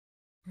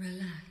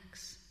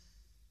Relax.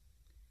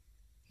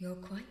 You're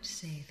quite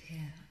safe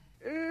here.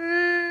 Good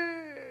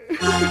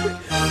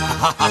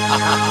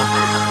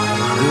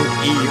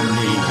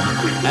evening,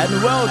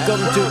 and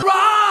welcome to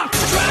Rock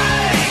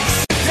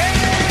Strikes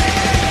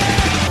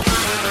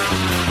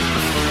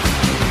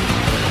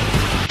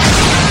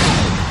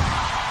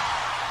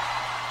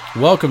 10!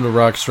 Welcome to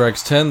Rock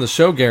Strikes 10, the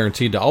show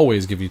guaranteed to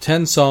always give you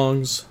 10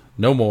 songs,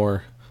 no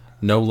more,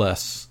 no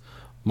less.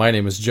 My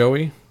name is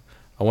Joey.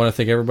 I want to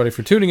thank everybody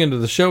for tuning into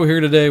the show here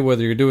today,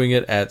 whether you're doing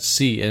it at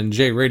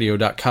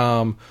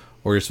cnjradio.com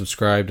or you're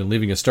subscribed and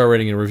leaving a star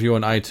rating and review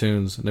on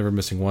iTunes, never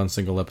missing one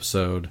single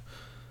episode.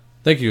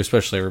 Thank you,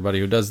 especially everybody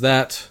who does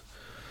that.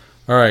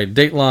 All right,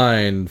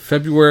 Dateline,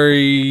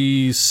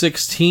 February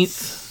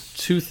 16th,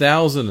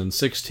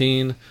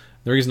 2016.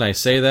 The reason I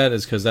say that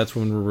is because that's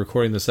when we're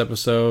recording this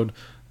episode.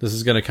 This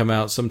is going to come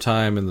out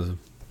sometime in the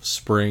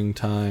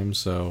springtime,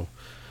 so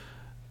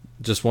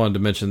just wanted to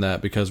mention that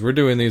because we're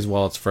doing these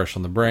while it's fresh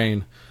on the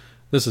brain.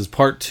 This is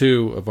part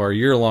 2 of our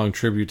year-long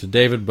tribute to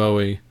David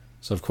Bowie.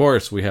 So, of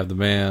course, we have the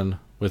man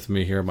with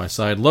me here at my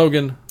side,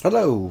 Logan.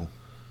 Hello.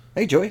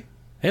 Hey, Joey.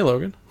 Hey,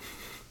 Logan.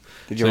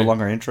 Did you have a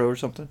longer intro or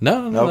something?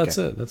 No,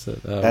 okay. That's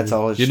it. That's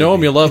all it You should know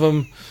him, be. you love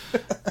him.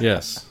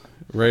 Yes.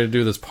 Ready to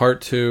do this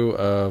part 2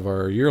 of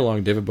our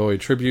year-long David Bowie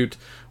tribute.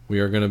 We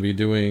are going to be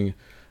doing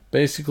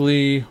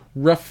basically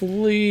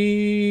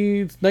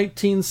roughly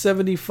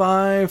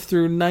 1975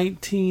 through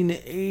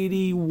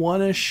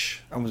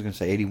 1981-ish. I was going to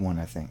say 81,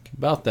 I think.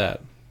 About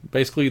that.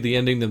 Basically the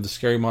ending of the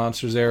Scary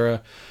Monsters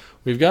era.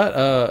 We've got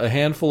a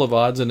handful of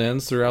odds and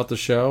ends throughout the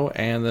show,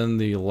 and then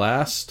the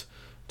last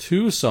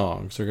 2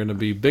 songs are going to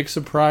be big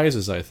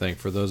surprises, I think,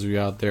 for those of you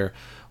out there.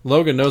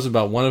 Logan knows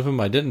about one of them.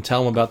 I didn't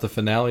tell him about the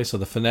finale, so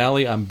the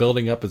finale I'm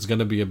building up is going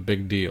to be a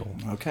big deal.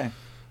 Okay.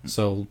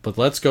 So, but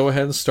let's go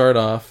ahead and start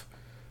off.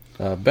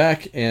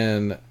 Back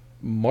in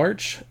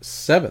March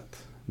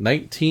 7th,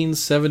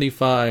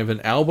 1975, an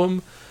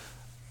album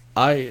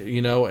I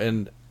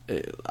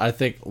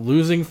think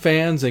losing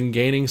fans and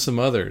gaining some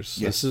others.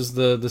 Yes.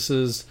 This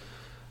is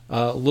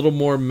a little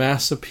more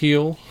mass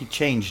appeal. He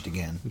changed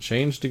again.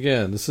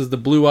 This is the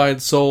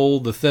Blue-Eyed Soul,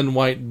 the Thin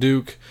White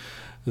Duke,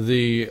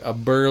 the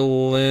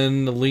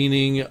Berlin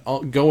leaning,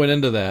 going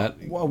into that.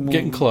 Well,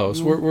 getting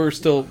close. We're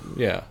still,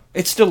 yeah.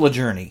 It's still a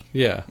journey.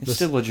 Yeah. It's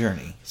still a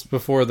journey. It's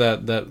before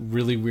that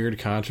really weird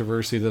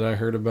controversy that I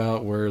heard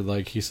about where,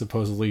 like, he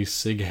supposedly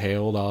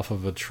sig-hailed off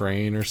of a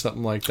train or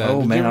something like that.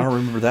 Oh, man, I don't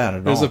remember that at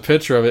all. There's a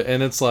picture of it,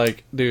 and it's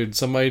like, dude,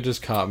 somebody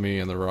just caught me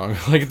in the wrong...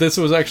 Like, this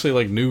was actually,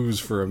 like, news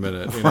for a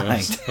minute. You know?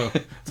 Right. So,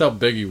 that's how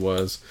big he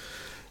was.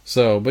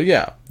 So, but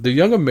yeah, the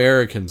Young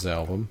Americans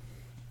album,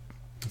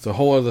 it's a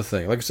whole other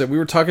thing. Like I said, we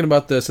were talking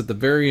about this at the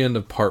very end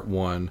of part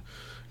 1.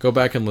 Go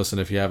back and listen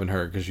if you haven't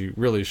heard, because you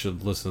really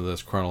should listen to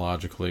this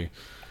chronologically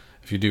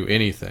if you do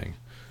anything.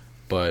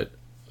 But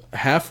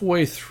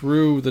halfway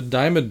through the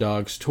Diamond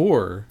Dogs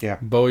tour,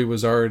 Bowie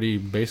was already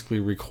basically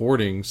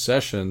recording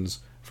sessions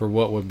for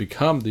what would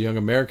become the Young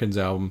Americans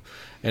album.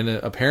 And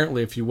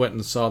apparently, if you went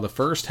and saw the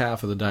first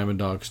half of the Diamond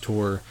Dogs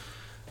tour,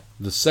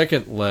 the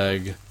second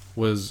leg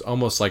was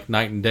almost like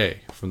night and day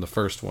from the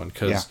first one,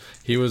 because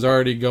he was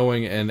already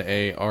going in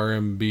a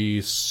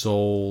R&B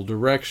soul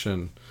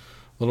direction.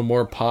 A little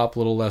more pop, a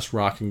little less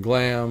rock and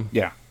glam.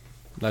 Yeah.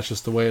 That's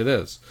just the way it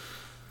is.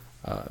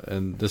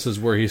 And this is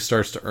where he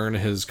starts to earn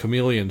his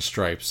chameleon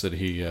stripes that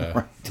he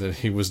that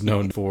he was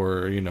known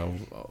for,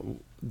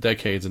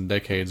 decades and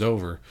decades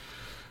over.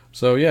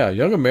 So yeah,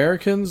 Young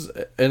Americans,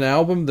 an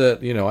album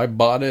that, I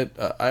bought it.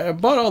 I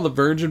bought all the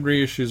Virgin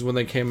reissues when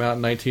they came out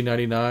in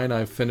 1999.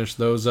 I finished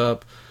those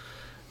up.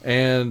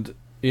 And,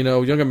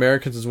 Young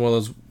Americans is one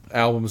of those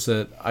albums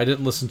that I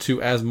didn't listen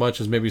to as much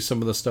as maybe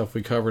some of the stuff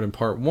we covered in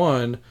part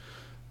 1.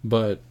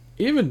 But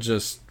even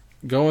just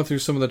going through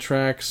some of the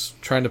tracks,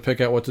 trying to pick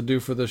out what to do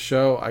for this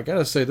show, I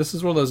gotta say, this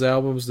is one of those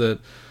albums that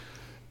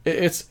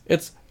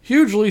it's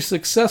hugely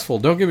successful,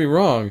 don't get me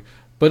wrong,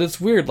 but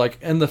it's weird.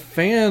 Like, in the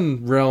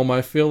fan realm,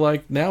 I feel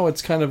like now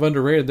it's kind of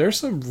underrated. There's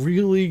some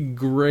really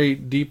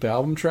great deep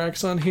album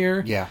tracks on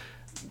here. Yeah.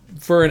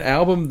 For an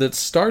album that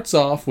starts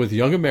off with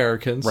Young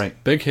Americans, right,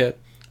 big hit,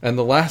 and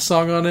the last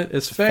song on it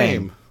is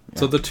Fame. Yeah.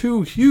 So the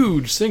 2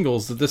 huge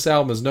singles that this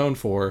album is known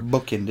for.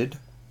 Bookended.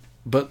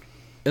 But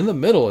in the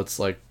middle, it's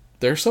like,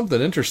 there's something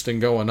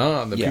interesting going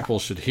on that people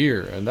should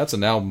hear. And that's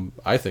an album,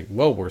 I think,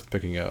 well worth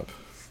picking up.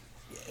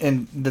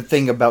 And the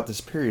thing about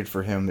this period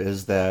for him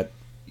is that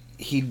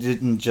he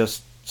didn't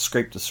just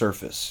scrape the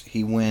surface.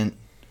 He went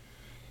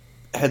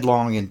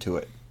headlong into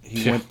it.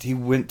 He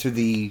went to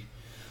the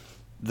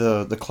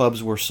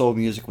clubs where soul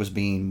music was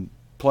being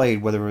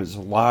played, whether it was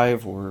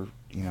live or,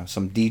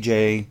 some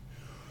DJ.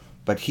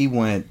 But he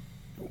went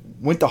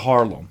to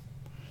Harlem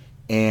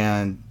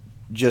and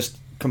just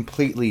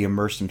completely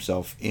immersed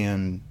himself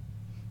in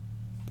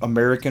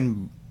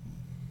American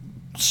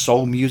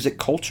soul music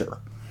culture.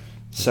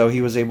 So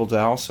he was able to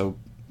also,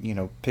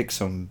 pick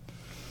some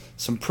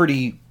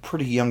pretty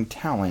young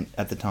talent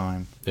at the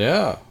time.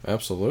 Yeah,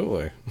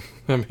 absolutely.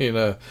 I mean,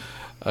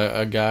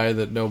 a guy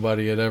that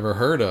nobody had ever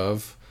heard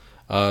of,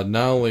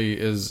 not only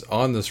is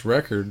on this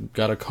record,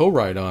 got a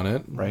co-write on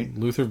it, Right.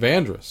 Luther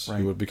Vandross, Right.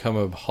 who would become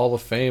a Hall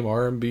of Fame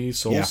R&B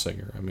soul Yeah.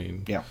 singer. I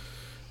mean, Yeah.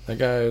 that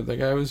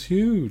guy was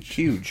huge.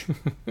 Huge.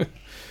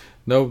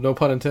 No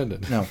pun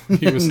intended. No.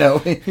 He was, No.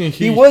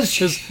 He was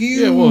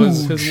huge. Yeah, well,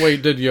 his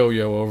weight did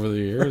yo-yo over the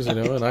years,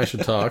 and I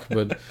should talk,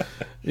 but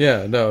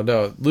yeah, no.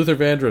 Luther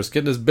Vandross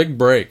getting his big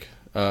break,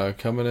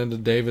 coming into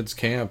David's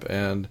camp,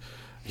 and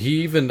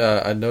he even,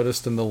 I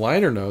noticed in the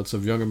liner notes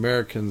of Young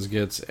Americans,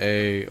 gets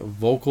a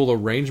vocal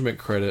arrangement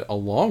credit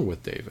along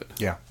with David.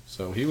 Yeah.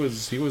 So he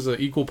was an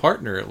equal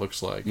partner, it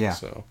looks like. Yeah.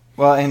 So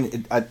Well,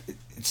 and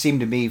it seemed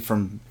to me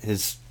from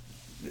his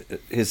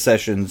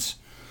sessions,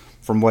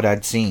 from what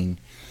I'd seen,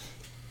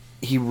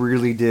 he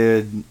really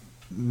did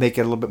make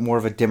it a little bit more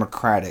of a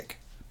democratic,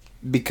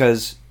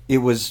 because it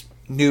was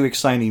new,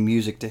 exciting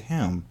music to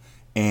him,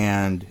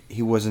 and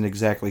he wasn't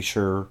exactly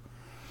sure.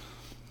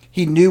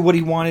 He knew what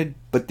he wanted,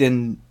 but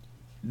then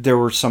there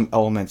were some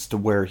elements to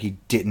where he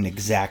didn't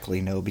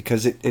exactly know,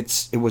 because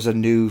it was a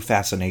new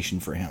fascination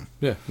for him.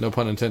 yeah, no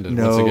pun intended.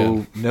 Once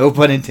again. No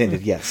pun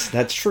intended. Yes,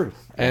 that's true.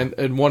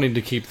 And wanting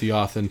to keep the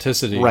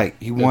authenticity. Right.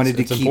 He wanted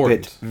to it's keep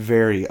important. it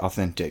very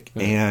authentic.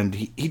 Yeah. And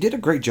he did a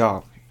great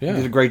job. Yeah. He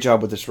did a great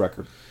job with this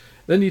record.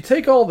 Then you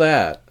take all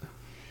that,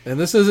 and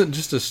this isn't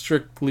just a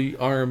strictly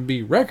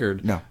R&B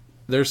record. No.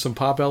 There's some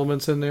pop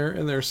elements in there,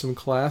 and there's some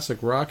classic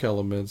rock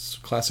elements,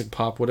 classic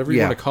pop, whatever you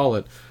Yeah. want to call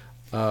it.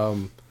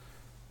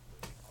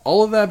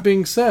 All of that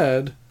being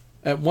said,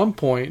 at one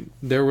point,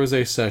 there was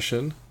a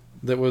session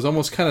that was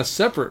almost kind of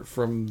separate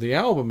from the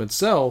album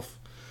itself,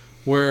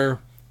 where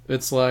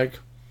it's like,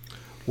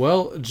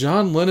 well,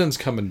 John Lennon's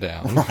coming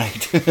down.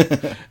 Right.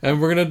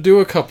 And we're going to do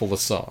a couple of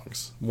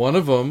songs. One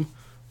of them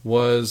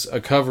was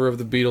a cover of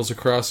the Beatles'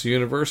 Across the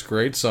Universe.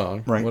 Great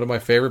song. Right. One of my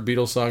favorite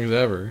Beatles songs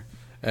ever.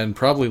 And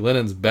probably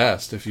Lennon's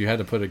best, if you had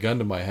to put a gun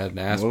to my head and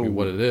ask me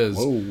what it is.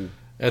 Whoa.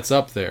 It's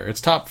up there.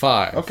 It's top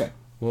 5. Okay.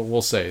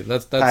 We'll say.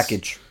 That's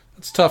Package.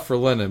 It's tough for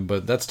Lennon,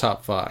 but that's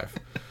top 5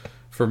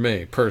 for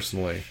me,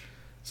 personally.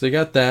 So you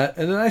got that.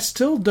 And then I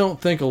still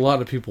don't think a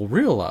lot of people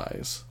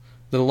realize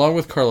that along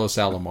with Carlos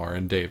Alomar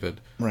and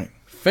David, Right.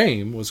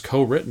 Fame was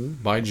co-written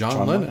by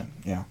John Lennon.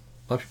 Yeah.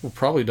 A lot of people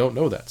probably don't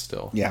know that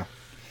still. Yeah.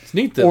 It's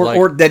neat that,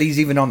 Or that he's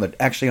even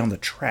actually on the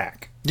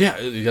track. yeah,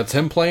 that's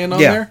him playing on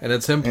Yeah. there, and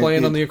it's him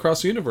playing on the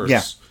Across the Universe.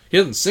 Yeah. He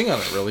doesn't sing on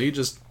it, really. He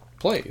just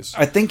plays.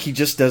 I think he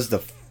just does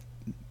the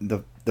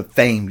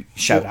Fame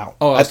shout out.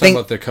 Oh, I was talking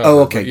about the cover. Oh,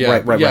 okay. But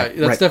yeah, Right. Yeah, that's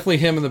right. definitely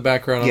him in the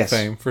background on Yes.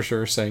 Fame, for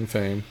sure, saying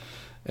Fame.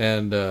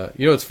 And,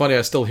 it's funny,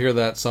 I still hear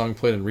that song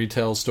played in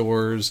retail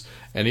stores,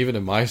 and even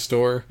in my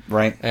store.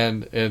 Right.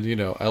 And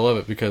I love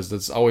it because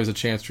it's always a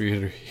chance for you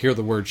to hear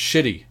the word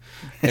shitty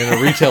in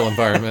a retail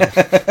environment.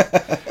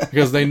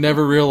 Because they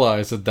never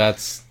realize that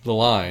that's the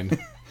line.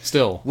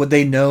 Still. Would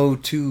they know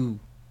to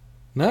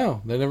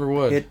No, they never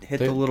would. hit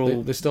the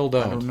little... They still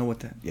don't. I don't know what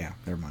that... Yeah,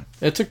 never mind.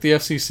 It took the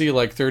FCC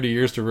like 30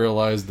 years to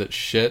realize that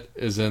shit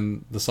is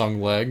in the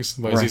song Legs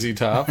by Right. ZZ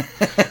Top.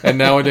 And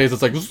nowadays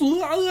it's like,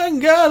 I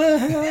gotta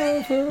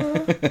have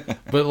her.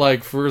 But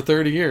like for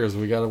 30 years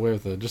we got away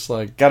with it. Just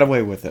like Got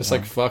away with it. just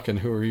like fucking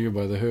Who Are You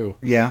by The Who.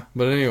 Yeah.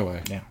 But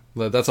anyway, Yeah.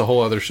 that's a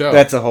whole other show.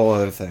 That's a whole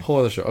other thing. whole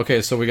other show.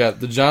 Okay, so we got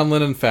the John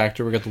Lennon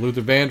factor. We got the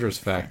Luther Vandross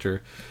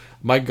factor.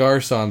 Mike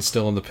Garson's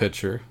still in the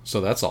picture,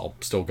 so that's all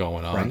still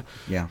going on. Right.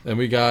 Yeah. And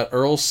we got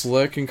Earl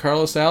Slick and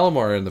Carlos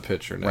Alomar in the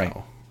picture now. Right.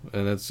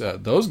 And it's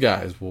those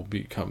guys will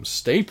become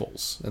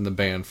staples in the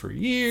band for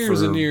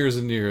years and years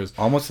and years.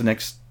 Almost the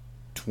next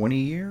 20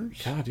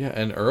 years? God, yeah.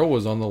 And Earl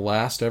was on the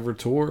last ever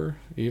tour,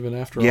 even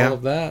after Yeah. all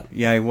of that.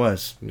 Yeah, he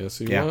was. Yes,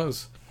 he Yeah.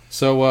 was.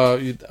 So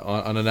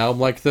on an album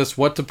like this,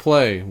 what to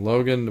play?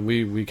 Logan,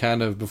 we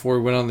kind of, before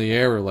we went on the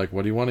air, were like,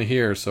 what do you want to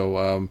hear?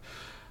 So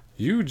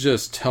you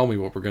just tell me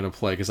what we're going to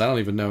play, because I don't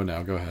even know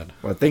now. Go ahead.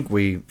 Well, I think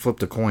we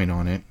flipped a coin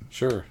on it.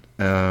 Sure.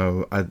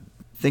 I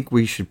think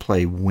we should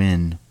play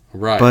Win.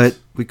 Right. But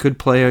we could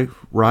play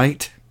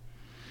Right.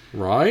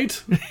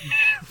 Right?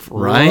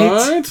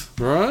 Right?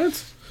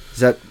 Right? Is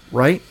that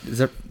right? Is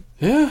that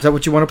Yeah.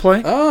 what you want to play?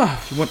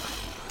 You want-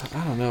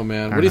 I don't know,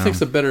 man. I What do you know. think's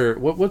the better?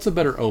 What's a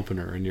better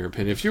opener in your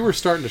opinion? If you were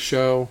starting a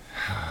show,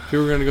 if you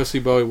were going to go see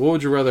Bowie, what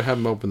would you rather have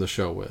him open the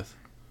show with?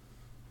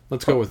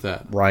 Let's go with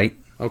that. Right.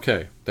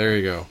 Okay, there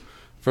you go.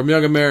 From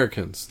Young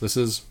Americans, this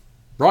is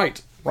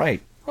Right.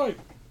 Right. Right.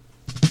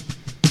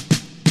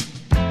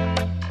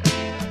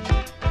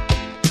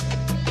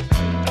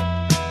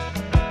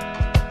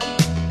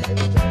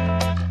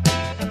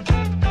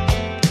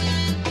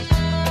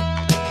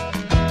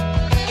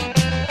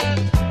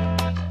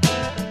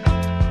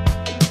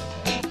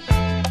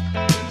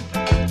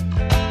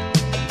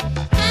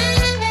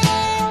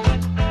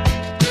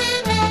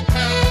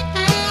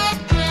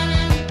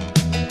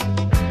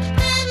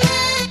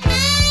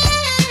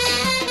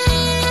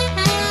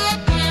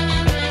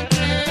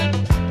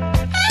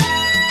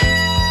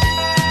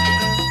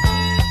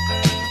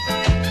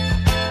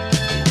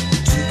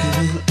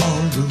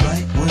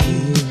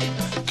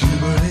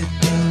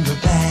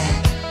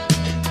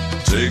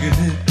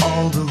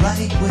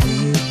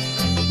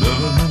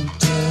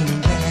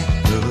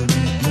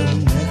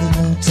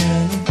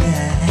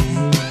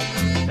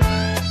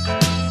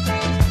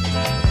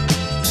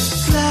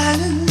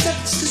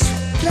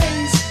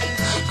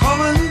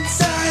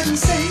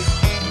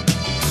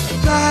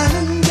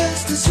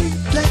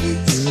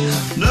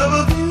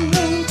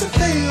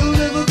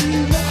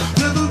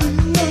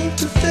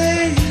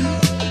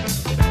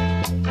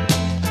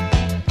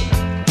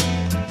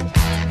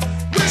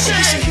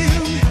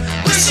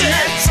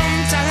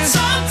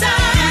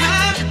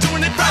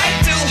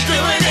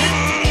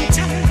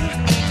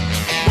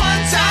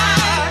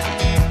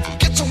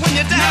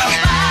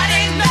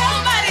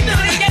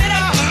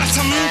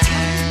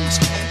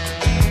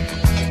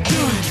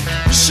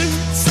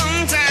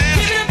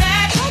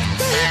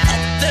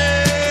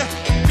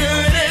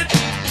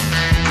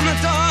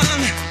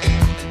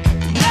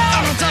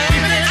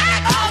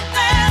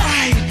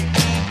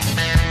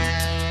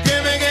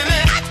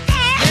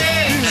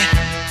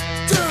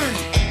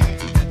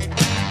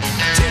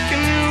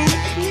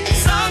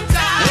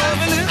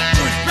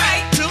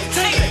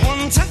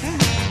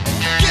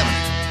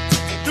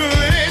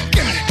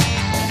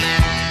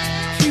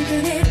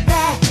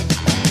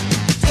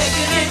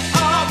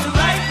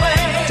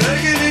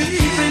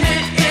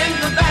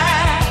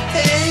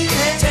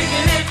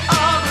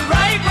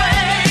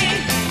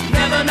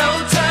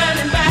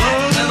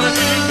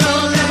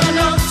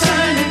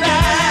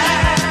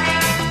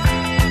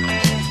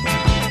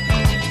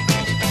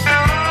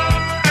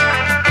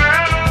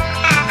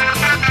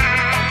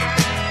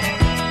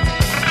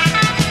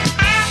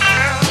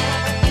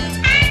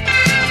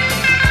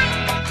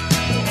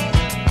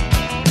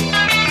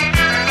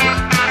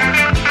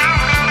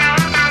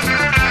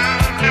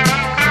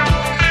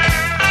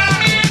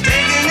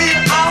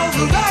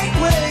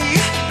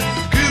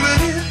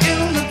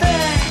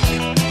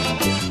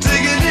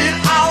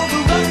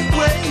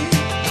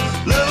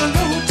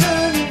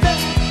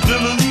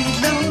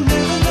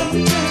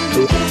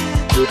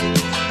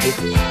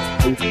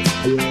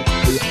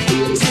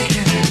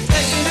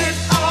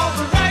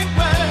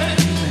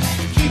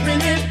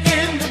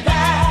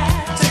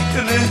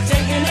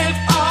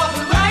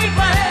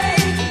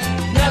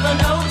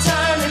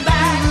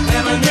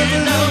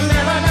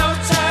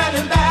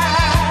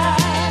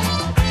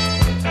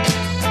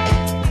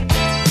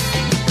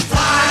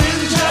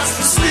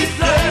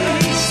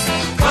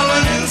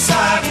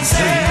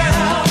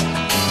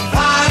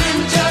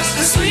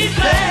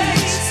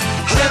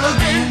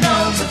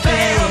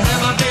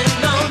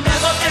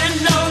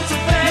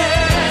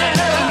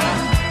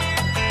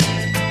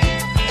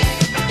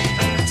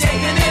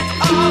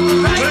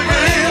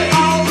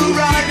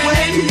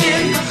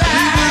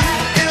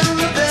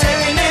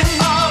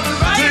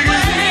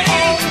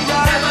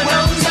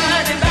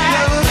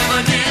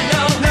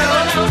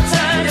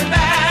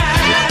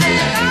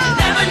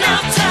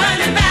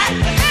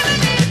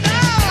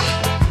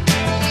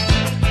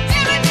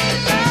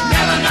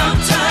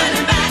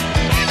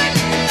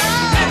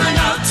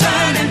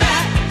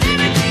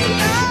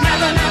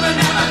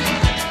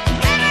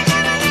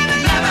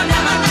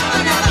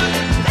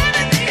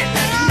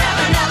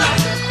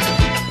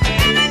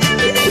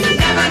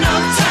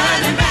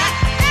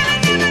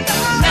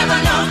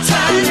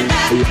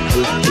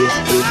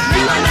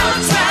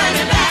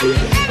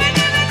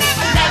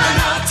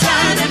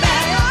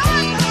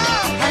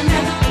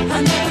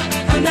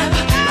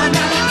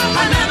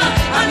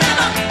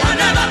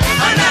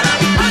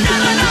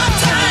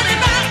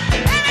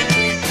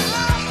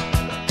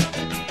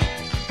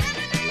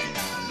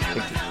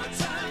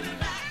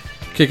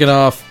 Kicking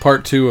off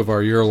part 2 of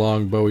our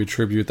year-long Bowie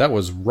tribute. That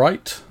was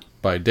Right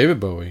by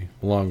David Bowie,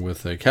 along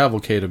with a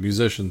cavalcade of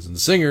musicians and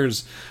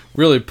singers,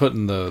 really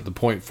putting the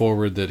point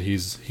forward that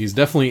he's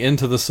definitely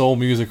into the soul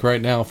music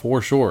right now,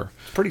 for sure.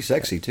 Pretty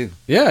sexy, too.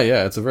 Yeah,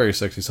 it's a very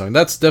sexy song.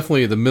 That's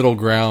definitely the middle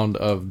ground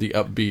of the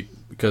upbeat,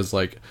 because,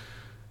 like,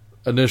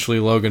 initially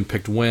Logan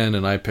picked When,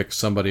 and I picked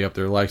Somebody Up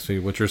There Likes Me,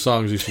 which are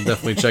songs you should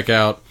definitely check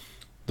out.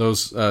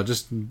 Those,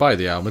 just buy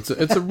the album.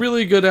 It's a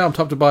really good album,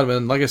 top to bottom,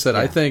 and like I said,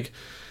 I think,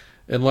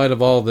 in light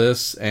of all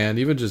this, and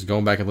even just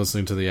going back and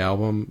listening to the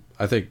album,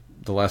 I think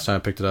the last time I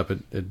picked it up,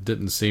 it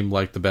didn't seem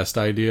like the best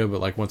idea, but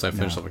like once I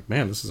finished, I'm like,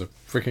 man, this is a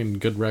freaking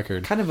good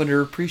record. Kind of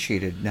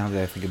underappreciated now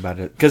that I think about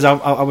it, because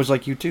I was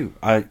like you too.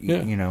 I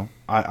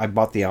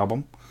bought the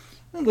album,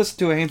 and listened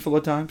to it a handful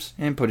of times,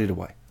 and put it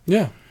away.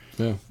 Yeah.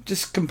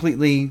 Just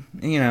completely,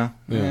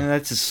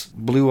 that's just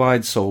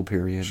blue-eyed soul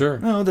period. Sure.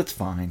 Oh, that's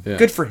fine. Yeah.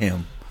 Good for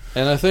him.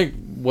 And I think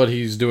what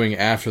he's doing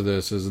after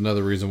this is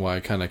another reason why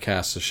it kind of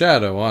casts a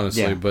shadow,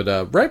 honestly. Yeah.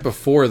 But right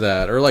before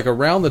that, or like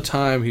around the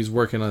time he's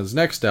working on his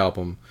next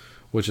album,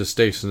 which is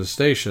Station to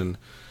Station,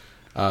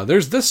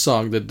 there's this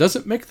song that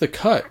doesn't make the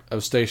cut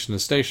of Station to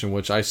Station,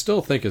 which I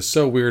still think is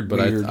so weird, but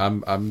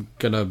I'm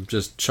gonna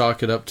just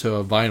chalk it up to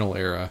a vinyl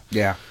era.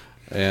 Yeah.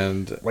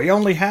 And we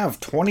only have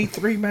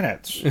 23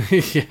 minutes.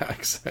 Yeah,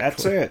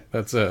 exactly.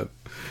 That's it.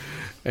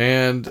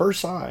 And per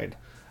side.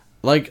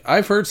 Like,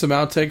 I've heard some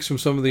outtakes from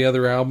some of the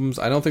other albums.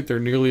 I don't think they're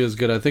nearly as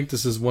good. I think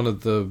this is one of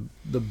the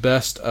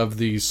best of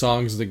the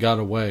songs that got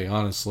away,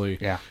 honestly.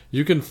 Yeah.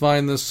 You can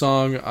find this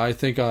song, I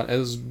think, on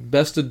as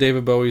Best of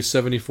David Bowie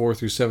 74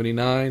 through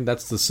 79.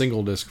 That's the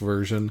single disc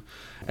version.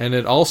 And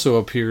it also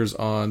appears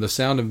on the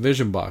Sound and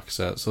Vision box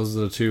set. So those are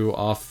the two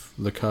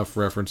off-the-cuff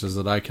references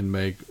that I can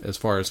make as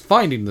far as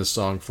finding this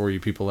song for you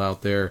people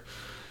out there.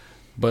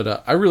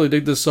 But I really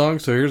dig this song,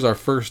 so here's our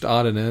first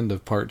odd and end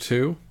of part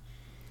 2.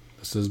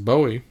 This is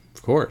Bowie,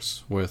 of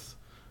course, with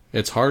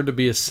It's Hard to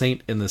Be a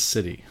Saint in the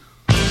City.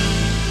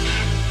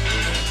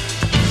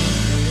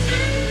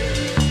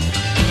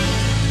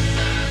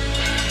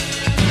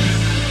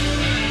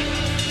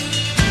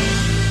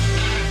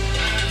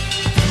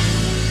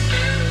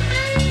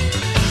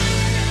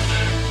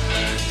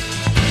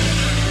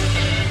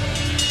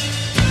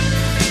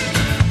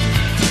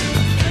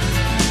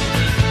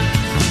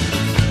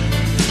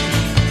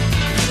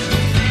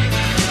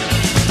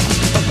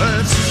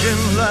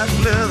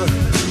 Like leather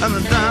and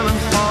the diamond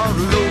hard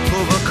look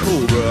of a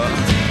cobra.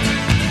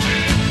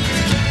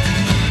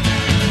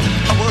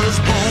 I was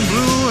born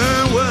blue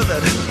and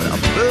weathered, I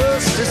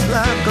burst just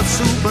like a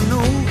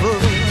supernova.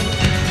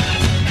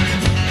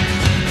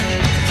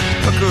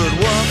 I could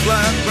walk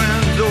like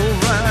Brando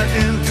right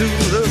into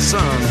the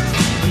sun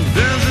and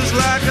dance just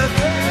like a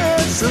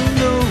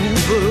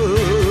Casanova.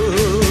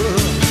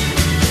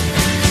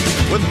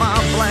 With my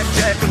black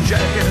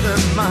jacket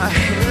and my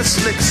hair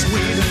slick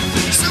sweet,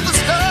 silver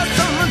stars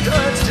on my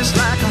duds just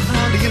like a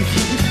Harleyan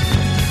heat.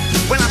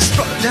 When I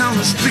strut down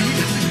the street,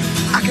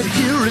 I could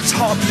hear its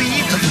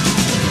heartbeat.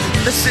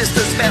 The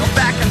sisters fell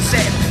back and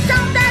said,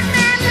 "Don't that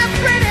man look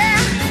pretty?"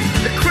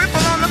 The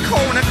cripple on the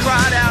corner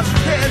cried out,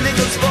 "Hey,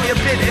 niggles for your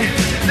pity."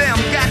 Them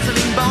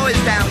gasoline boys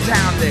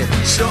downtown, they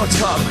sure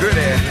talk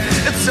gritty.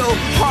 It's so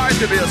hard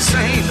to be a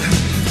saint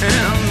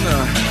in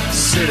the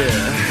city.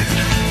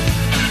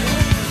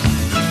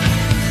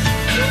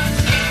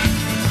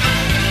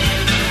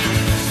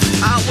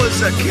 I was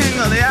the king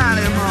of the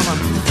alley, mama.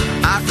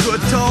 I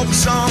could talk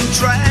some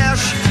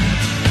trash.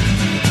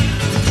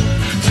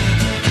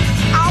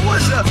 I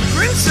was the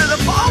prince of the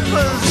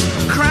paupers,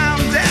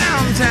 crowned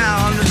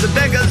downtown at the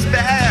beggar's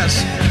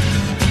bash.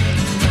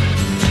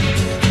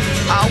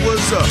 I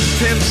was a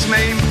pimp's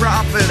main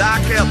prophet.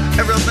 I kept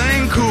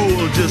everything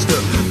cool, just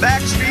a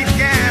backstreet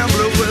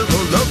gambler with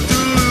a love to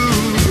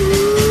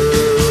lose.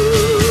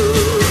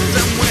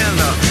 And when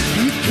the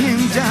heat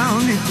came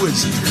down, it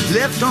was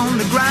left on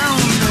the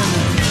ground.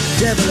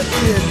 The devil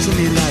appeared to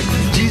me like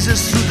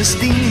Jesus through the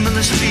steam in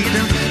the street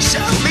and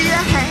showed me a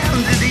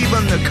hand that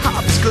even the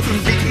cops couldn't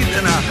beat.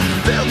 And I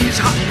felt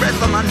his hot breath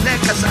on my neck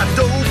as I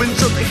dove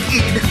into the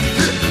heat.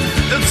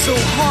 It's so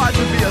hard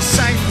to be a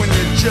saint when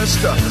you're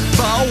just a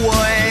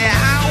boy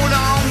out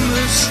on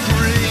the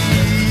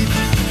street.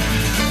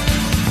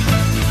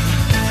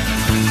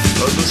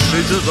 The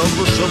streets of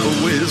the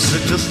subways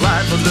sit just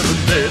like the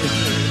living dead.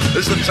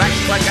 As the tracks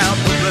black out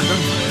the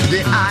rhythm, the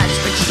eyes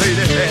fix straight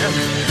ahead.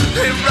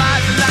 They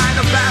ride the line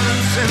of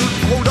balance and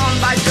hold on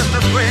by just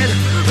a thread.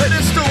 But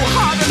it's too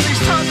hard in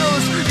these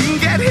tunnels, you can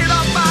get hit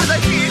up by the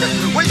heat.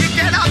 When you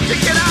get up to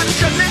get out,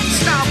 your neck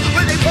stop.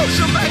 When they push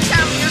you back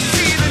down your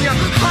seat and your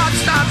heart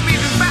starts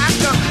beating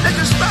faster as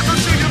you struggle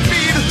to your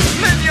feet.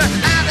 Then you're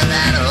out of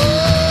that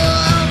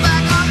hole,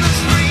 back on the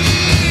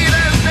street.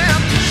 And them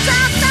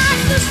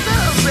Southside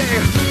sisters, they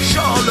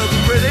sure look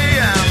pretty.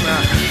 And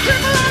the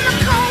cripple on the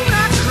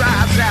corner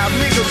cries out,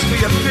 niggas for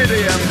your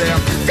pity. And them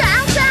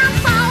downtown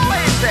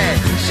boys, they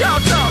sure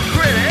talk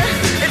pretty.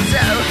 It's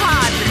so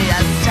hard to be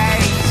a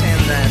saint in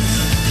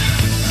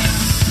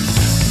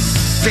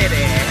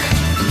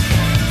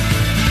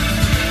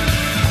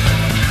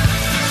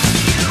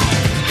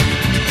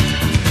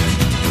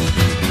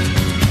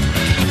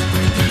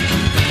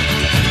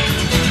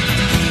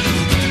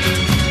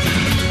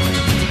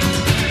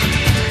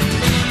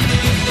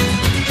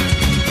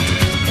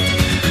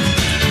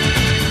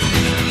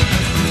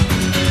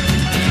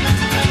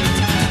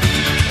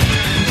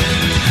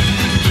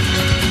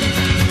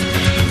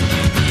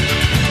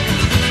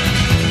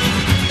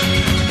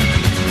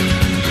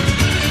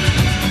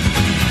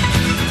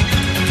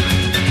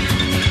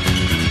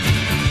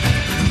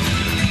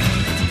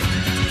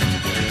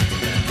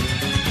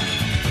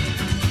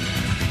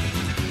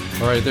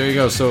right, there you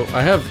go. So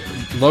I have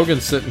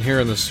Logan sitting here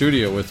in the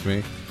studio with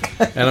me,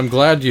 and I'm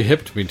glad you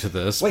hipped me to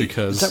this. Wait,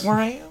 because is that where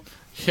I am?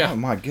 Yeah. Oh,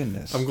 my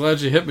goodness. I'm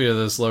glad you hit me to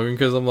this, Logan,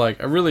 because I'm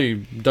like, I really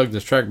dug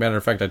this track. Matter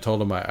of fact, I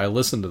told him I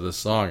listened to this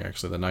song,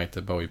 actually, the night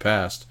that Bowie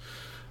passed.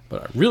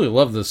 But I really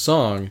love this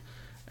song,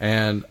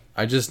 and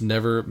I just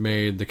never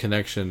made the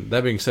connection.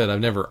 That being said, I've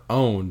never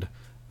owned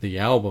the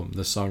album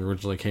this song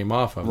originally came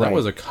off of. Right. That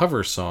was a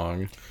cover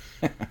song.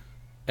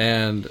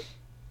 And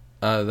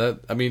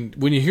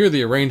when you hear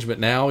the arrangement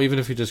now, even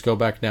if you just go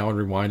back now and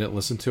rewind it and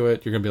listen to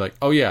it, you're going to be like,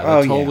 oh yeah,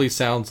 that totally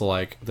sounds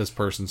like this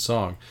person's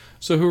song.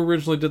 So who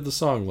originally did the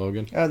song,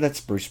 Logan? That's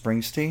Bruce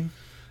Springsteen.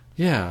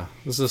 Yeah.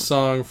 This is a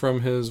song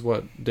from his,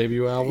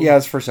 debut album? Yeah,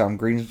 his first album,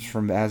 Greens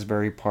from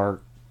Asbury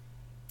Park,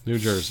 New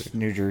Jersey.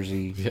 New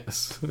Jersey.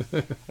 Yes.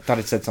 I thought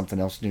it said something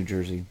else, New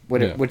Jersey.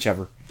 Yeah.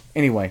 Whichever.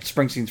 Anyway,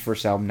 Springsteen's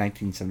first album,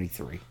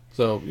 1973.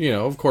 So,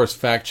 of course,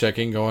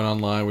 fact-checking, going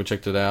online, we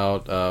checked it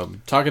out,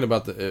 talking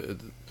about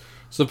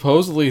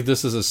supposedly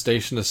this is a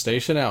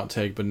station-to-station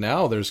outtake, but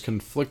now there's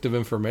conflicting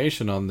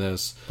information on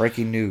this.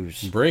 Breaking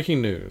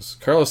news.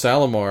 Carlos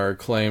Alomar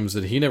claims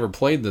that he never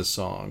played this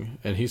song,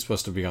 and he's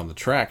supposed to be on the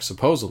track,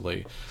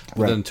 supposedly.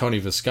 But then Tony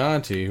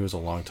Visconti, who's a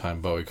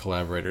longtime Bowie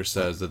collaborator,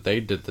 says that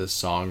they did this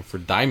song for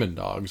Diamond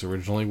Dogs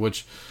originally,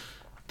 which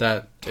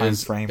that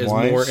is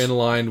more in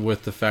line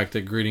with the fact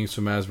that Greetings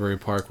from Asbury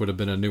Park would have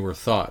been a newer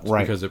thought,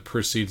 because it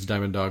precedes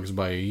Diamond Dogs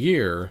by a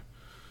year.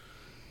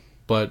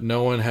 But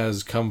no one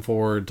has come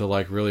forward to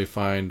really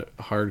find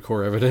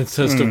hardcore evidence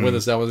as to when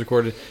this album was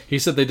recorded. He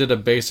said they did a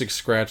basic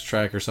scratch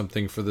track or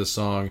something for this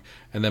song,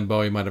 and then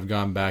Bowie might have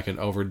gone back and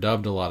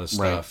overdubbed a lot of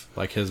stuff,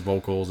 like his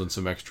vocals and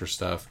some extra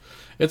stuff.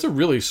 It's a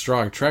really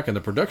strong track, and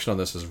the production on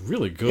this is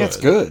really good. Yeah, it's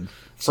good.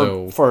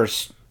 For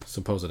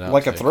supposed outtake.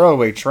 Like a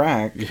throwaway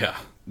track. Yeah.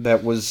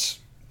 That was...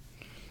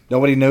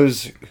 Nobody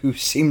knows who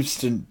seems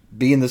to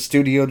be in the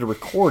studio to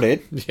record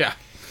it. Yeah.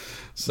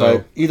 So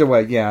but either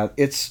way, yeah,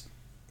 it's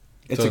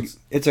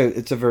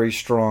a very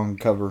strong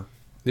cover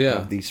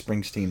of the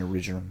Springsteen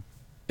original.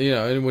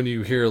 And when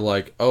you hear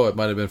it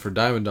might have been for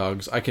Diamond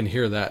Dogs, I can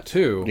hear that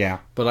too. Yeah.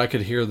 But I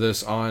could hear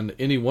this on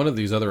any one of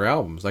these other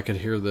albums. I could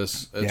hear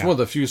this. It's one of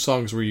the few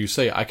songs where you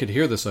say, I could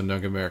hear this on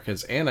Young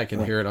Americans, and I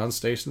can hear it on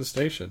Station to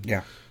Station.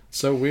 Yeah.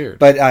 So weird.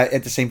 But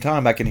at the same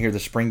time, I can hear the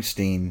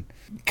Springsteen,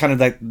 kind of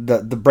like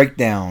the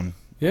breakdown.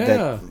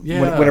 Yeah.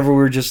 Whenever we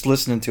were just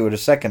listening to it a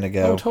second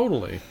ago. Oh,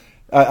 totally.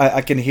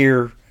 I can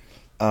hear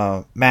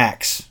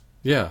Max.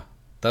 Yeah.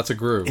 That's a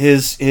groove.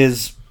 His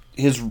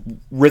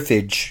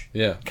riffage.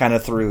 Yeah. Kind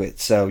of through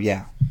it. So,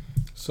 yeah.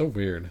 So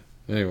weird.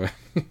 Anyway.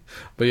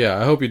 But yeah,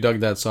 I hope you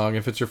dug that song.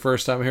 If it's your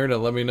first time hearing it,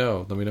 let me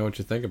know. Let me know what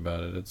you think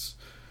about it. It's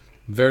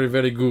very,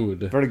 very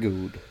good. Very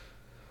good.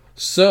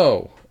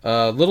 So,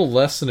 a little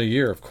less than a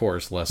year, of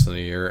course,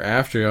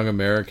 after Young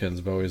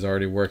Americans, Bowie's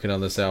already working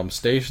on this album.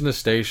 Station to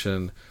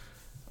Station,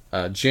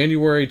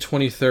 January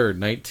 23rd,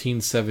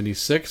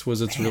 1976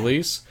 was its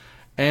release.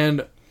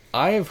 And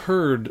I have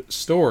heard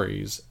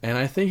stories, and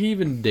I think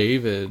even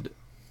David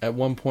at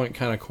one point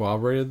kind of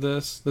corroborated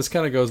this. This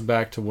kind of goes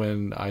back to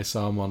when I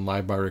saw him on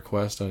Live by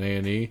Request on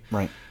A&E.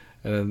 Right.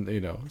 And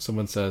then,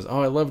 someone says,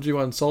 "Oh, I loved you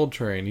on Soul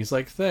Train." He's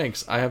like,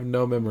 "Thanks. I have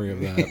no memory of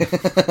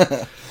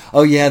that."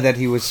 Oh, yeah, that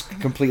he was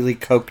completely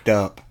coked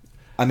up.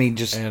 I mean,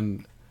 just...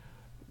 And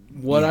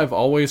what I've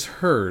always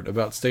heard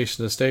about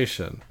Station to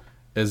Station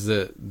is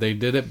that they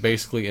did it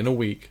basically in a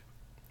week.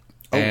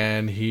 Oh.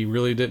 And he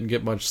really didn't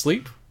get much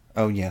sleep.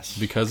 Oh, yes.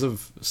 Because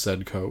of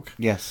said coke.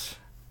 Yes.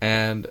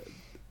 And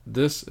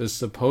this is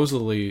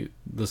supposedly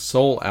the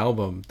sole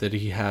album that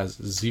he has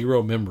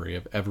zero memory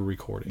of ever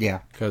recording. Yeah.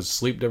 Because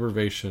sleep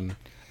deprivation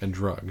and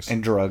drugs.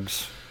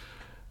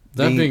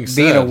 That being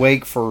said... Being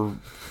awake for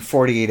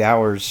 48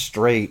 hours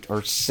straight,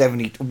 or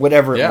 70,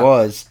 whatever it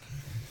was.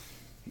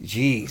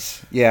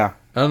 Jeez. Yeah.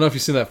 I don't know if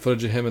you've seen that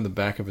footage of him in the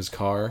back of his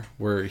car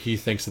where he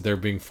thinks that they're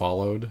being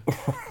followed.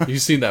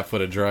 You've seen that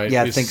footage, right?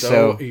 Yeah, I think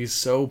so. He's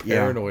so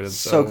paranoid and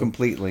so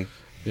completely.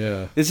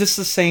 Yeah. Is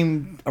this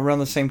around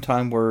the same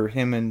time where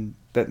him and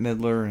Bette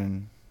Midler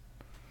and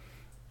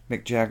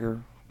Mick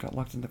Jagger got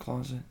locked in the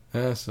closet?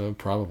 Yeah, so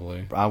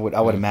probably. I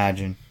would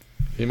imagine.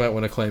 He might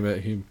want to claim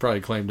it. He probably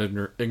claimed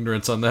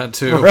ignorance on that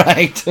too.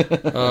 Right.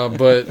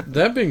 But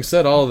that being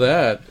said, all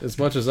that, as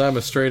much as I'm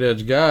a straight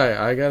edge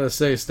guy, I gotta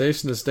say,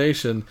 Station to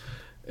Station,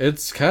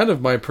 it's kind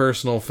of my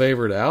personal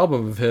favorite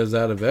album of his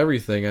out of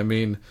everything. I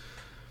mean,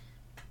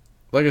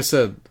 like I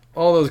said,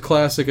 all those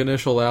classic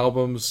initial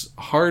albums,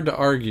 hard to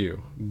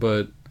argue,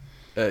 but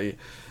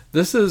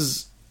this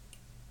is...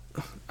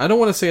 I don't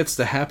want to say it's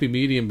the happy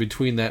medium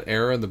between that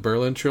era and the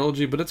Berlin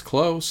trilogy, but it's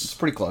close. It's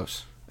pretty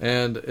close.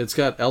 And it's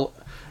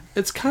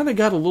kind of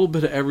got a little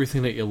bit of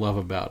everything that you love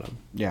about him.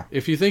 Yeah.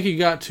 If you think he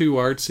got too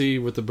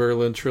artsy with the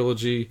Berlin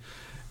trilogy,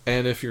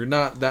 and if you're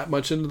not that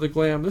much into the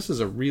glam, this is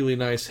a really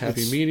nice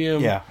happy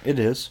medium. Yeah, it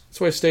is.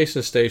 That's why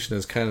Station to Station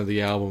is kind of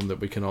the album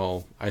that we can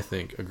all, I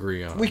think,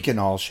 agree on. We can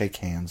all shake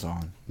hands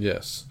on.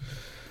 Yes.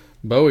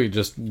 Bowie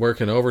just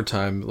working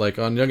overtime. Like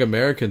on Young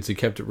Americans, he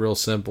kept it real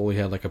simple. He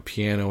had like a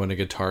piano and a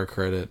guitar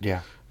credit.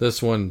 Yeah.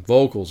 This one,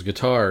 vocals,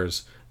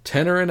 guitars,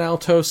 tenor and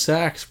alto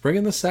sax,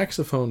 bringing the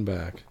saxophone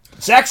back.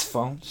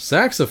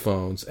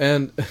 Saxophones.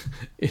 And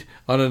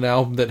on an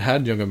album that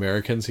had Young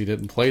Americans, he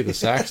didn't play the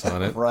sax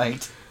on it.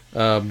 Right.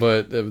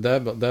 But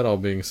that all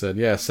being said,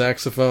 yeah,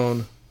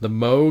 saxophone, the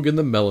Moog and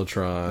the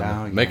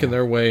Mellotron making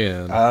their way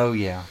in. Oh,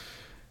 yeah.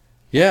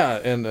 Yeah,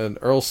 and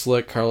Earl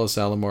Slick, Carlos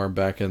Alomar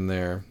back in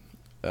there.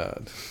 I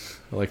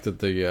like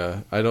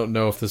that I don't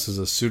know if this is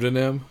a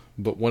pseudonym,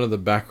 but one of the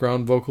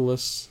background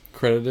vocalists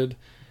credited,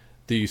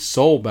 the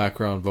sole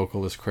background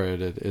vocalist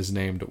credited, is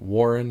named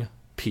Warren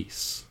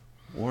Peace.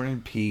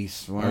 Warren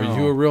Peace. Wow. Are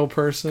you a real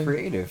person?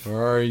 Creative.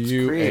 Or are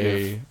you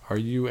creative.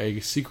 a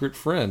secret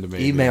friend,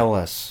 maybe? Email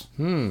us.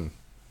 All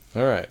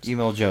right.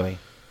 Email Joey.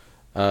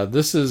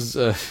 This is...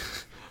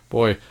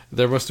 boy,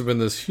 there must have been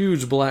this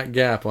huge black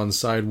gap on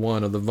side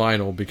 1 of the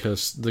vinyl,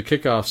 because the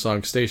kickoff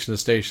song, Station to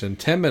Station,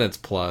 10 minutes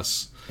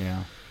plus.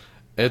 Yeah.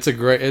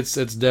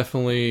 It's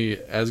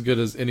definitely as good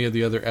as any of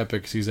the other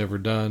epics he's ever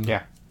done.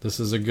 Yeah.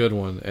 This is a good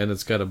one, and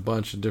it's got a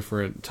bunch of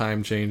different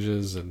time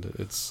changes, and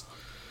it's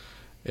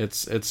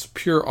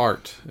pure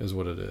art, is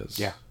what it is.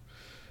 Yeah.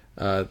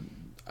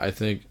 I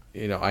think,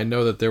 I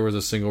know that there was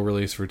a single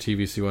release for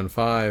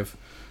TVC15.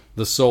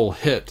 The soul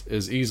hit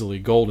is easily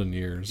Golden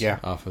Years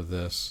off of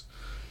this.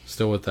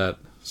 Still with that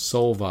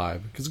soul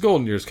vibe. Because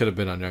Golden Years could have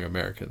been on Young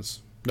Americans.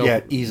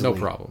 Easily. No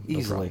problem.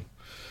 Easily.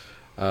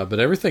 But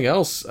everything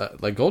else,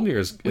 like Golden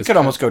Years... We could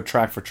almost go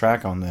track for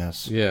track on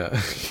this. Yeah.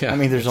 I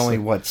mean, there's only,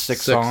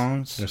 six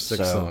songs? There's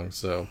 6 songs,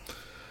 so...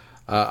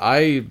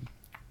 the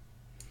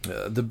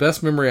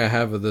best memory I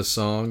have of this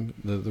song,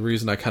 the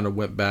reason I kind of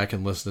went back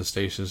and listened to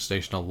Station to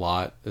Station a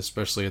lot,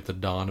 especially at the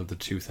dawn of the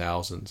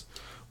 2000s,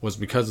 was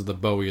because of the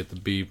Bowie at the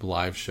Beeb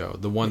live show.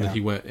 The one that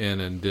he went in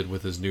and did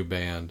with his new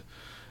band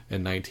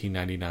in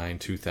 1999,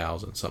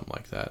 2000, something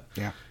like that.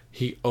 Yeah.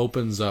 He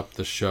opens up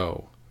the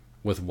show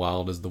with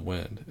Wild as the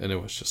Wind, and it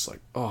was just like,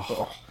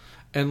 oh.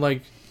 And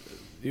like,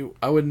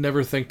 I would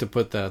never think to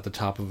put that at the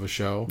top of a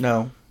show.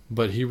 No.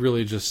 But he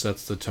really just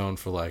sets the tone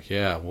for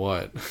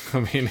what? I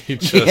mean, he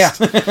just...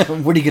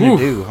 What are you going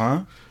to do,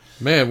 huh?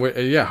 Man, where and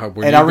do you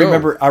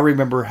I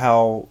remember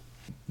how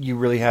you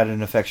really had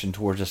an affection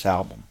towards this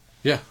album.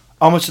 Yeah.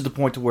 Almost to the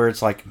point to where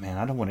it's like, man,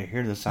 I don't want to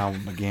hear this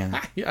album again.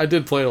 Yeah, I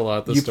did play it a lot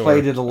at the store.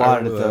 You played it a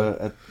lot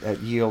at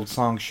Ye Old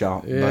Song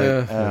Shop.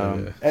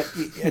 Yeah. But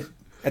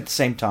at the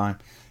same time,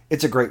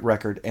 it's a great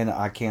record, and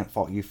I can't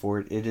fault you for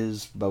it. It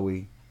is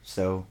Bowie,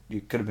 so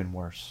it could have been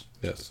worse.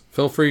 Yes.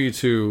 Feel free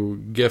to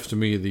gift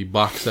me the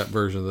box set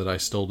version that I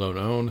still don't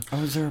own.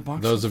 Oh, is there a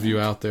box Those set? of you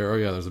out there,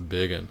 there's a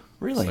big one.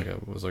 Really?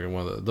 It was like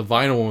one of the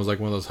vinyl one was like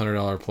one of those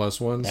 $100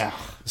 plus ones. Yeah.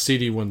 The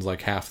CD one's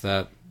like half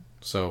that.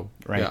 So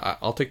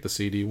I'll take the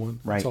CD one.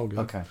 Right. It's all good.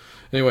 Okay.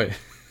 Anyway,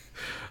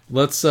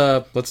 let's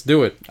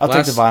do it. I'll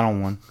take the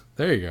vinyl one.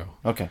 There you go.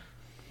 Okay.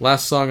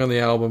 Last song on the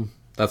album.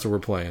 That's what we're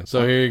playing.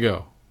 So here you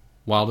go.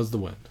 Wild as the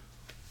Wind.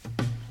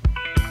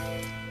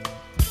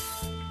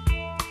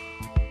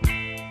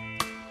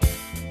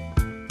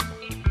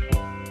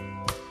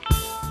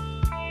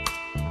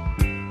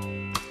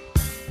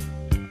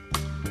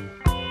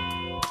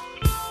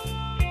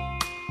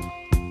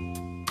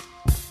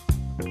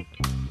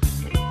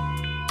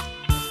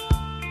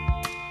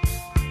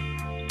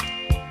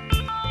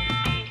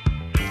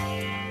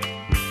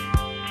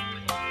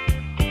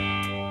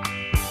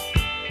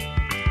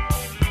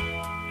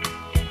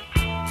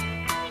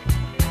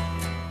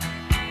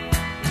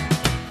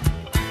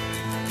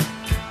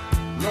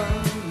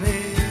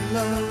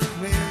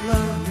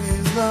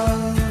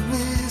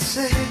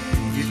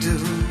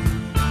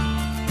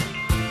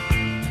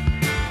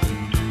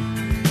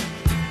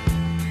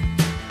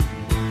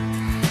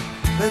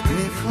 Let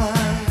me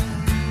fly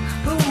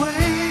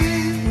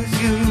away with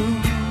you.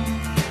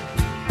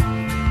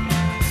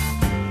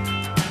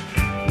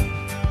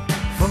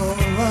 For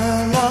my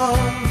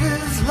love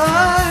is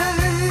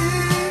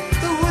like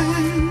the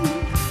wind,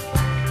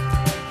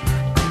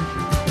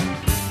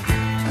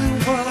 and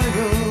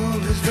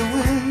wild is the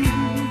wind.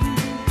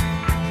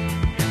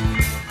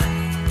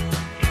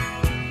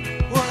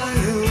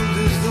 Wild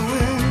is the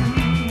wind.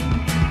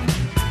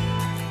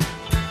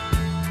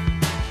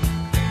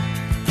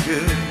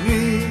 Give me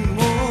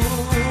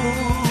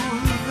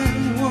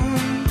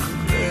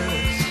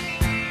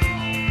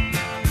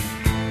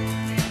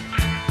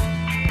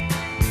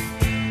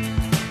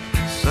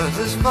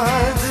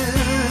satisfy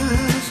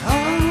this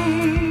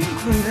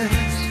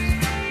hungriness.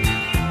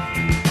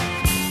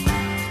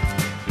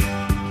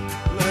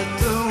 Let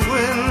the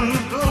wind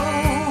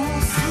blow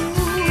through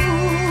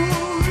your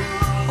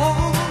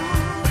heart.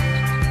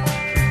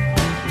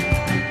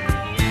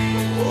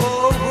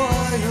 Oh,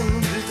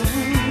 wild is the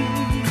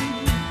wind.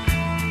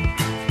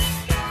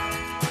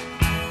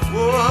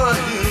 Wild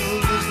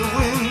is the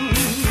wind.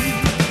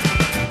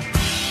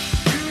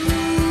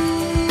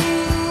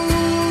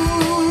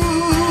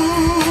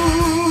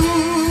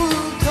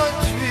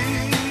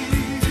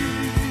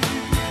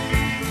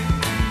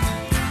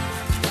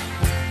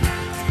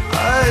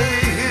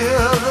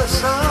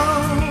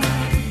 Sound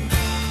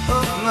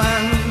of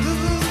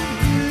mandolins.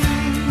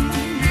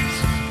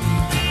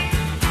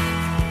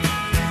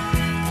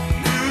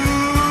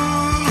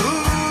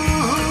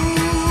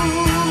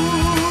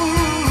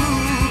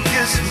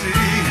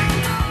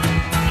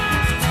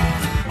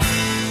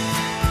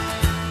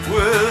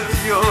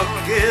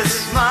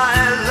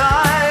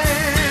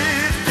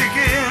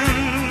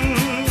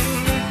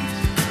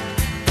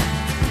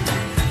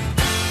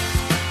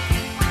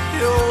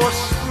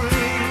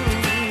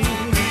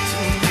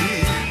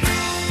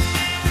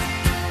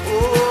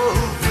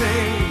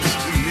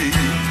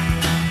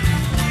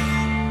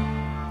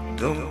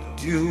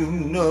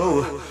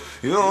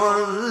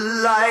 your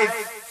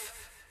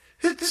life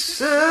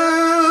itself.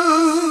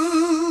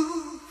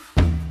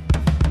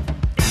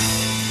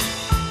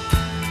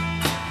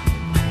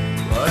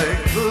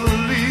 Like the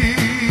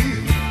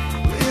leaf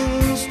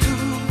clings to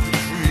the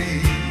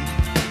tree.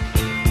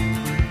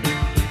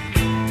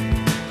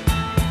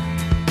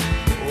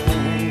 Oh,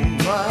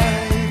 my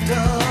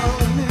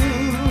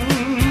darling,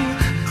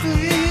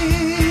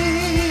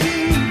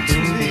 cling to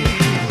me.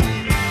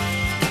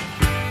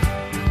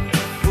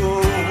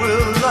 For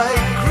we're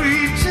like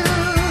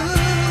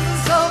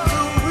creatures of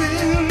the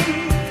wind.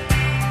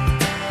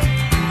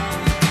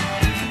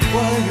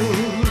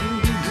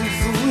 Wild is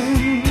the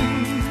wind.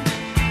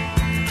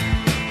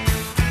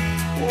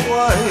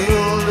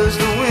 Wild as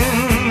the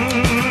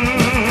wind.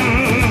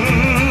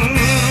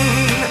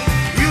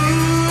 You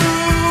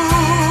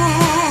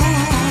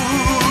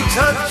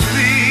touch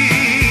me.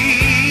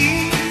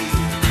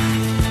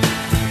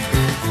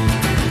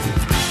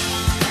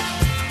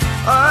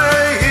 I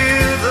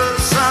hear the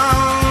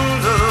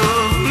sound of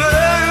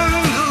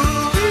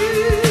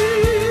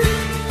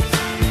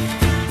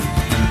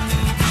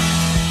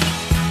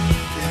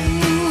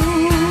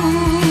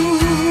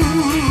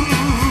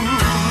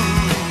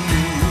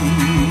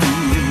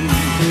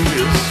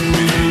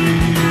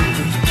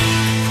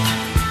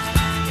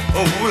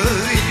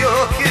with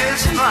your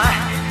kiss, my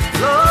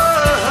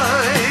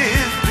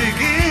life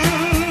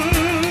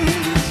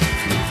begins.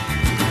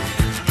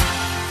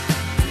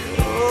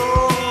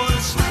 Oh,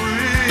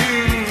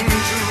 spring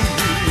to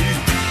me,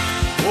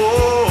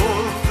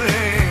 all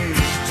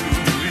things to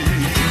me.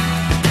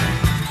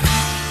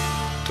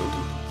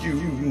 Don't you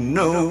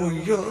know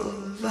your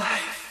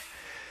life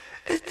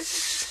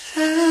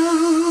itself?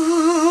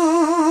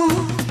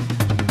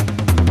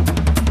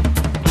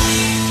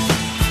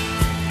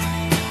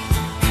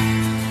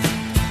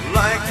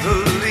 Like the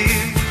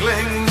leaf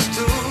clings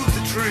to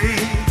the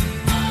tree.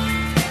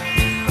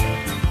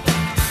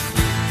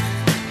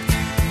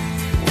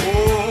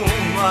 Oh,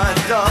 my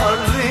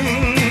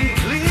darling,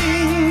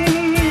 cling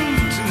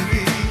to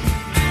me.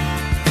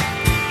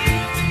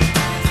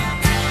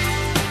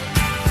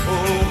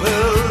 Oh,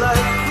 we're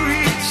like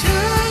creatures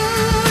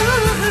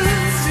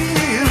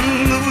in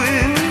the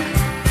wind.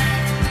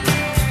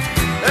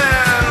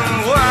 And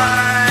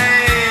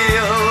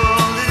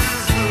wild is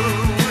the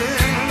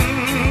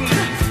wind.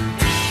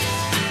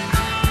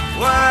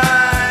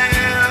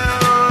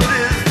 Wild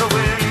is the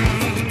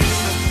wind.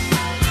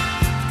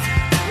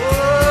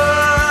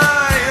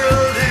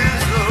 Wild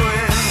is the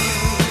wind.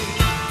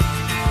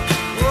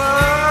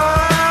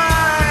 Wild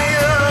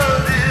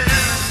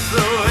is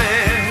the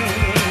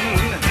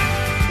wind.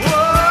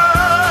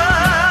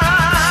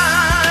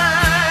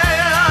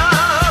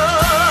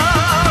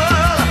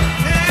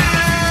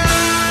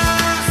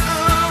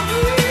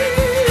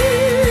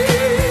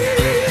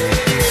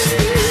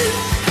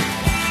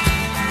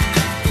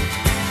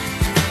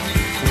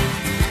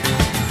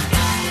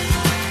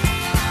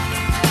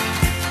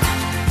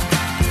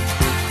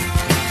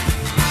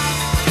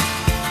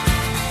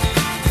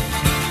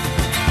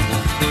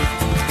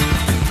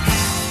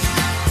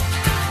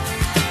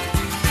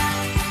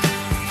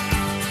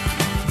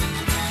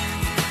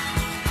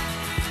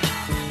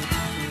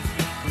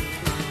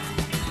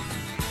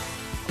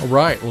 All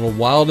right, a little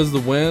Wild as the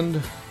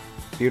Wind.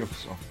 Beautiful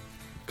song.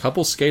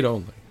 Couple skate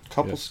only.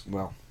 Couples,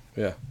 well,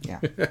 Yeah. yeah.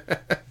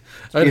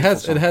 It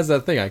has song.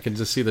 that thing. I can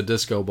just see the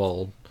disco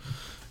ball,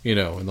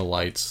 and the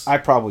lights. I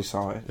probably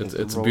saw it. It's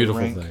at the a roller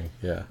beautiful rink. thing.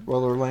 Yeah.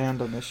 Roller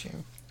Land, I miss you.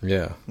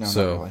 Yeah. No,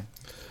 so, not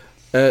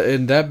really.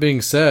 and that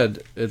being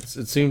said, it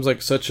seems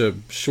like such a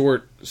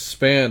short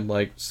span,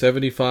 like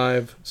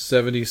 75,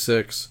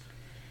 76,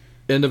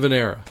 end of an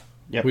era.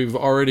 Yep. We've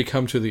already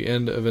come to the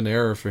end of an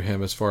era for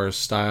him as far as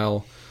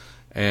style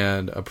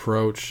and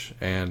approach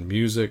and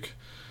music.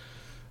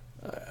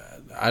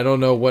 I don't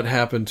know what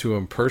happened to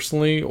him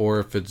personally, or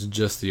if it's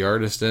just the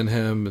artist in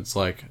him. It's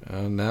like,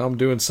 now I'm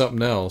doing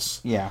something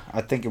else. Yeah, I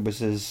think it was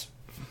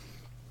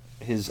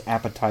his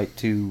appetite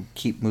to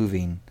keep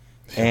moving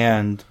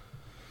and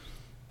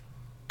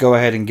go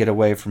ahead and get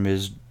away from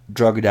his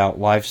drugged out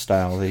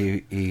lifestyle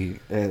that he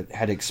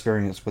had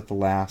experienced with the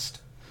last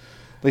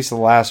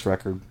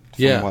record.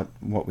 From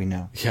what we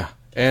know. Yeah,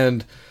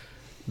 and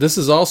this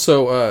is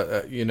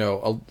also,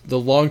 the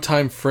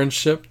longtime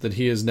friendship that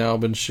he has now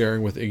been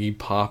sharing with Iggy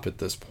Pop at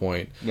this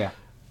point. Yeah.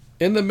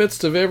 In the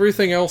midst of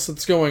everything else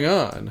that's going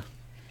on,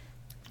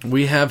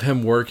 we have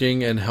him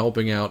working and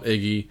helping out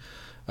Iggy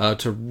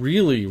to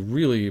really,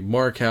 really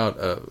mark out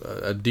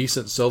a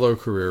decent solo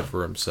career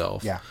for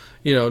himself. Yeah.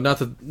 Not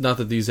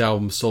that these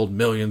albums sold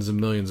millions and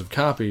millions of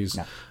copies,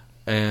 No.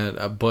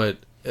 and but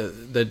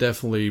they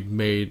definitely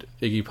made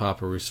Iggy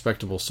Pop a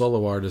respectable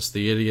solo artist.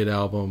 The Idiot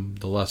album,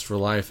 the Lust for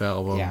Life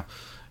album. Yeah.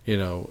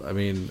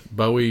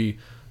 Bowie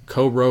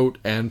co-wrote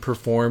and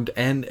performed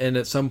and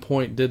at some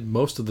point did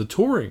most of the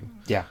touring.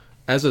 Yeah.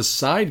 As a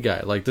side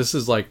guy. Like, this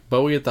is like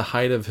Bowie at the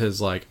height of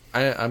his, like,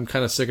 I'm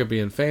kind of sick of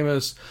being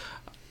famous.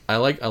 I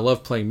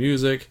love playing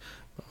music.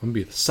 I'm going to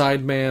be the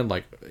side man.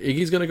 Like,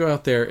 Iggy's going to go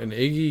out there and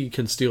Iggy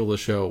can steal the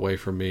show away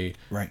from me.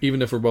 Right.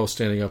 Even if we're both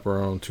standing up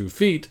our own 2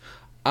 feet,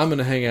 I'm going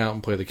to hang out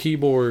and play the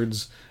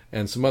keyboards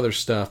and some other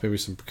stuff, maybe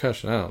some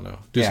percussion, I don't know.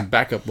 Do some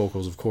backup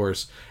vocals, of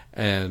course.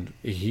 And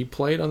he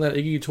played on that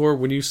Iggy tour.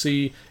 When you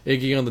see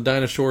Iggy on the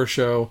Dinah Shore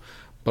show,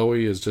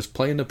 Bowie is just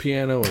playing the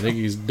piano and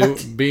Iggy's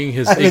being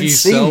his Iggy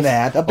self.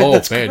 That. I bet oh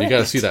that's man, great. you got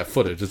to see that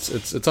footage.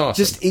 It's awesome.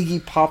 Just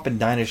Iggy Pop and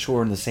Dinah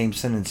Shore in the same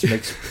sentence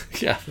makes.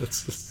 yeah,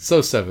 it's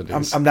so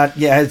 70s. I'm not.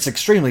 Yeah, it's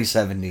extremely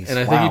 70s. And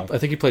I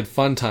think he played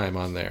Fun Time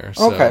on there.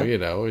 So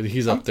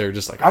he's up there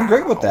just like I'm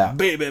great with that,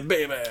 baby,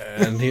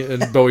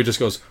 and Bowie just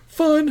goes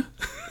fun.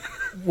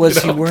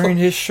 Was he wearing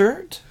his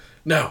shirt?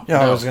 No,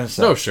 I was going to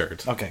say no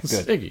shirt. Okay,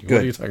 It's good. Iggy, Good.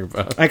 what are you talking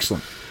about?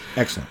 Excellent.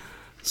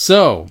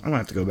 So I'm gonna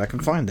have to go back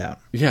and find that.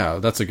 yeah,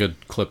 that's a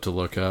good clip to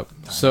look up.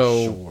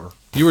 So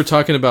you were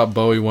talking about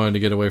Bowie wanting to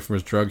get away from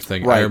his drug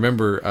thing. Right. I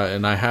remember,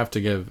 and I have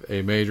to give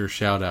a major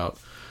shout out.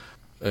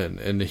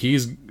 And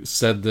he's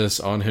said this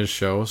on his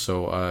show,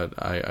 so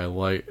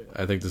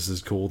I think this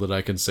is cool that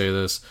I can say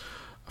this.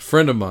 A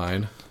friend of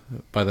mine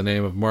by the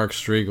name of Mark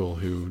Striegel,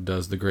 who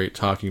does the great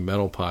Talking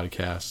Metal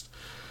podcast,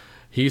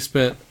 he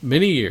spent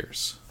many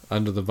years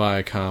under the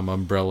Viacom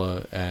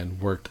umbrella and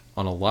worked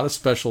on a lot of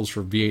specials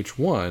for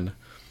VH1.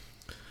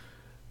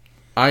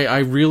 I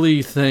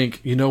really think,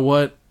 you know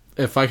what?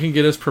 If I can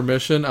get his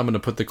permission, I'm going to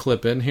put the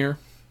clip in here.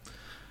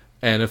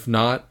 And if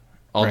not,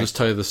 I'll just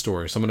tell you the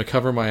story. So I'm going to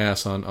cover my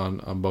ass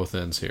on both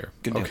ends here.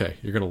 Good deal. Okay,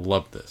 you're going to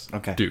love this.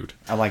 Okay. Dude.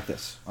 I like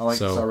this. I like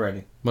this already.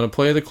 I'm going to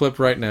play the clip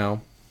right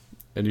now,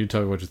 and you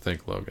tell me what you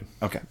think, Logan.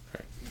 Okay.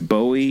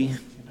 Bowie,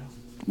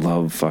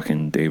 love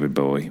fucking David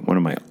Bowie. One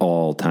of my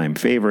all-time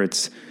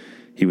favorites.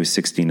 He was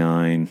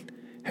 69,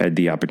 had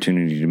the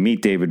opportunity to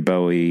meet David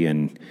Bowie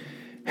and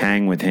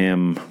hang with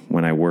him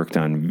when I worked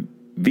on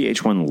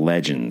VH1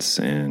 Legends,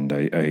 and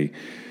I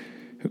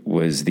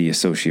was the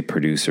associate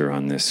producer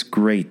on this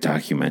great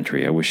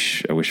documentary. I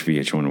wish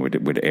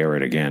VH1 would air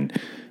it again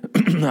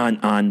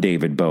on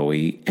David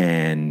Bowie,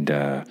 and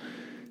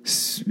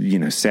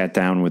sat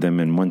down with him.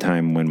 And one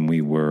time when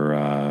we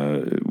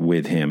were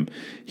with him,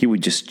 he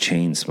would just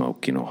chain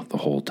smoke, the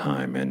whole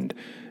time. And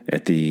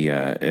at the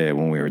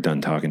when we were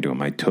done talking to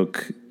him, I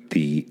took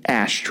the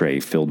ashtray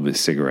filled with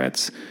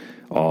cigarettes,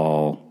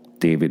 all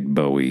David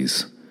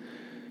Bowie's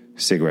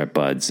cigarette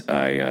butts.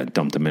 I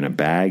dumped them in a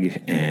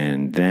bag,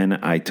 and then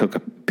I took a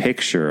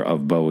picture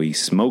of Bowie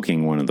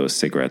smoking one of those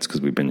cigarettes because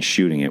we've been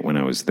shooting it when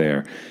I was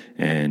there,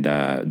 and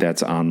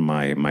that's on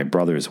my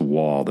brother's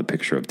wall, the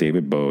picture of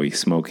David Bowie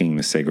smoking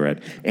the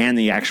cigarette and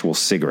the actual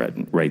cigarette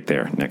right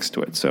there next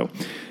to it. So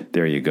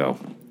there you go.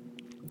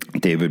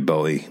 David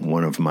Bowie,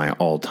 one of my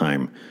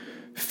all-time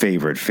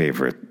favorite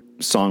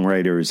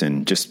songwriters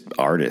and just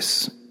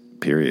artists,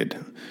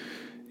 period.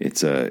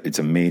 It's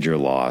a major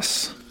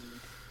loss.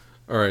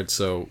 All right,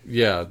 so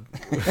yeah,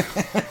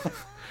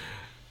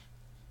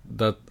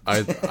 that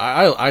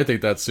I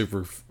think that's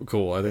super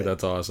cool. I think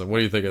that's awesome. What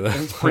do you think of that?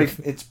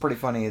 It's pretty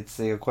funny. It's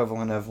the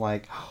equivalent of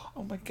like,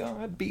 oh my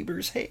God,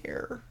 Bieber's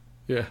hair.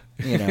 Yeah,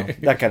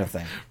 that kind of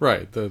thing.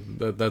 Right.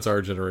 That's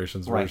our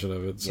generation's version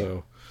of it.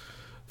 So,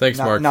 thanks,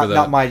 not, Mark, not, for that.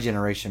 Not my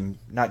generation,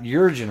 not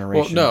your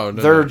generation. Well, no,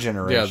 their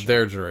generation. Yeah,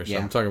 their generation. Yeah.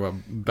 I'm talking about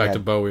back to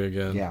Bowie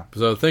again. Yeah.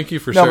 So thank you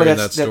for sharing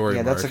that story,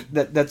 yeah, Mark.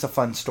 that's a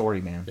fun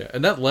story, man. Yeah,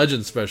 and that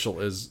Legend special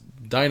is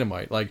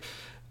dynamite. Like,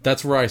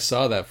 that's where I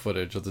saw that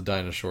footage of the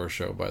Dinah Shore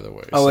show, by the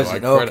way. Oh, so is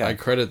it? Okay. I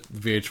credit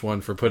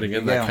VH1 for putting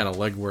in that kind of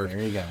legwork.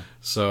 There you go.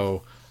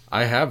 So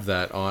I have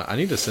that on. I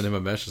need to send him a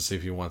message to see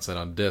if he wants that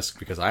on disc,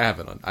 because I have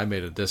it on. I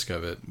made a disc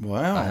of it.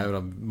 Wow. I have it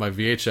on my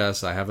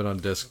VHS. I have it on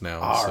disc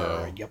now.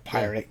 So you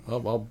pirate. yeah,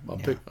 I'll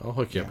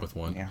hook you up with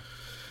one. Yeah.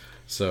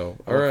 So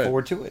I all look right,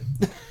 forward to it.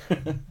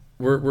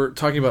 we're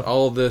talking about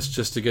all of this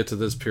just to get to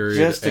this period.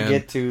 Just to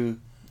get to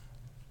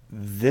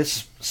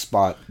this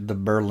spot, the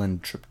Berlin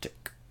Triptych.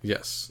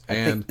 Yes,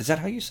 Is that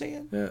how you say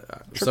it? Yeah,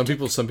 some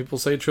people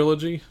say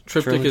trilogy.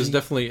 Triptych is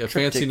definitely a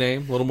fancy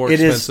name, a little more It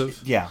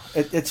expensive. is, yeah.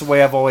 It's the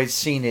way I've always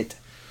seen it.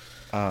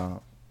 Kind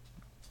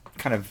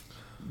of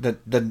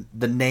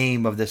the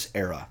name of this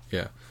era.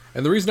 Yeah,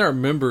 and the reason I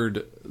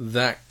remembered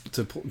that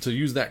to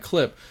use that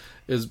clip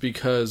is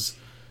because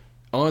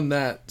on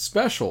that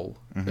special,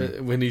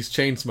 when he's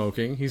chain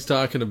smoking, he's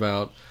talking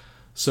about,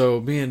 so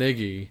me and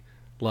Iggy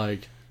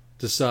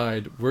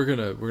decide we're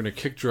gonna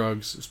kick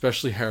drugs,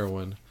 especially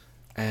heroin.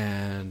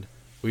 And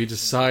we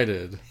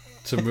decided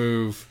to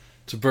move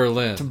to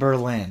Berlin.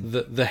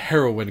 The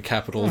heroin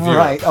capital of Europe.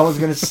 Right, I was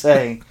going to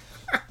say.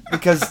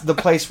 Because the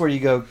place where you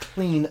go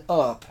clean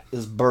up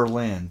is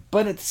Berlin.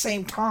 But at the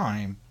same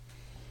time,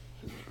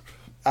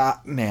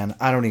 man,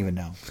 I don't even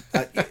know.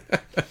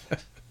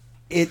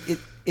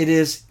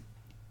 It's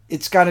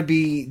got to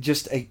be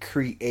just a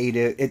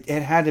creative...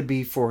 It had to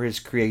be for his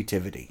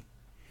creativity.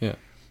 Yeah.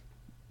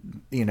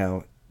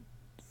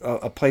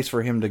 A place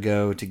for him to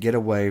go to get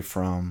away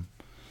from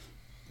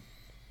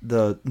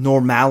the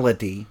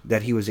normality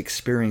that he was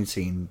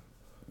experiencing,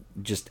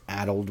 just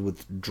addled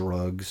with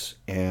drugs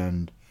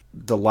and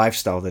the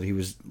lifestyle that he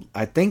was.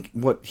 I think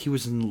he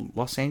was in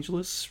Los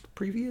Angeles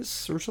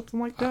previous or something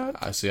like that.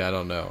 I see. I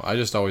don't know. I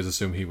just always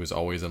assume he was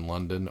always in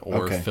London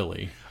or Okay.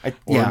 Philly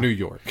Yeah. or New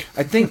York.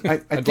 I think I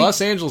think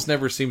Los Angeles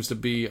never seems to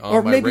be or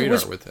on my maybe it radar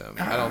was- with him.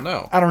 I don't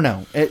know. I don't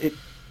know.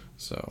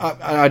 So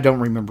I don't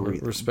remember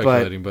either. we're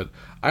speculating, but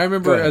I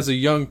remember Go ahead. as a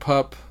young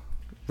pup,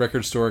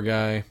 record store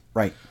guy,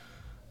 Right.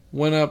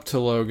 went up to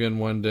Logan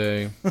one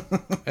day,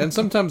 and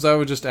sometimes I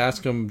would just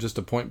ask him just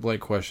a point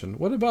blank question: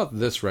 "What about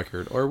this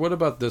record?" or "What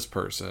about this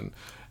person?"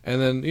 And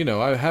then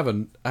I have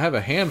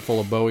a handful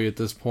of Bowie at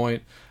this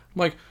point. I'm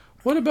like,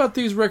 "What about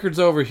these records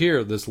over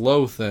here? This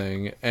low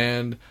thing?"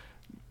 And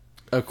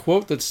a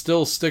quote that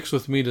still sticks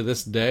with me to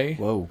this day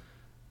Whoa.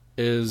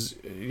 is,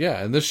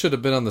 and this should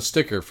have been on the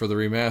sticker for the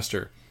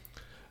remaster.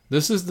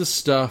 This is the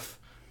stuff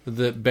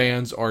that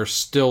bands are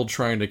still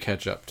trying to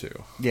catch up to.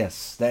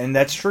 Yes, and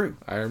that's true.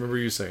 I remember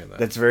you saying that.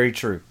 That's very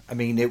true. I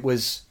mean, it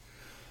was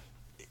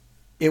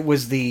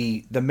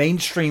the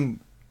mainstream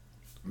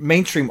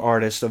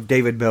artist of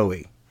David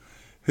Bowie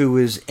who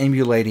was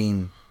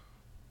emulating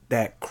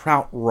that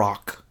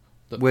krautrock,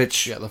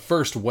 which the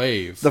first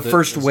wave. the that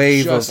first was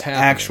wave of just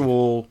happening.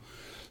 actual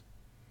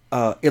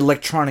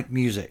electronic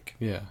music.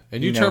 Yeah,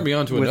 and you you turned know, me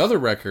on to with- another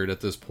record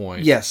at this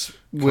point. Yes,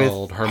 with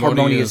called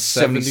Harmonia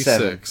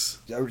 76.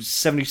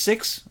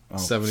 76? Oh,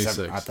 76,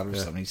 I thought it was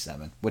yeah.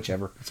 77.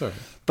 Whichever. It's okay.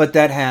 But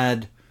that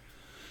had...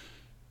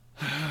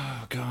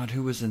 Oh, God,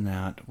 who was in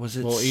that? Was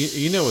it... Well,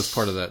 Eno was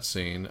part of that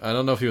scene. I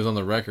don't know if he was on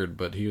the record,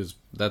 but he was.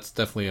 That's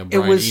definitely a it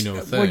Brian was,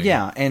 Eno thing. well,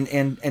 yeah,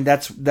 and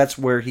that's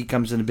where he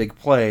comes into big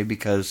play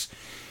because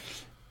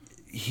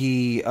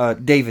he...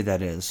 David,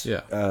 that is.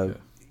 Yeah.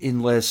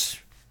 Enlists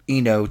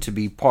Eno to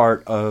be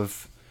part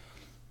of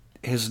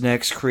his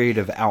next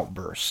creative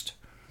outburst.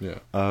 Yeah.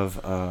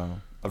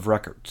 Of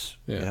records.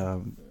 Yeah.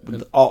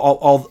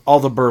 All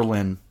the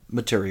Berlin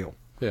material.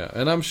 Yeah,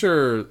 and I'm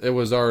sure it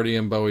was already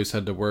in Bowie's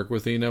head to work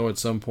with Eno at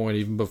some point,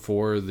 even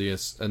before the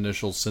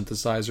initial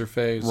synthesizer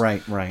phase.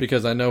 Right.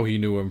 Because I know he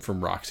knew him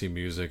from Roxy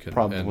Music and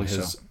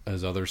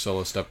his other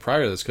solo stuff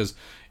prior to this. Because,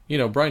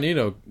 Brian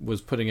Eno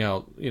was putting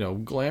out,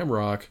 glam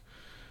rock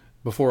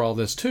before all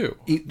this too,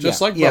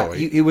 like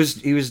Bowie. He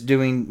was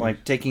doing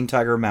like Taking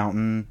Tiger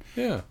Mountain.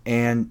 Yeah,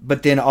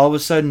 but then all of a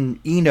sudden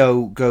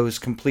Eno goes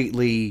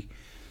completely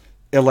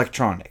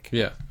electronic.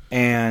 Yeah,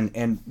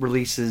 and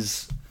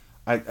releases.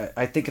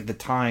 I think at the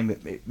time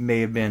it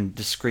may have been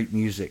Discreet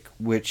Music,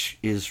 which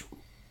is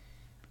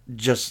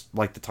just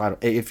like the title.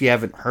 If you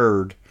haven't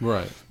heard,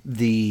 right,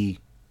 the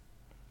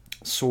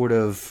sort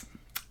of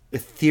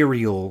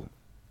ethereal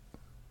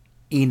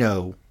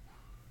Eno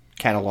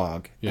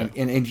catalog, yeah.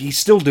 and he's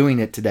still doing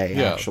it today.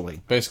 Yeah,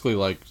 actually, basically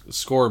like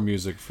score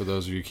music for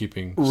those of you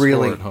keeping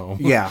really score at home.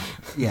 Yeah.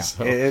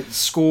 So, It's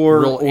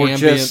score real or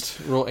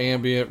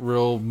ambient,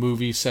 real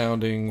movie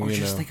sounding, or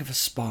just think of a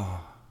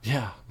spa.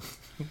 Yeah,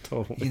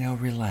 totally.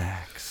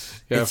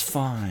 Relax. Yeah, it's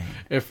fine.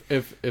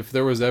 If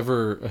there was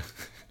ever,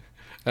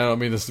 I don't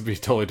mean this to be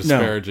totally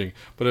disparaging,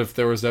 but if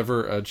there was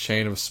ever a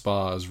chain of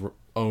spas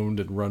owned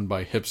and run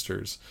by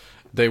hipsters,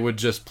 they would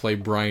just play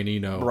Brian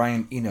Eno.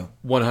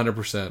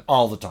 100%.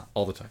 All the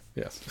time.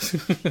 Yes.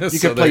 You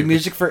could play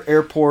music for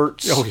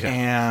airports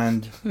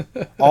and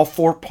all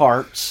four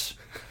parts.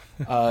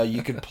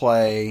 You could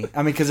play,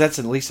 because that's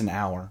at least an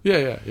hour.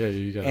 Yeah,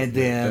 you got. And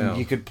then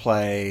you could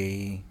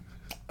play,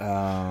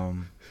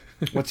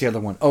 what's the other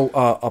one? Oh,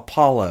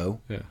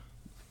 Apollo. Yeah.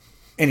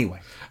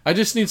 Anyway. I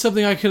just need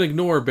something I can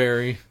ignore,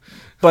 Barry.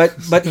 But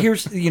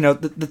here's,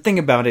 the thing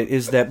about it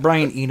is that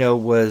Brian Eno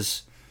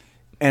was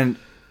an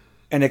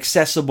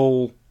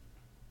accessible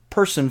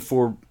person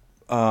for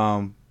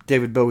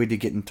David Bowie to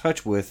get in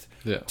touch with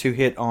to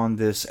hit on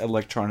this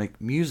electronic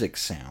music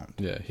sound.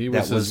 Yeah, he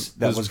was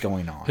that was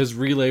going on. His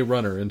relay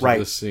runner into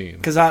this scene.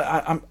 Because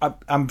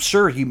I'm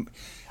sure he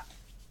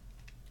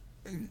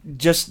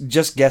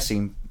just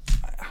guessing.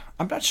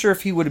 I'm not sure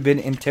if he would have been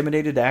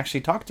intimidated to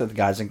actually talk to the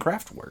guys in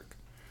Kraftwerk.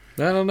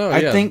 I don't know.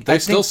 I think they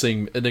still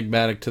seem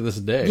enigmatic to this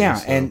day. Yeah,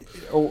 so. and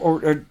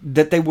or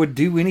that they would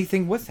do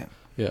anything with him.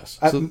 Yes.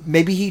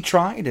 Maybe he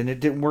tried and it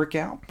didn't work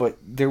out, but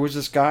there was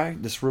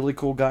this really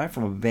cool guy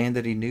from a band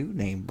that he knew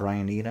named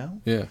Brian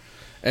Eno. Yeah.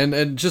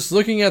 And just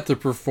looking at the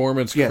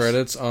performance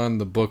credits on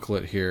the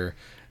booklet here,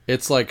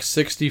 it's like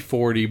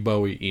 60-40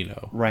 Bowie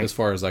Eno, right, as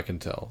far as I can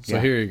tell. So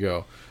here you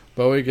go.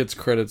 Bowie gets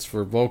credits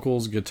for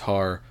vocals,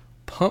 guitar,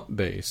 pump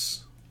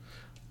bass,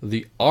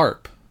 the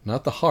arp,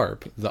 not the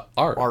harp, the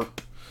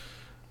arp.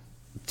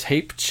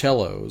 Tape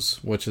cellos,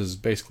 which is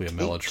basically a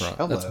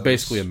mellotron. That's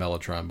basically a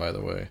mellotron, by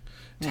the way.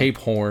 Tape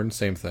horn,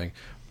 same thing.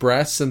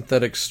 Brass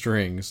synthetic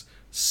strings,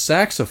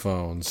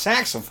 saxophones,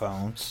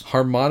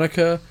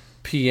 harmonica,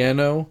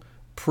 piano,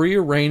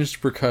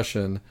 prearranged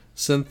percussion,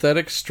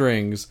 synthetic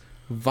strings,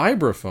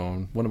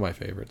 vibraphone, one of my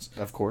favorites,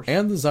 of course,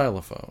 and the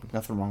xylophone.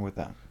 Nothing wrong with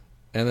that.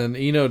 And then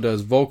Eno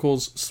does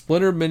vocals,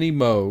 Splinter Mini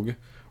Moog,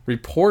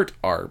 Report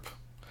Arp,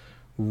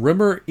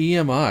 Rimmer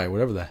EMI,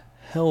 whatever the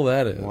hell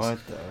that is.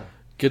 What the?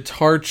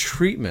 Guitar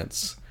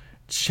treatments,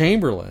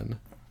 Chamberlain,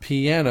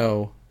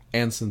 piano,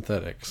 and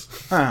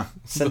synthetics. Huh.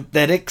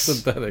 Synthetics?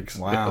 Synthetics.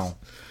 Wow. Yes.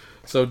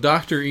 So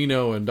Dr.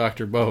 Eno and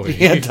Dr. Bowie.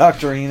 Yeah,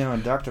 Dr. Eno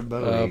and Dr.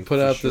 Bowie put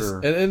out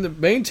sure. this, and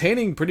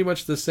maintaining pretty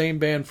much the same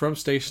band from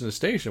station to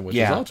station, which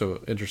is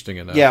also interesting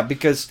enough. Yeah,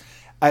 because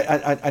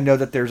I know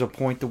that there's a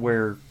point to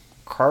where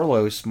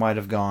Carlos might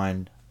have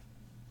gone.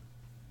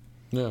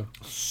 Yeah.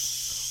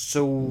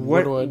 So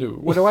what do I do?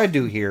 What do I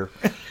do here?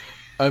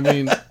 I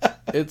mean,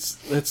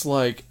 it's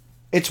like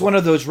it's one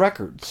of those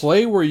records.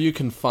 Play where you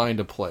can find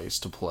a place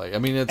to play. I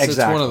mean, it's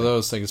one of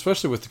those things,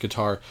 especially with the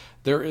guitar.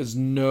 There is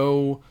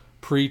no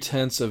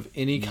pretense of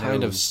any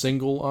kind of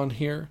single on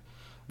here.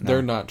 No.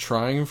 They're not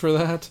trying for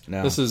that.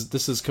 No. This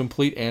is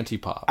complete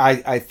anti-pop.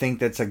 I think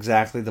that's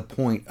exactly the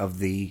point of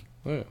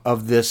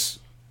this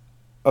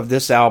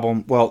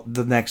album. Well,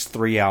 the next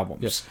 3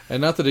 albums. Yes,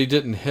 and not that he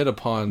didn't hit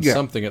upon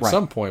something at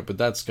some point, but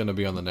that's going to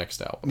be on the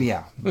next album.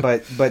 Yeah,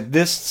 but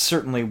this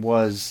certainly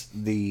was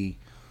the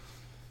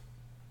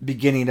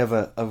beginning of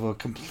a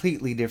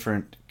completely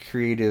different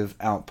creative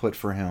output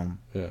for him.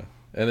 Yeah,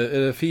 and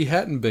if he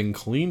hadn't been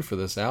clean for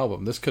this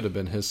album, this could have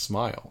been his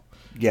Smile.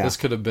 Yeah, this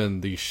could have been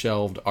the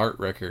shelved art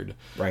record.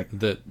 Right.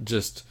 That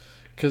just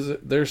because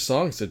there's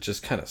songs that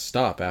just kind of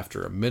stop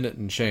after a minute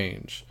and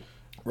change.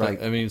 Right.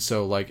 But, I mean,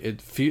 so like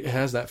it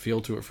has that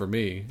feel to it for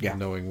me. Yeah.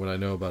 Knowing what I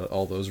know about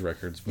all those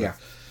records. But,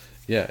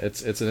 yeah,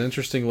 it's an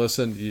interesting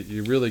listen.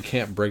 You really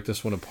can't break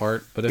this one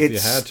apart. But if you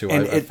had to,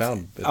 I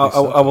found.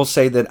 I will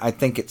say that I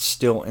think it's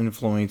still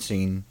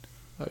influencing.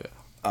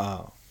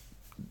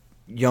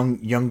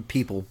 Young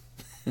people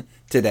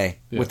today,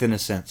 within a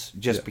sense,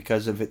 just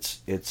because of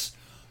its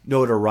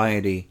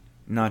notoriety,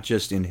 not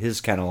just in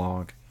his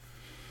catalog,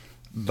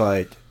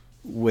 but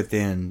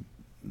within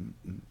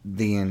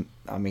the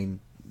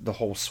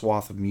whole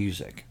swath of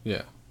music.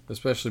 Yeah,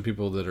 especially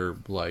people that are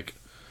like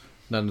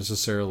not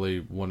necessarily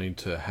wanting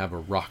to have a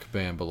rock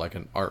band, but like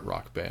an art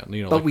rock band.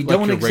 You know, but like, we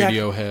don't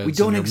Radioheads. We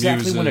don't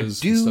exactly want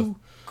to do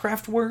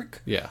craft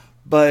work. Yeah,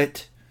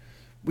 but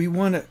we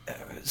want to.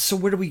 So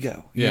where do we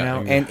go? You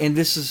know, and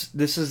this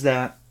is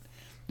that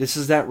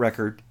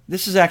record.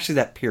 This is actually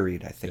that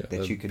period. I think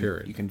that you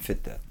can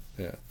fit that.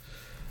 Yeah.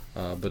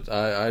 But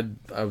I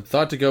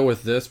thought to go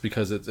with this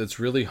because it's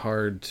really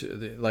hard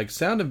to like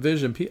Sound and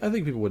Vision. I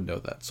think people would know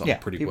that song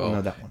pretty well.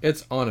 Know that one.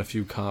 It's on a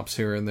few comps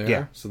here and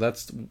there, so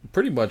that's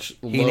pretty much.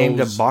 He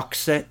named a box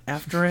set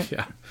after it.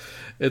 Yeah,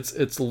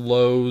 it's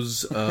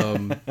Lowe's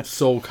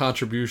sole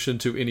contribution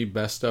to any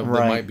best of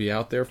that might be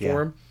out there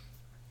for him.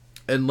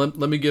 And let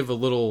me give a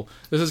little.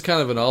 This is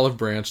kind of an olive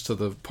branch to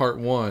the part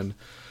one.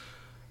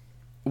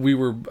 I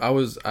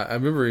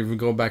remember even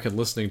going back and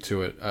listening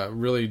to it,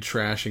 really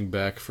trashing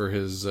Beck for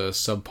his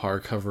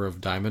subpar cover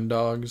of Diamond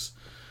Dogs.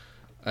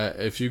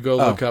 If you go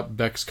look up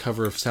Beck's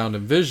cover of Sound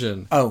and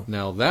Vision,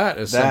 now that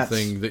is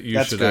something that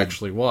you should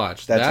actually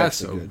watch.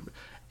 That's good.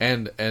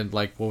 And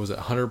like, what was it,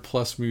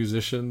 100+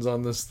 musicians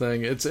on this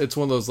thing? It's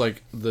one of those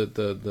like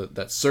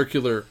that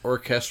circular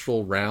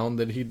orchestral round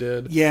that he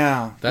did.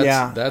 Yeah,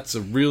 that's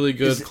a really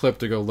good clip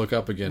to go look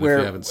up again if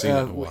you haven't seen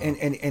it in a while. And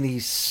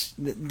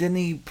didn't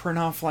he print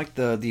off like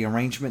the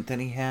arrangement that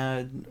he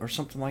had or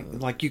something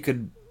like you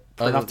could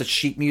print off the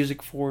sheet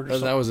music for it? Or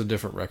something? That was a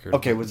different record.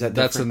 Okay, was that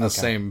different? That's in the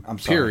same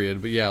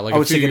period, but yeah, like I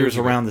was thinking it was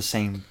around the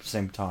same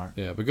time.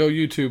 Yeah, but go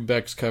YouTube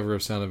Beck's cover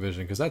of Sound and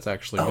Vision because that's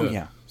actually good.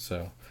 Yeah,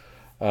 so.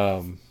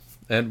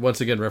 And once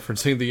again,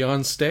 referencing the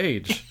on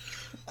stage,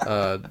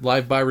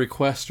 live by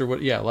request or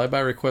what? Yeah, live by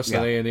request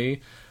on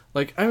A&E.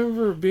 Like I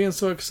remember being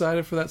so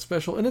excited for that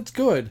special, and it's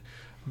good.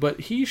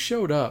 But he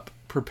showed up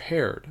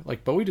prepared.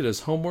 Like Bowie did his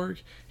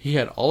homework. He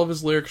had all of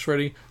his lyrics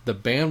ready. The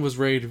band was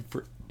ready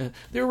for.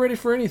 They were ready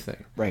for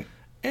anything. Right.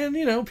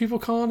 And people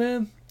calling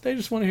in, they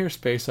just want to hear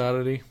Space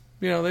Oddity.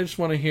 They just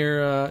want to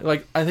hear,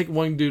 like, I think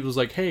one dude was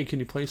like, hey, can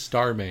you play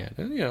Starman?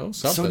 And,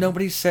 something. So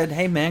nobody said,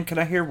 hey, man, can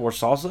I hear more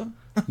salsa?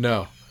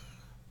 No.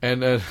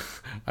 And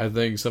I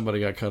think somebody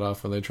got cut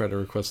off when they tried to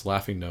request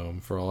Laughing Gnome,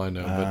 for all I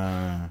know.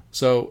 But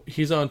so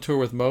he's on tour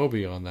with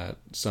Moby on that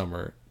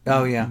summer.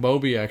 Oh, yeah.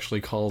 Moby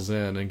actually calls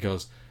in and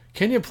goes,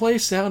 can you play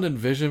Sound and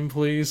Vision,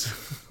 please?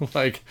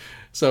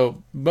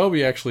 So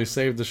Moby actually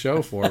saved the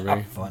show for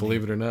me,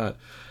 believe it or not.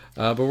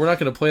 But we're not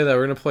going to play that.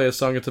 We're going to play a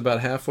song that's about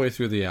halfway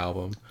through the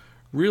album.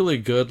 Really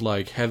good,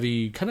 like,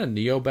 heavy, kind of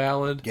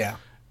neo-ballad. Yeah.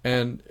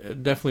 And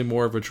definitely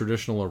more of a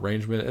traditional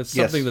arrangement. It's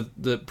something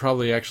that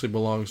probably actually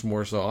belongs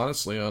more so,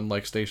 honestly, on,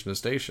 like, Station to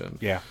Station.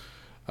 Yeah.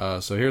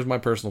 So here's my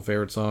personal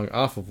favorite song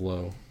off of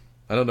Low.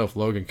 I don't know if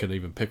Logan could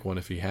even pick one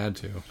if he had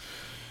to.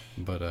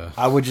 But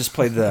I would just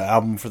play the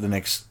album for the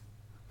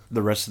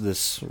rest of the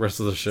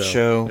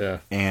show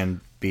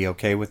and be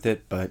okay with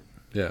it. But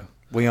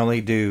we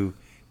only do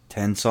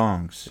 10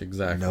 songs.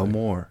 Exactly. No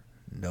more,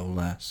 no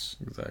less.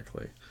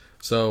 Exactly.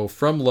 So,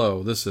 from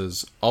Low, this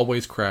is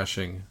Always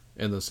Crashing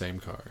in the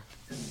Same Car.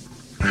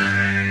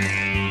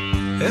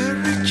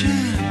 Every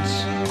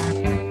chance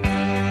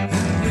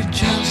that I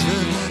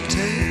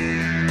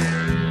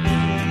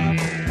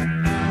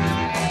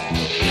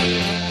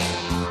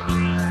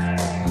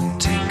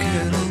take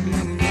it on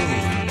the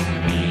road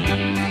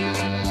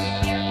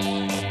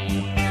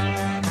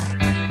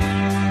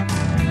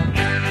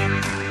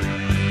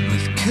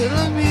with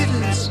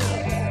kilometers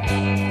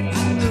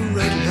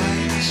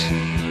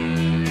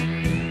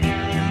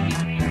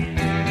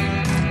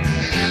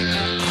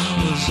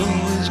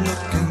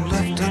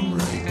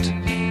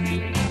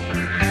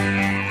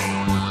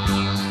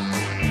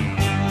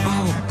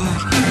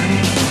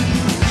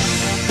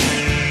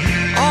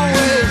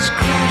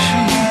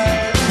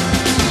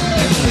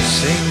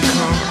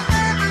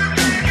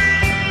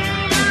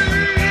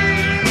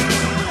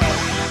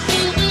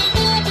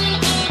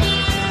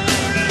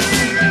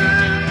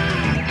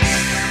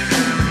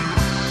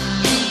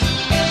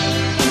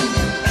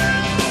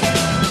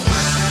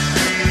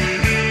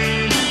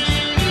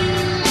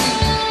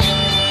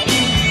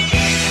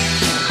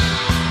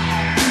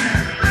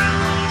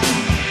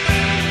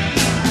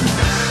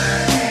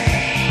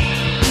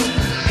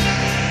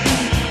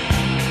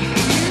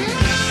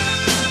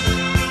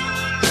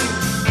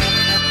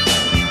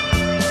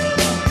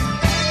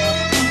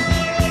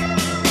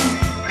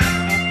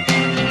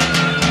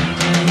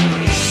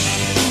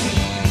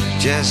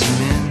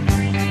Jasmine,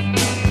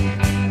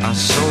 I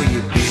saw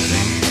you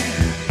breathing.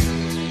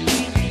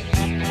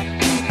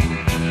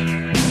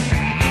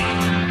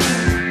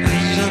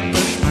 As I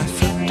push my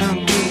foot down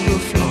to the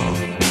floor,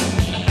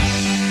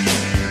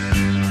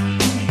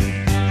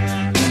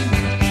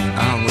 I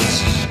was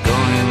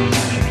going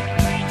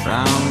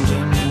round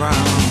and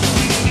round.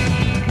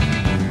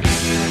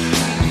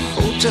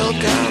 Hotel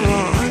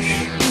garage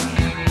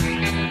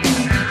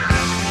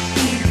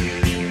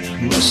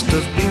must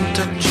have been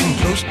touching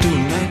close to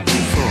 94.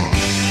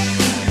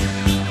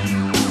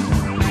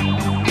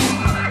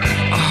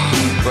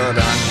 But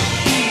I'm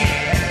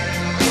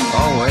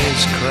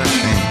always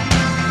crashing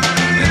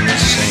in the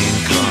same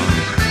car.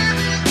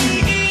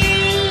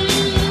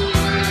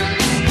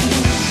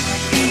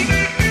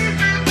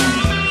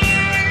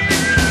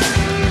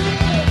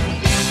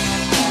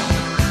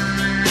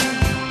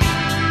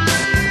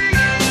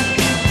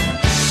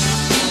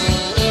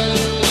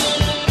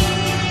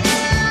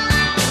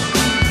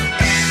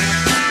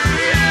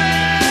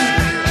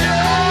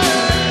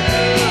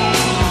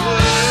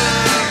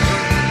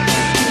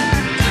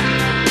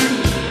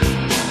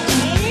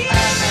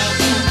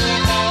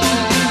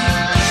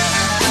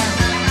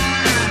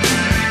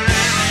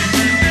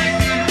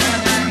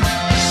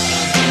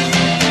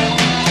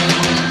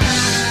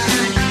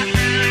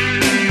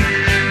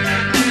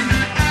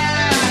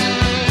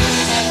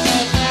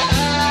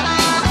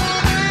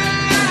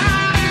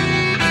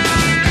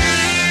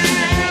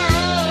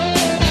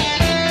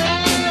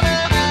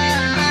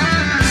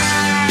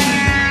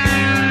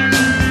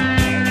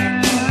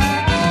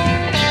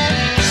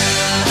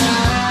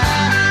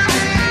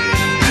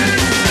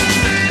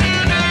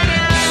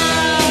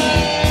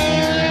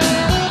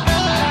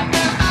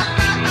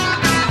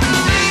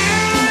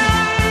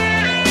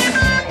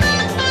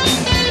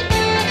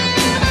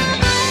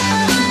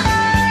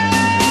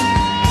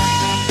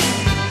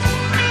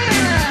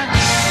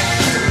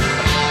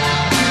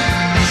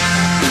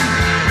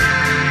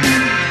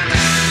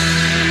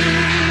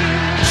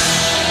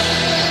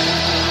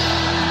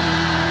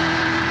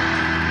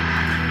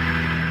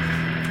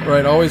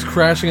 Right, always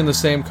crashing in the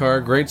same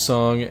car. Great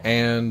song,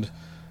 and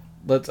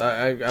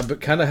I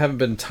kind of haven't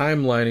been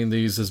timelining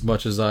these as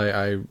much as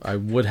I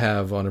would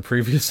have on a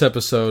previous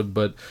episode,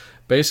 but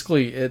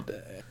basically it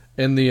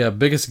in the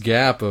biggest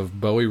gap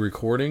of Bowie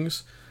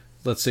recordings.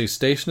 Let's see,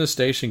 Station to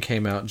Station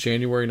came out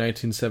January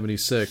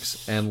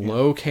 1976, and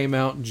Low came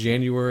out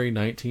January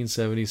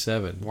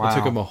 1977. Wow. It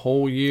took him a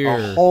whole year.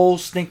 A whole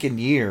stinking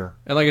year.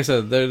 And like I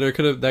said, that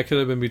could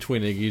have been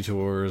between Iggy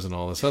tours and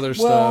all this other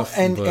Well, stuff.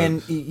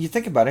 and you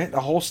think about it,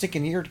 a whole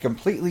stinking year to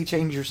completely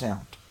change your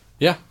sound.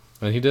 Yeah,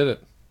 and he did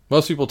it.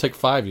 Most people take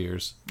 5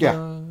 years.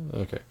 Yeah.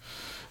 Okay.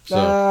 So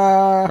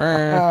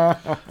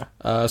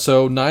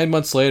 9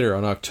 months later,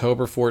 on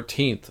October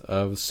 14th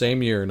of the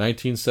same year,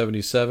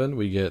 1977,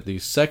 we get the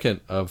second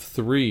of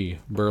 3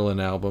 Berlin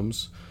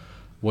albums,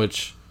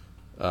 which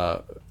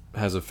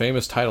has a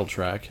famous title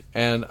track.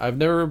 And I've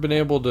never been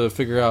able to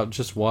figure out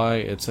just why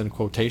it's in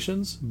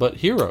quotations, but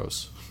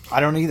Heroes. I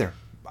don't either.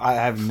 I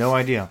have no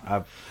idea.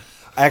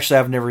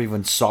 I've never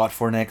even sought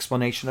for an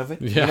explanation of it.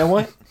 Yeah. You know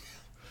what?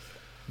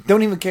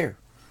 Don't even care.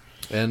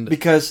 And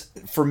Because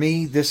for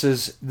me, this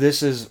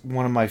is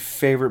one of my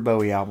favorite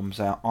Bowie albums.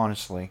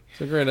 Honestly,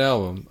 it's a great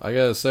album, I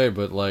gotta say.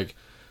 But like,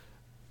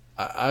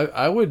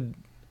 I would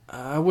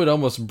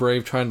almost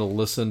brave trying to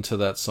listen to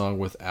that song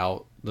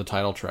without the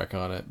title track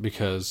on it,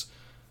 because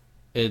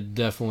it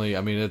definitely,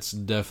 I mean, it's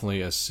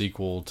definitely a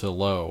sequel to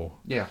Low.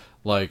 yeah,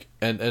 Like,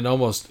 and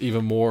almost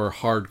even more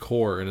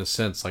hardcore in a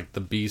sense. Like the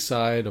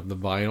B-side of the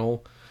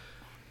vinyl,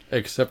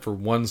 except for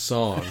one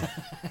song,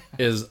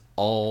 is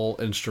all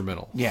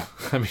instrumental. Yeah.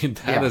 I mean,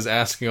 that is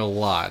asking a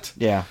lot.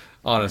 yeah.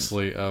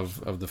 Honestly,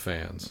 of the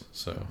fans.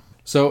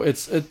 So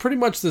it's pretty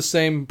much the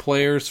same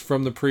players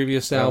from the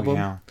previous album.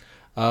 Yeah.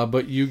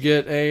 But you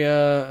get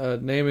a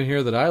name in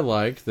here that I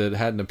like that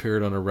hadn't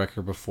appeared on a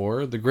record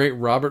before. The great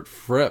Robert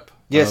Fripp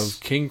Yes.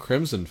 of King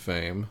Crimson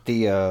fame.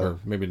 The Or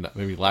maybe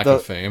lack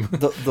of fame.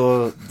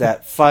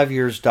 that 5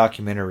 years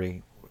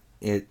documentary,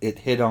 it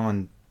hit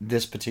on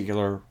this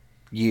particular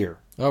year.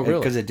 Oh, really?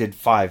 Because it did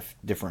 5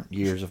 different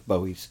years of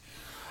Bowie's.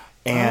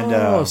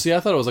 And see, I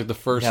thought it was like the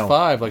first no,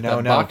 5, like no,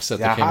 that no. box set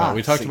that came Aha. out.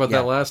 We talked See, about yeah.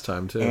 that last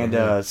time too.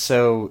 And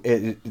so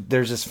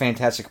there's this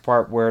fantastic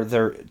part where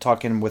they're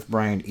talking with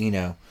Brian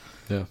Eno.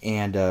 Yeah.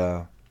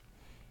 And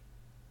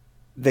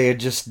they had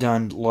just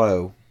done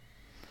Low.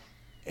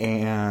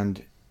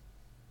 And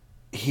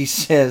he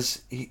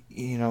says,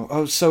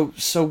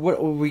 so what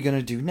are we going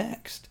to do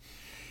next?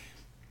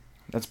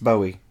 That's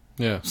Bowie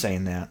yeah.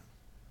 saying that.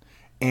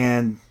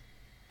 And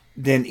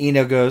then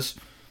Eno goes,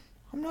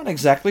 I'm not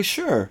exactly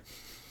sure.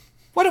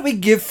 Why don't we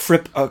give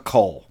Fripp a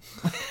call?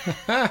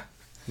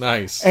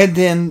 Nice. And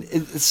then,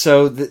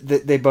 so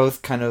they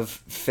both kind of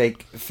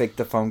fake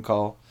the phone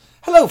call.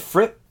 Hello,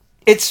 Fripp.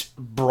 It's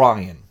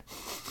Brian.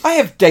 I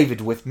have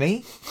David with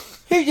me.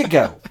 Here you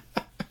go.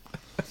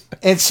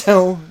 And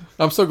so...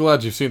 I'm so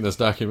glad you've seen this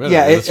documentary.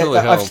 Yeah, This really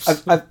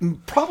helps.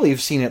 I've probably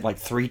have seen it like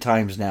 3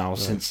 times now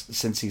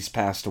since he's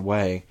passed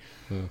away.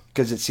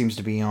 Because it seems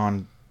to be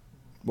on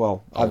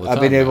well, all the I've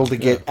been time able now. to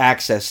get Yeah.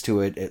 access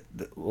to it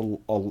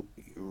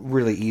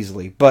really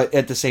easily. But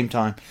at the same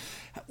time,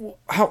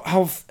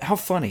 how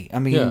funny. I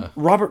mean, Yeah.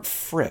 Robert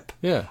Fripp.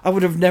 Yeah. I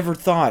would have never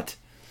thought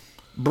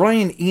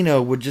Brian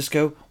Eno would just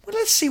go, well,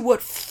 let's see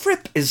what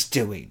Fripp is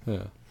doing.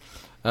 Yeah.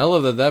 I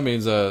love that. That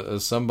means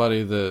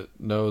somebody that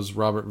knows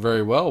Robert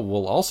very well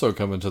will also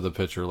come into the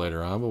picture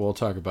later on, but we'll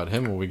talk about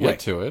him when we get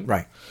to it.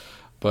 Right.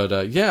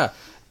 But yeah,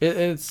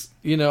 it's,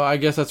 you know, I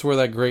guess that's where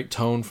that great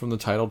tone from the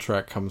title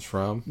track comes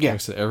from. Yeah. Like I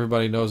said,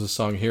 everybody knows the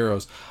song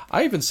Heroes.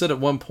 I even said at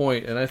one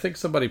point, and I think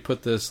somebody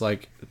put this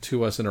like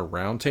to us in a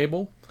round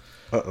table.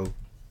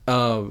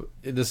 Uh-oh.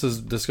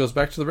 This goes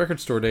back to the record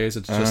store days.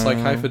 It's just like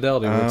High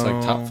Fidelity, where it's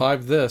like top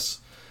 5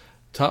 this.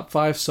 Top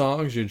 5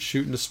 songs you'd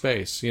shoot into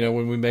space. You know,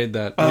 when we made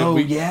that.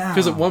 Yeah.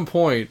 Because at one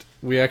point,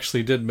 we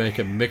actually did make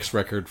a mix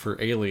record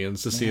for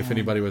Aliens to see if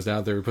anybody was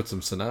out there. We put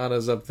some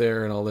sonatas up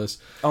there and all this.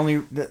 Only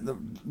the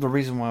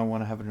reason why I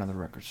want to have another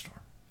record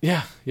store.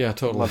 Yeah,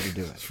 totally. Love to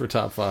do it. For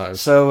top 5.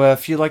 So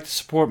if you'd like to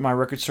support my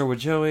record store with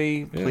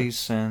Joey, please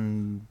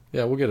send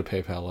Yeah, we'll get a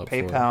PayPal up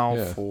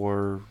PayPal for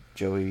for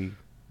Joey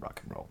Rock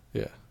and Roll.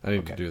 Yeah, I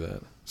need to do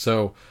that.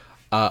 So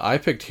I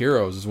picked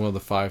Heroes as one of the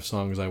 5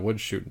 songs I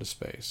would shoot into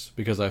space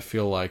because I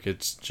feel like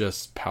it's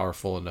just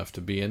powerful enough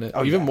to be in it.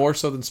 Even more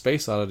so than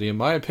Space Oddity, in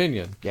my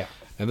opinion. Yeah.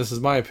 And this is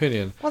my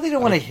opinion. Well, they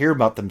don't want to hear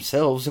about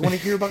themselves. They want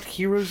to hear about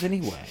Heroes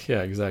anyway.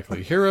 Yeah,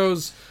 exactly.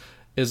 Heroes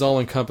is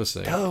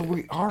all-encompassing. Oh,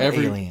 we are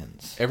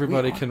aliens.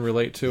 Everybody We are. can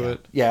relate to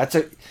it. Yeah,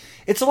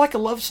 it's like a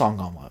love song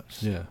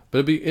almost. Yeah, but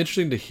it'd be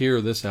interesting to hear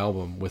this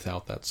album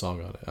without that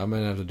song on it. I'm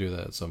going to have to do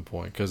that at some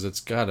point because it's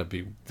got to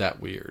be that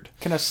weird.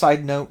 Can I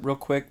side note real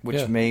quick, which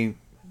Yeah.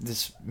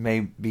 this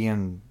may be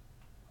in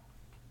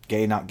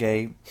gay, not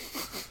gay,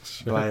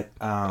 but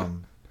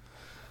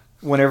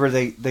whenever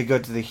they go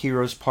to the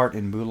Heroes part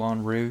in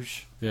Moulin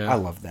Rouge, Yeah. I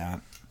love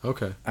that.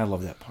 Okay. I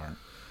love that part.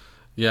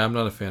 Yeah, I'm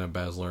not a fan of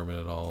Baz Luhrmann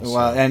at all. So.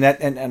 Well,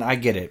 and I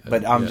get it,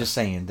 but I'm Yeah. just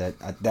saying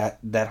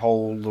that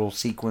whole little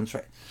sequence,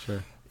 right?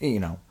 Sure. You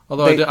know.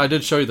 Although I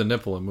did show you the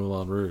nipple in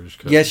Moulin Rouge.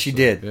 Yes, you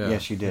did. Yeah.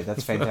 Yes, you did.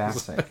 That's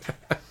fantastic.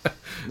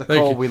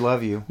 Nicole, you. we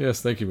love you.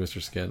 Yes, thank you,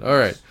 Mr. Skin. All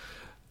right.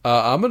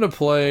 I'm going to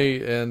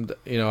play, and,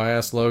 you know, I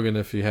asked Logan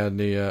if he had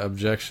any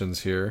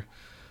objections here.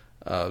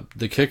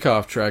 The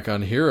kickoff track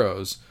on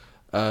Heroes,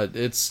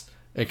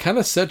 it kind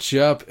of sets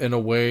you up in a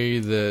way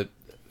that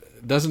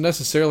doesn't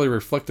necessarily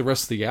reflect the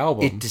rest of the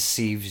album. It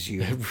deceives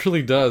you. It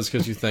really does,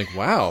 because you think,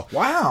 wow.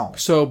 Wow.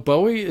 So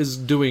Bowie is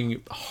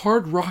doing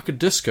hard rock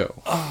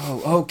disco.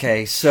 Oh,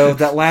 okay. So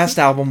that last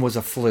album was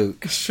a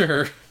fluke.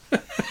 Sure.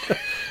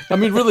 I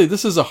mean, really,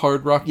 this is a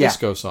hard rock Yeah.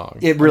 disco song.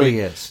 It really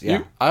is.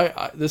 Yeah.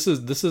 This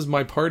is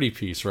my party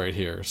piece right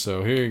here.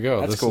 So here you go.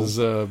 That's this cool.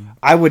 is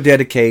I would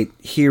dedicate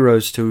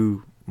Heroes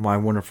to my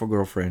wonderful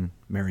girlfriend,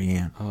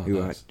 Marianne.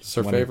 nice. It's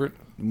her favorite?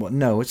 Well,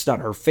 no, it's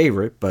not her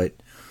favorite, but,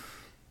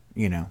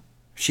 you know,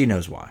 she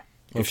knows why.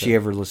 If she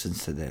ever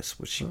listens to this,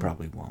 which she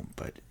probably won't,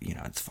 but, you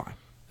know, it's fine.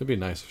 It'd be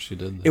nice if she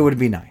did that. It would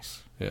be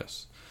nice.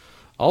 Yes.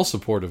 All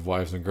supportive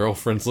wives and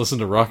girlfriends listen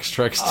to Rock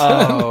Strikes 10.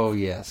 Oh,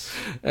 yes.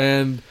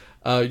 And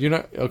you're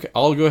not... Okay,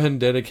 I'll go ahead and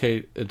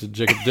dedicate it to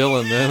Jacob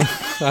Dylan then.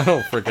 I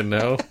don't freaking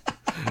know.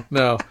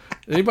 No.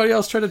 Anybody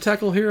else try to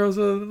tackle Heroes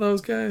of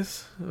those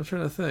guys? I'm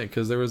trying to think,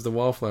 because there was the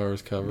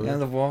Wallflowers cover. Yeah,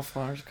 the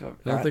Wallflowers cover.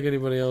 I don't think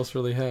anybody else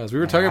really has. We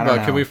were talking I about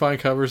don't can know. we find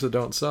covers that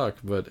don't suck,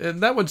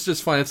 and that one's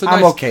just fine. It's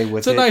I'm nice, okay with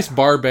it's a it. nice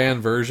bar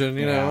band version,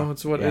 you Yeah, know.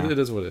 It's what yeah. it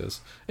is. What it is.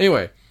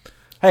 Anyway,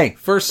 Hey,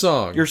 first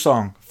song your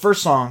song.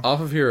 First song.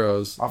 off of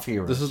Heroes. Off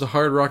Heroes. This is the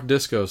hard rock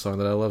disco song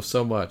that I love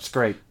so much. It's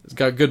great. It's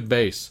got good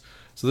bass.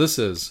 So this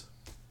is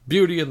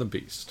Beauty and the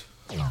Beast.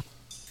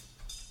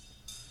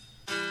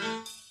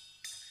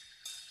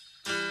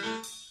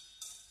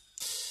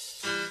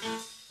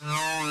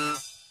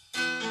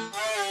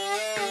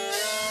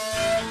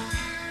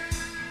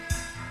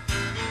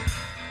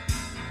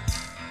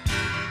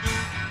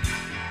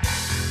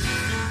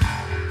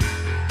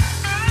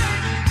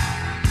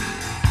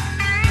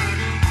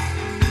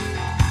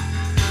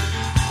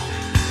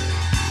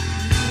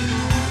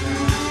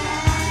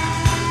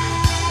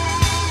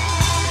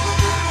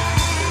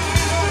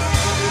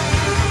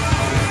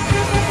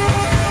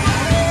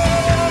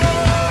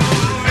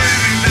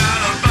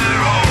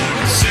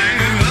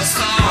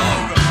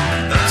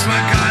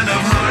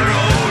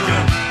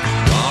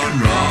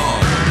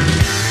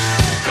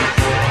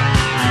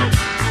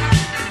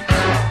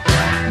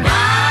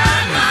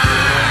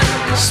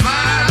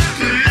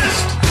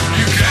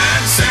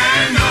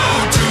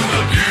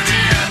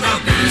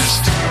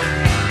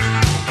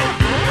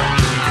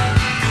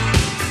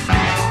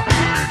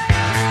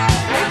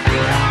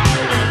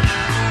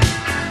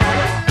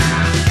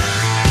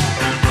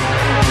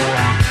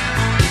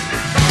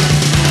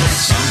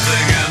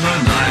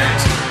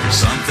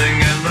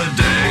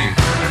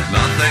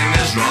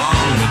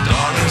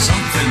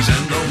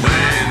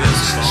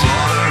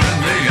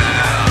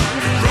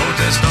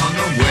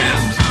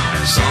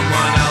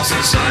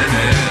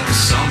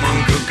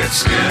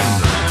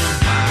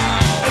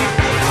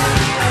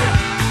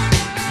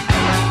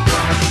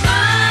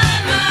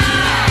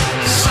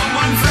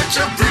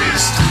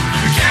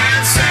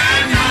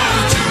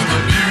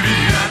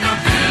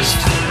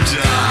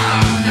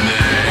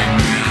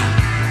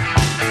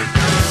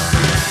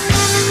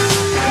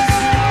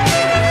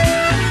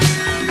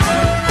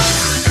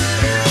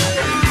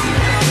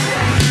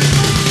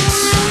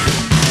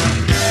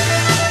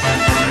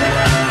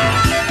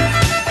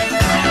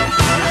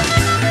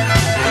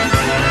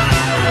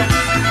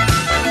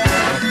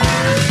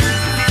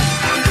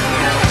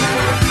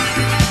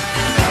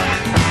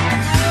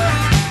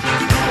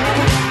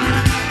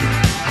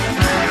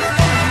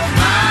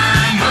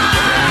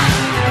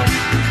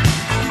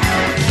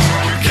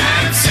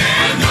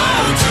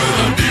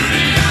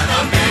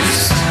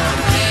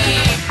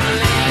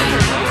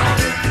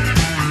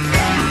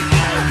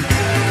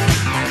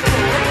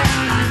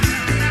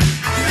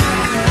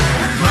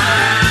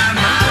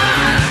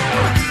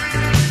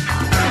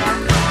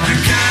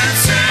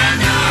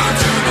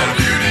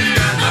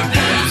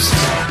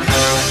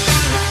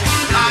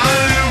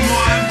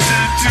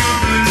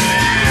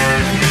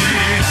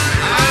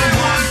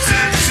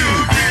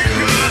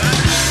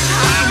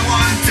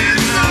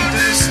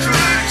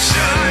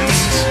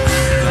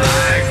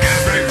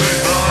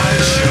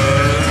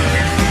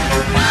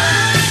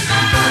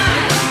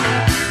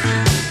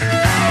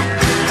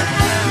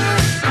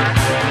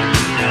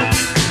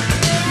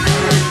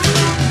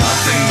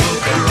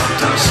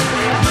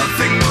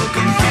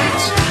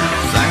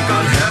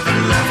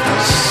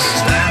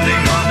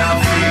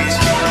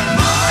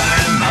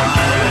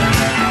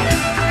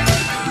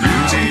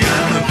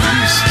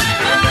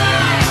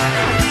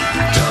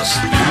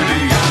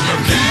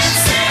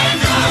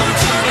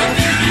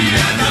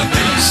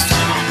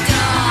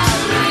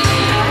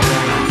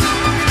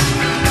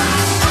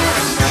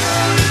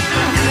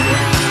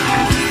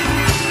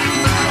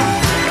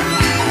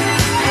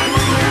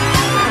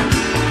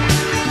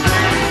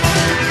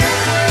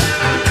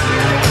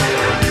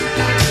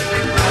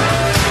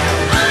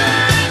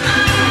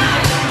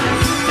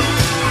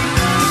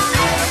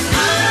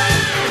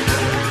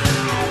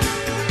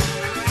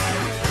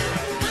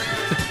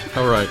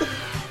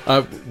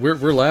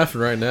 We're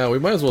laughing right now. We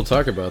might as well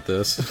talk about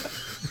this.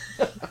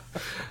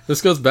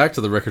 This goes back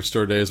to the record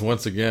store days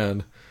once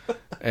again,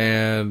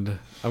 and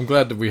I'm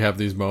glad that we have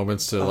these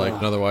moments to like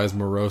an otherwise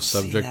morose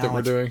subject that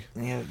we're doing.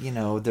 Yeah, you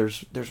know,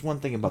 there's one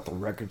thing about the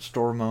record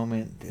store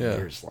moment. And Yeah.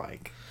 There's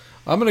like,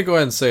 I'm gonna go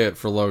ahead and say it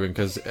for Logan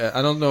because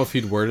I don't know if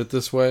he'd word it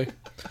this way,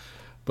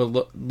 but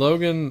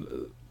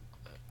Logan,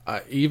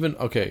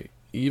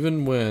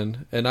 even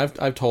when, and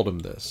I've told him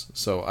this,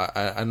 so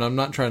and I'm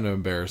not trying to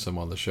embarrass him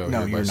on the show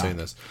here by saying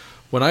this.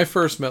 When I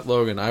first met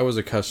Logan, I was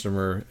a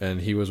customer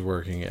and he was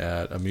working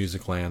at a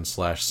Musicland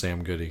 /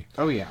 Sam Goody.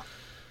 oh yeah,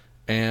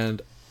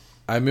 And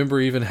I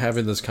remember even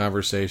having this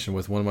conversation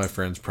with one of my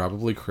friends,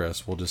 probably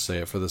Chris. We'll just say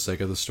it for the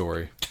sake of the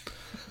story.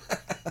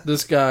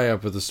 This guy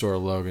up at the store,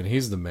 Logan,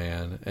 he's the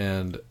man.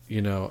 And,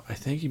 you know, I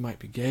think he might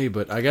be gay,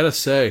 but I gotta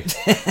say,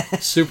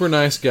 super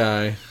nice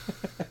guy.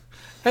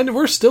 And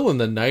we're still in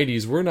the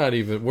 90s. We're not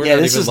even like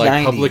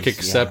 90s. public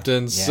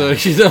acceptance. Yeah.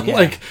 So, you know, Yeah.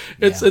 like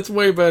it's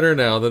way better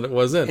now than it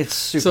was then. it's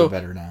super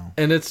better now.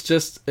 And it's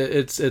just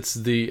it's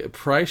the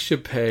price you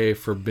pay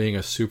for being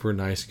a super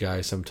nice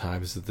guy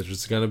sometimes, that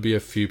there's going to be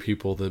a few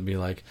people that be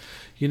like,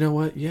 you know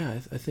what? Yeah,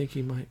 I think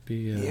he might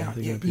be. I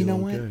think he might be you know a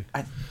what? little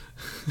gay.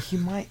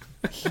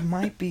 He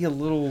might be a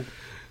little.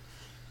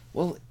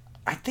 Well,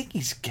 I think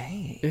he's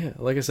gay. Yeah,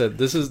 like I said,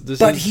 this is.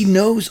 But he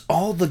knows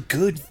all the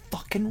good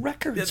fucking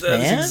records, man.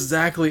 That's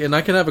exactly, and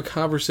I can have a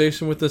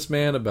conversation with this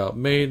man about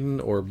Maiden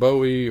or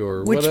Bowie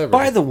or Which, whatever.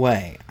 by the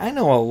way, I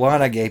know a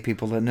lot of gay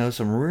people that know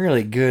some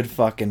really good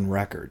fucking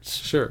records.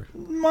 Sure,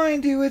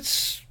 Mind you, it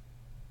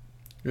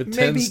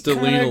tends to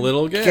lean a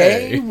little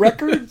gay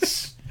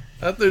records.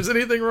 Not that there's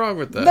anything wrong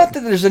with that. Not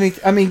that there's any.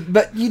 I mean,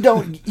 but you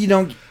don't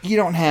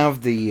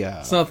have the.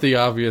 It's not the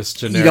obvious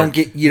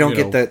generic. You don't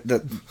get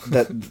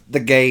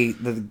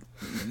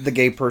the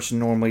gay person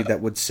normally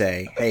that would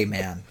say, "Hey,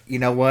 man, you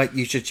know what?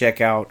 You should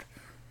check out,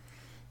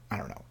 I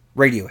don't know,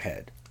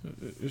 Radiohead,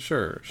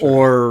 Sure.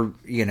 or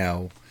you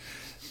know,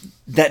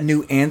 that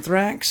new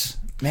Anthrax."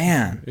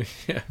 Man,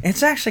 Yeah.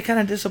 it's actually kind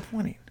of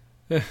disappointing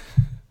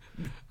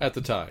At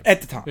the time.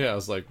 Yeah, I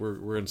was like,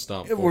 we're in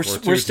Stomp. We're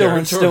still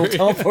in Stomp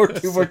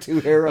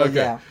 4-2 era. Okay.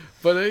 Yeah,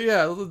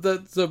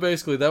 But so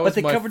basically that was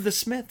but they covered the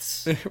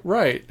Smiths.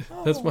 right.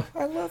 That's Oh,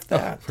 I love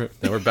that.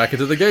 Now we're back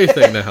into the gay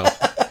thing now.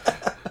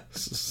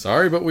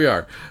 Sorry, but we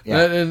are.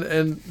 Yeah.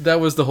 And that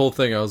was the whole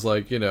thing. I was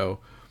like, you know.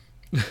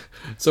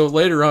 So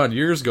later on,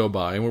 years go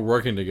by, and we're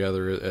working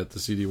together at the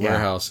CD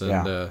warehouse,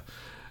 and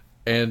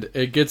and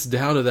it gets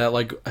down to that.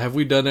 Like, have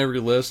we done every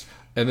list?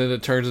 And then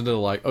it turns into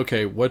like,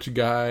 okay, which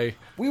guy?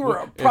 We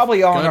were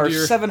probably on our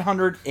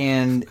Gundyr-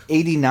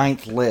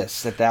 789th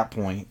list at that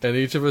point. and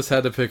each of us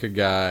had to pick a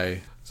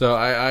guy. So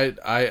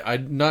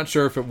I'm not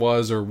sure if it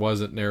was or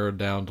wasn't narrowed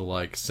down to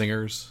like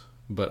singers,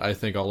 but I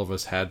think all of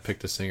us had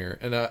picked a singer.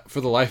 And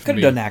for the life Could of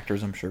me, have done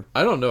actors, I'm sure.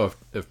 I don't know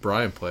if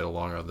Brian played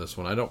along on this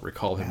one. I don't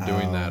recall him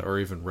doing that, or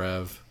even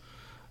Rev.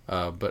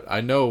 But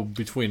I know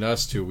between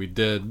us two, we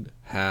did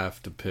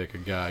have to pick a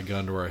guy,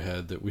 gun to our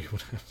head, that we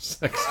would have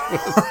sex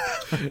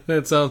with.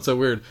 That sounds so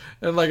weird.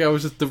 And like,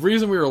 the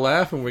reason we were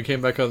laughing when we came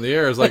back on the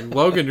air is like,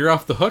 Logan, you're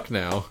off the hook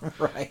now.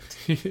 Right.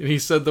 He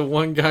said the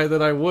one guy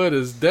that I would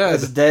is dead.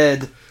 That's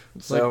dead.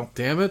 It's So, like,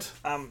 damn it.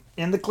 I'm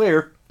in the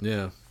clear.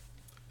 Yeah.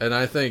 And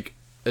I think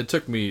it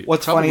took me.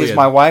 What's probably funny is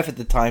my wife at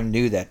the time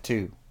knew that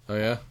too. Oh,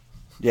 yeah?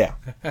 Yeah.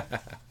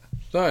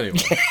 So anyway.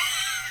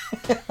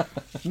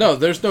 No,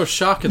 there's no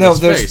shock in his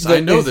face. I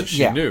know that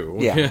she knew.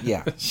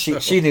 Yeah.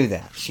 She knew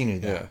that. She knew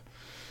that. Yeah.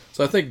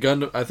 So I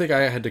think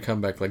I had to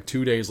come back like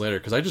 2 days later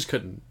because I just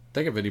couldn't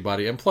think of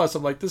anybody. And plus,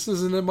 I'm like, this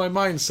isn't in my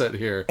mindset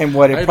here. And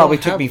what it I probably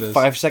don't took have me this.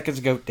 5 seconds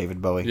ago,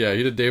 David Bowie. Yeah,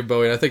 you did David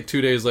Bowie. And I think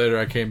 2 days later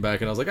I came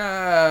back and I was like,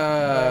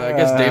 I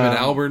guess David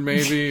Albarn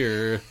maybe,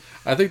 or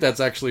I think that's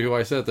actually who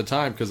I said at the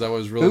time because I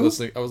was really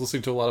listening. I was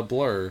listening to a lot of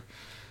Blur,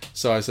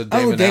 so I said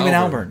David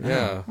Albarn.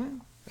 Yeah,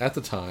 at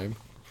the time.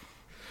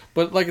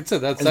 But like I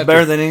said, that's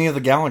better than any of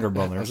the Gallagher I was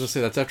brothers. gonna say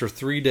that's after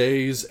 3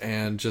 days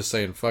and just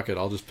saying fuck it,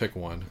 I'll just pick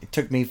one. It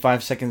took me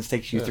 5 seconds.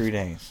 Takes you 3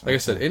 days. Like I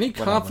said, any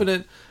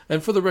confident,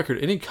 and for the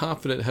record, any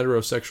confident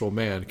heterosexual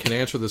man can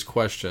answer this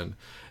question.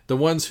 The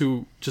ones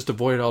who just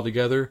avoid it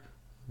altogether,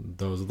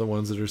 those are the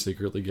ones that are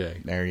secretly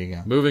gay. There you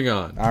go. Moving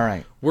on. All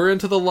right. We're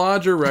into the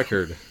Lodger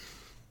record.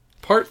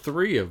 Part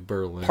 3 of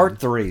Berlin. Part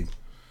 3.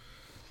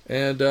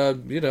 And,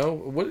 you know,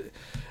 what?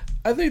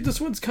 I think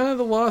this one's kind of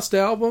the lost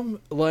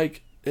album.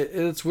 Like,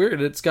 it's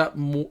weird. It's got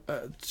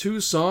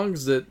 2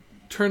 songs that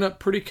turn up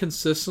pretty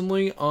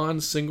consistently on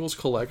singles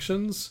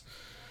collections.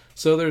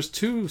 So there's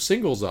 2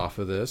 singles off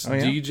of this. Oh,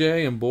 yeah?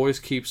 DJ and Boys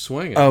Keep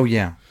Swinging. Oh,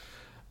 yeah.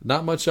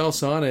 Not much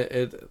else on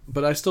it.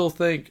 But I still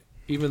think,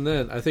 even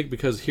then, I think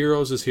because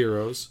Heroes is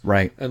Heroes.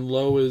 Right. And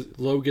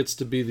Low gets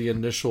to be the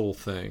initial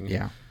thing.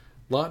 Yeah.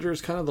 Lodger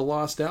is kind of the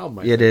lost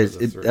album. It is.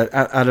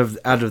 Out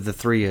of the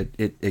 3,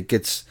 it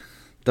gets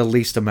the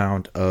least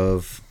amount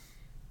of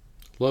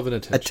love and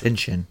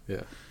attention.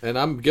 Yeah, and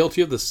I'm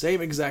guilty of the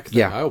same exact thing.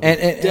 Yeah, I'll be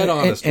dead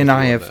honest. And with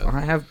I you have,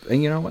 on that.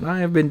 you know what, I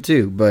have been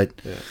too. But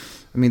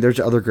I mean, there's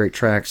other great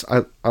tracks.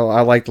 I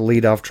like the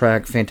lead off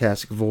track,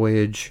 "Fantastic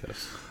Voyage."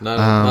 Yes.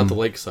 Not the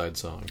Lakeside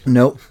song.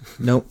 No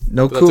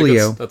But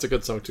Coolio. That's a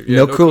good song too.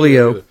 No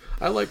Coolio. either.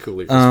 I like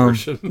Coolio's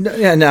version,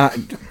 No.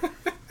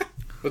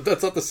 but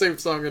that's not the same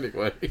song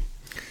anyway.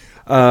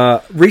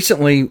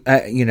 Recently,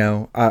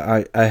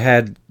 I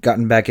had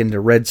gotten back into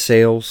Red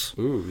Sails.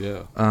 Ooh,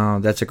 yeah.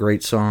 That's a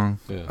great song.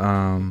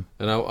 Yeah.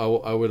 And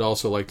I would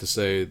also like to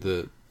say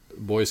that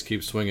 "Boys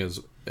Keep Swinging"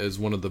 is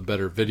one of the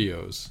better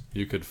videos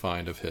you could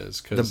find of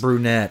his. The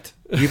brunette.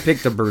 You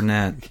picked the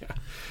brunette. Yeah.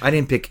 I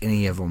didn't pick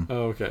any of them.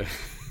 Oh, okay.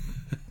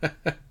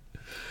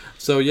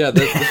 So yeah,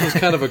 this was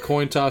kind of a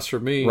coin toss for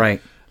me,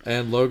 Right.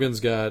 And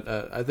Logan's got.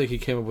 I think he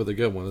came up with a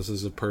good one. This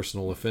is a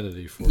personal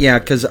affinity for. Yeah,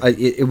 because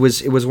it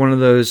was one of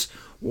those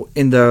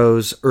in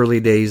those early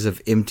days of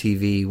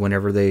MTV,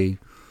 whenever they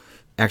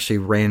actually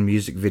ran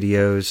music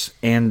videos,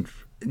 and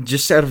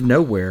just out of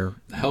nowhere,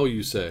 Hell,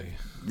 you say?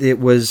 it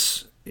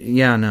was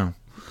no.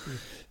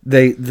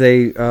 They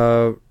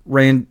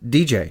ran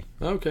DJ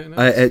Okay,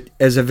 nice.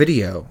 as a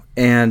video,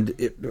 and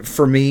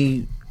for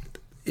me,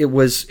 it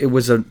was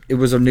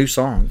a new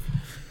song.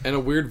 And a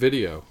weird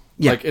video.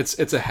 Yeah. Like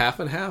it's a half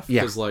and half.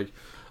 Yeah.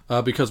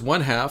 Because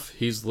one half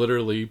he's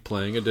literally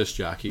playing a disc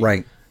jockey.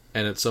 Right.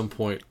 And at some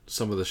point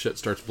some of the shit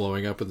starts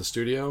blowing up in the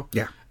studio.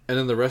 Yeah. And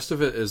then the rest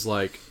of it is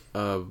like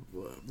what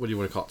do you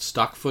want to call it?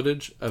 Stock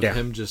footage of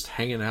him just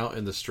hanging out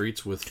in the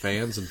streets with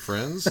fans and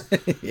friends.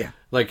 Yeah.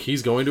 Like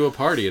he's going to a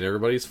party and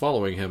everybody's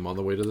following him on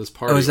the way to this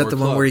party. Oh, is that or the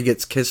club. one where he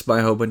gets kissed by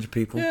a whole bunch of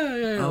people? Yeah.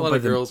 A Oh, lot by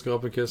of girls go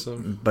up and kiss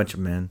him. bunch of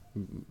men.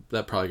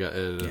 That probably got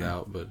edited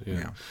out, but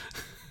Yeah.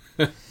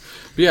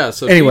 But yeah,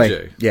 so Anyway,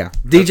 DJ. yeah,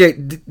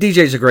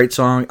 DJ's a great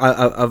song.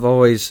 I've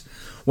always,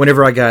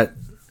 whenever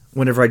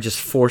I just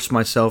force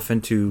myself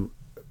into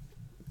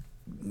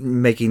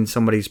making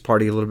somebody's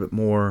party a little bit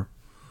more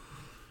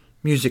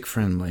music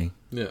friendly,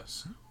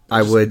 Yes. I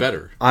Just would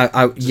better.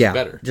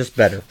 just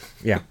better.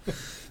 Yeah,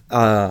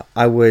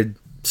 I would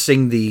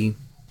sing the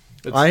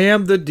 "I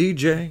am the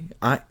DJ,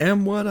 I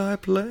am what I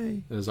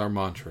play." It is our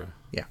mantra.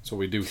 Yeah. That's what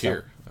we do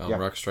here on yeah.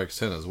 Rock Strikes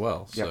 10 as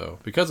well. Yeah. So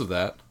because of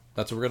that,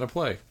 that's what we're going to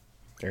play.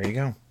 There you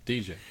go.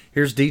 DJ.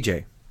 Here's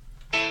DJ.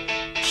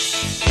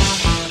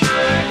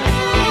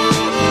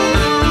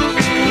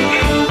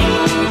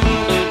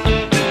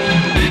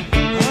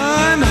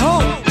 I'm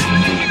home,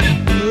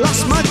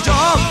 lost my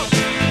job,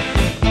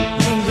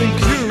 and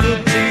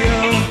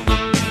incurable.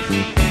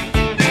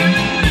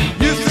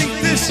 You think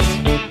this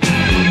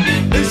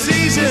is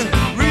easy?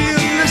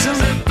 Realism.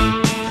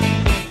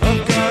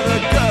 I've got a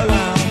girl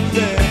out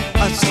there,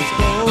 I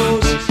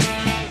suppose.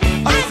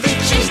 I think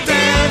she's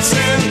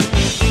dancing,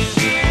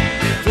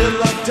 feel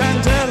like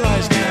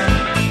tantalized now.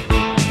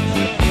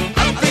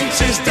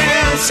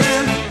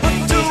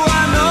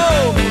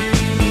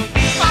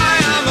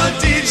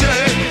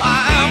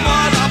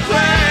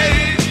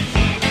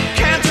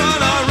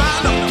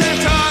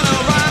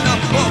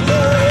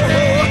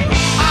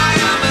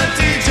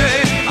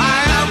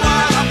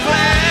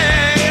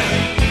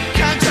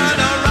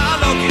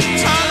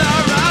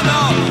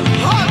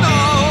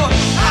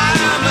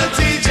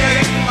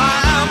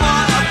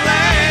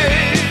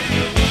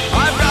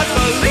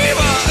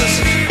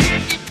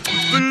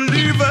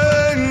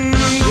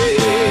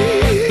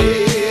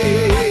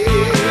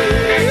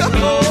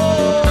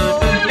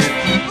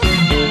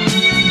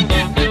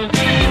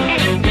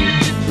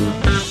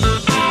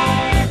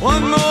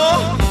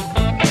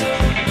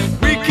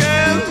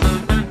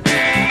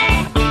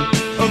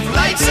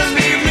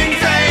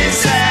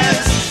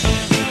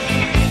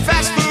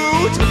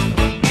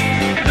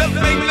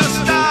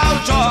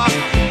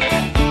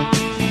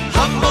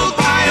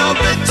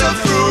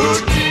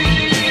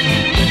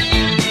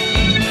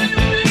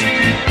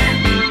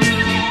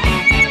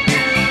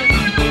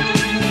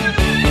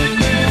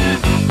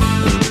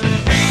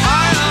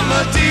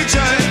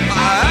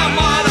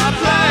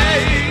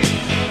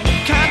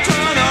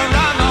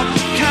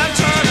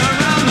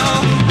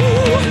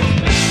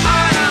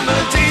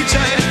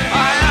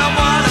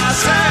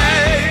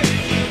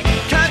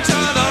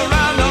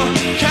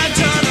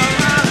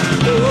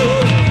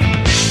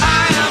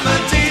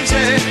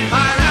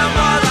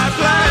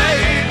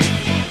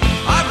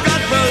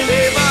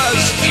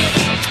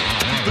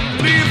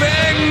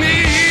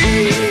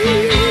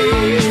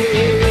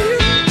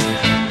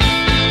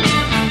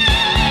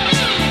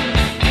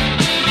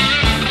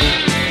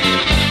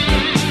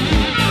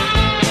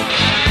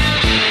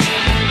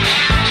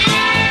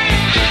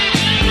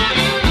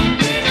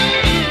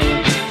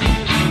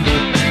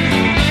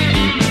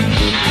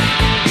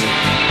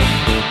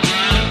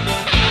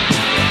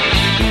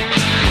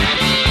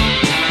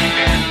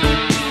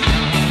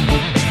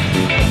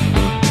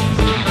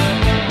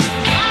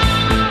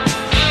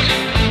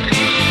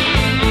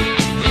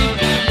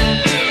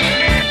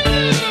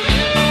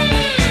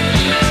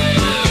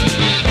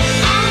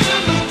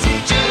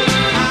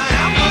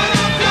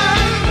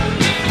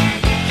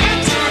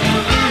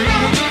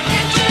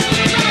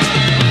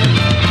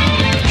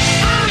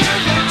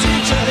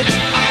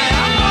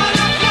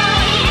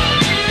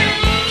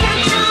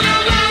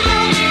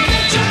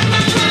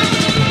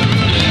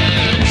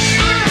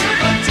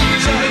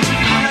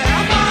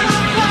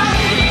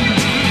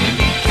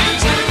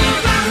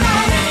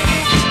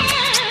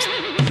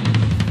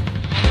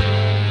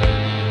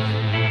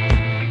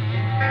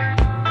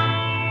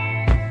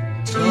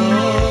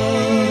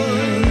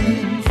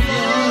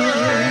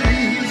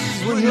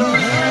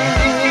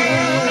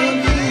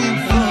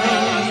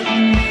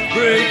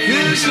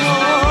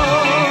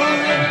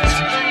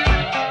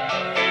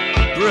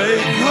 break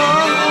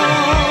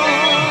hearts.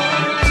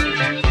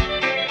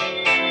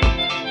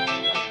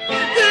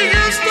 He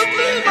used to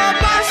be my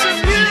boss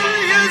and he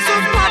is a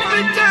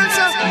puppet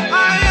dancer.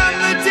 I am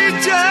the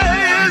DJ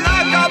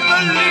like a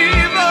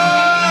believer.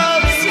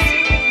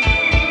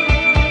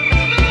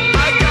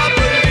 I got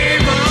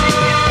believers.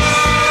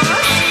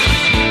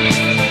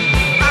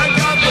 I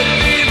got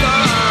believers.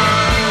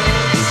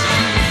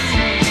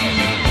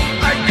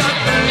 I got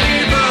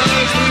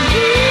believers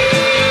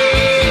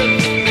within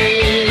me.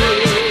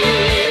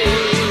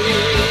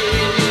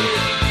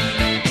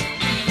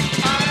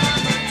 I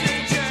am a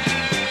DJ.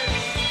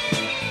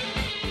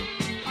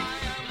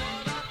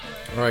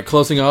 All right,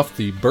 closing off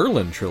the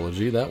Berlin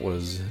trilogy, that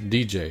was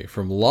DJ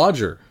from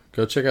Lodger.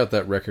 Go check out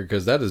that record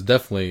because that is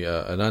definitely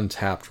an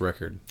untapped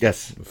record.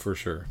 Yes. For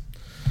sure.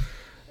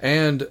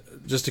 And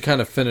just to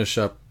kind of finish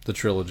up the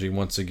trilogy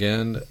once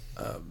again,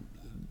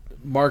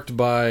 marked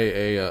by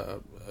a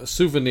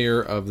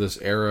souvenir of this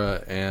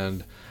era,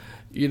 and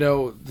you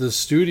know, the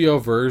studio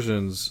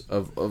versions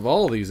of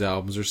all of these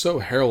albums are so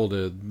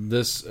heralded.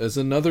 This is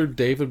another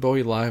David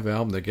Bowie live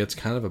album that gets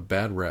kind of a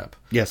bad rep.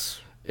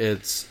 Yes.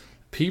 It's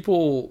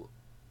people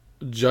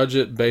judge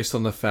it based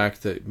on the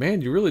fact that,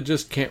 man, you really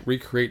just can't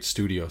recreate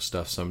studio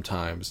stuff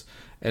sometimes,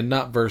 and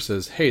not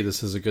versus, hey,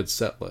 this is a good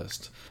set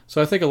list.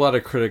 So I think a lot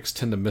of critics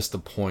tend to miss the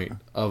point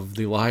of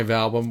the live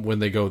album when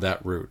they go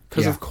that route.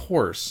 Because, of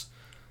course,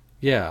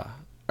 yeah,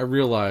 I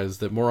realize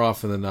that more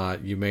often than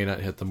not, you may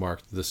not hit the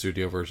mark that the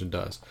studio version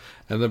does.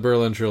 And the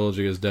Berlin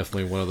trilogy is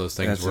definitely one of those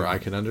things where I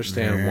can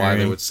understand why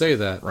they would say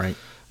that. Right.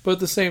 But at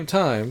the same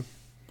time,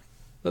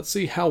 let's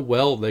see how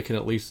well they can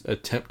at least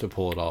attempt to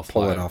pull it off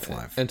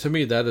live. And to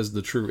me, that is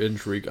the true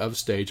intrigue of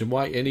Stage and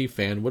why any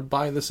fan would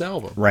buy this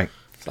album. Right.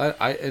 So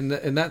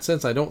in that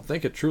sense, I don't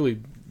think it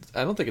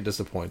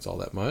disappoints all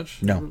that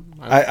much. No.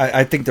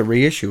 I think the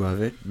reissue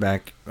of it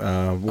back,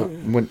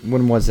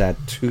 when was that?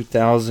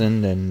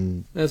 2000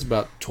 and... That's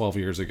about 12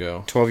 years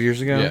ago. 12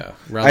 years ago? Yeah.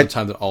 Around the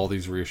time that all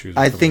these reissues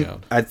were coming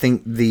out. I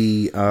think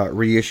the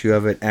reissue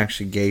of it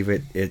actually gave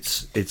it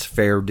its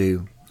fair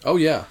due. Oh,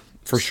 yeah.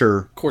 For sure.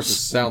 Of course, it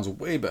sounds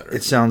way better.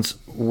 It sounds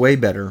way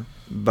better,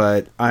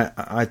 but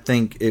I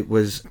think it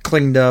was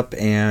cleaned up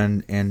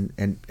and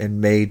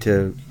made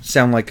to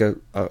sound like a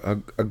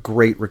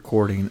great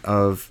recording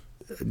of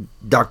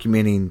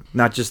documenting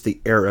not just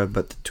the era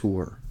but the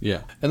tour.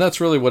 Yeah, and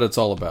that's really what it's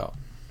all about.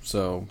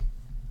 So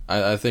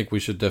I think we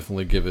should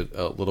definitely give it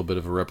a little bit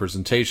of a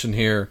representation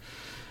here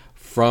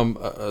from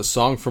a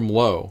song from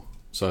Low.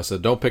 So I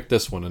said, don't pick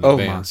this one in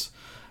advance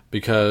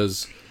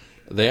because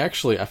I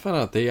found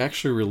out they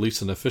actually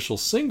released an official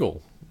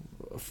single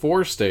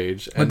for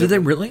Stage. And did they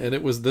really? And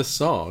it was this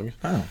song.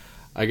 Oh.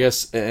 I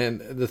guess,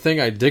 and the thing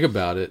I dig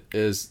about it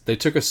is they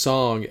took a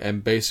song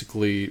and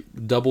basically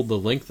doubled the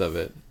length of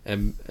it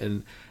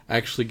and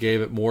actually gave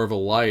it more of a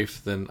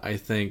life than I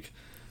think,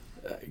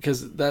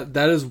 because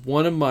that is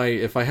one of my,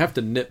 if I have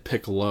to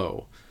nitpick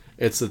Low,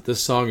 it's that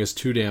this song is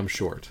too damn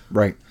short.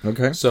 Right.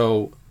 Okay.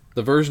 So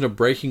the version of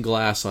Breaking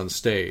Glass on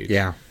Stage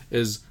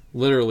is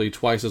literally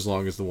twice as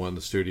long as the one in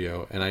the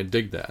studio, and I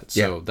dig that.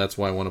 So that's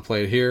why I want to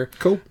play it here.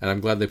 Cool. And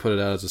I'm glad they put it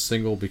out as a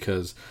single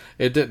because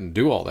it didn't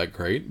do all that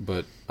great,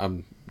 but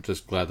I'm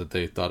just glad that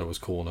they thought it was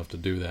cool enough to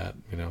do that.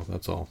 You know,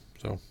 that's all.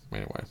 So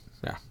anyway,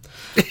 yeah.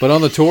 But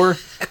on the tour,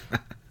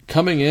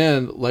 coming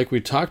in, like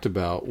we talked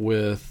about,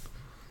 with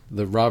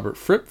the Robert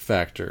Fripp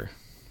factor,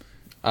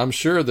 I'm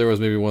sure there was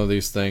maybe one of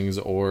these things,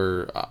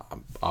 or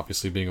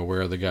obviously being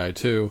aware of the guy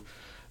too,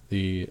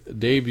 the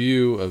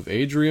debut of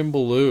Adrian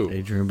Belew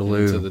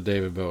into the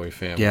David Bowie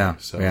family. Yeah,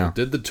 so he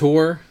did the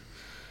tour.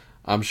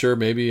 I'm sure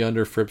maybe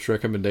under Fripp's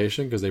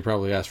recommendation, because they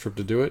probably asked Fripp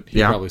to do it.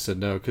 He probably said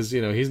no, because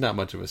you know he's not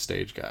much of a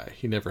stage guy.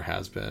 He never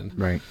has been.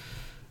 Right.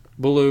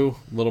 Belew,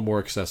 a little more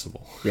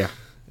accessible. Yeah.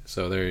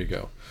 So there you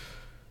go.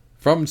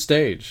 From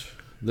Stage,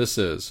 this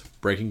is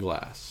Breaking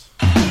Glass.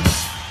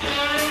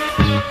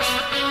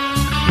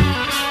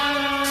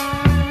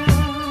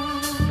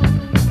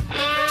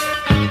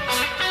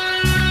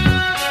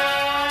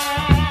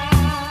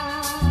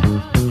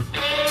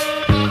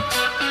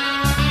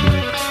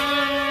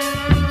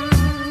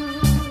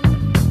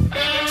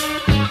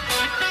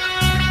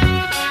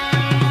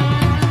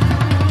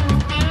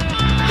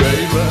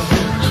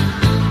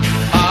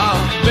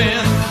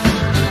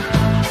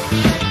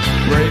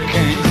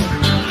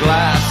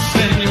 Glass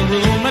in your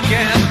room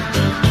again.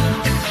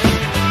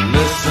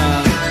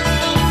 Listen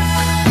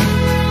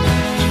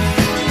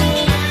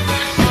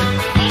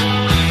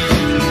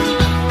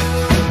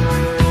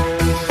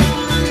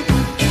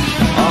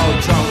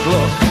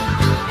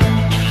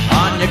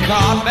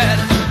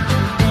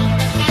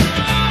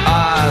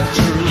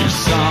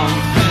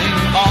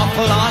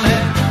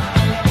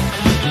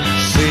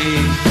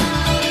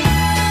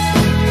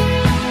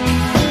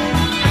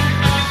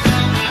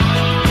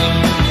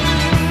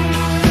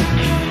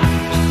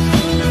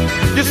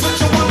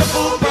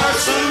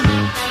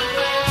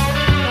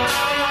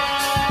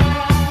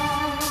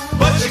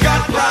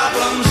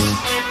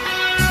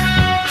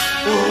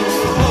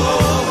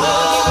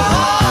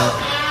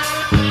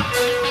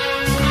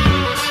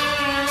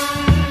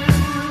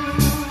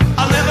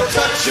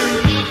touch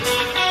you.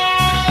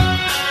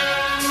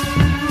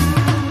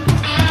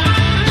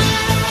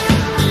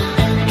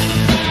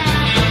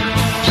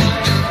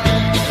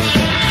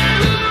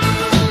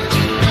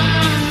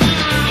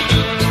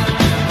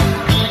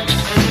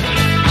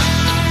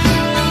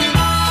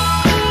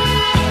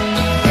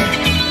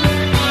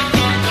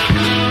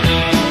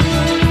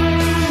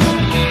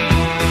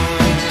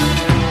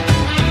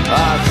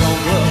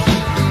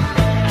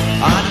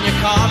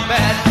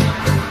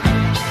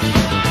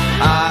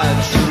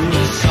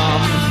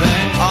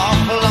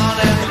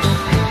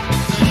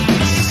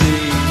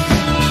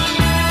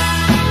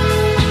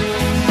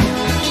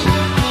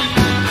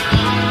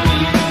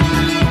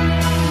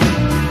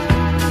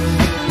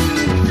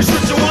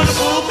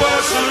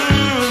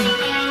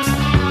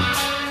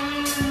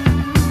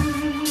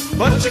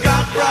 But you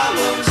got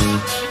problems.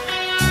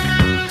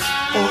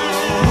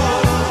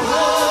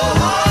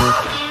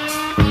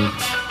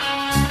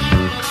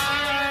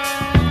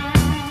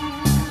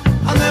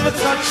 I'll never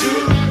touch you.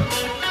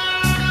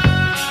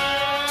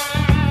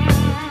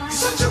 You're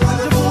such a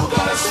wonderful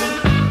person.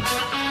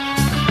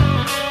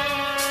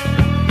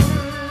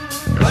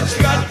 But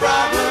you got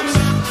problems.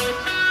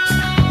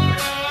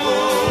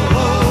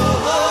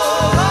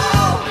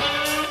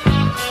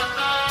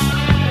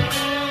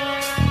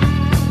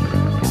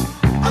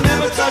 I'll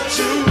never touch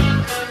you.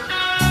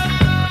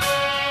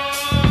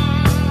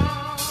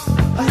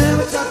 I'll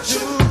never touch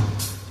you.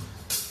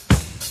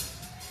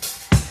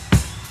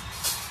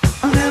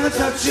 I'll never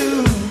touch you.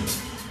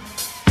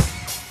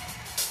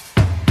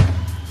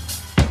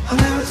 I'll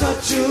never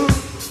touch you.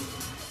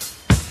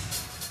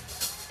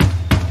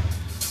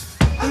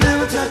 I'll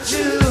never touch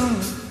you.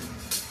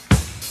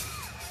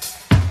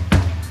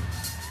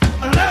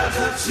 I'll never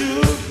touch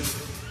you.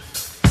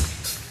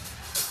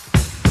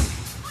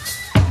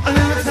 I'll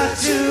never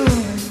touch you.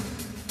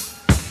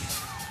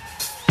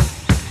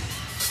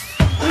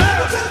 I'll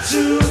never touch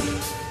you.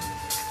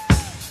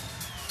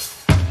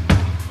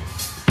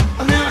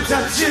 I'll never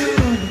touch you.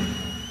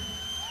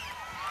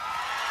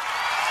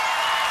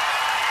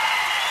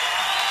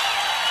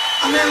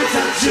 I'll never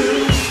touch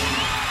you.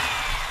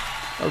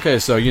 Okay,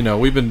 so,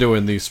 we've been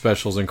doing these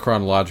specials in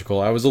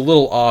chronological. I was a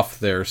little off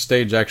there.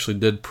 Stage actually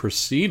did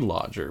precede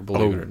Lodger,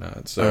 believe it or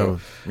not. So,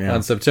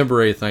 on September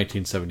 8th,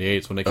 1978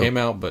 is when it came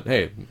out. But,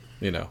 hey,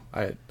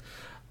 I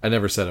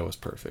never said it was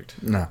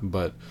perfect. No.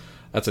 But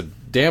that's a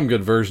damn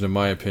good version, in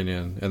my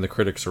opinion, and the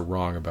critics are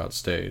wrong about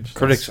Stage.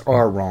 Critics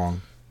are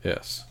wrong.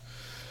 Yes.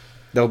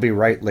 They'll be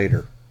right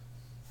later.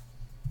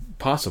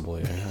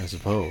 Possibly, I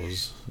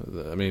suppose.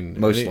 I mean,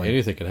 Mostly.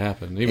 anything could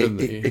happen.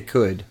 It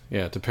could.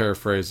 Yeah, to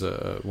paraphrase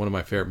one of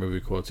my favorite movie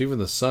quotes, even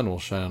the sun will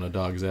shine on a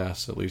dog's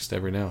ass at least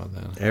every now and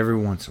then. Every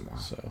once in a while.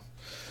 So,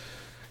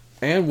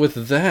 and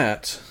with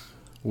that,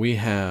 we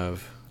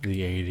have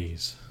the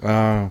 80s.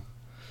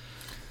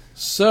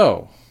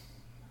 So,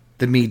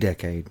 the me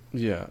decade.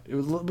 Yeah.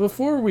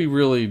 Before we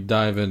really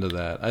dive into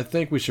that, I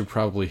think we should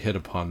probably hit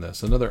upon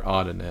this, another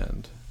odd and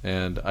end.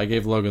 And I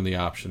gave Logan the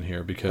option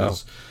here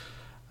because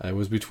I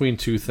was between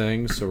two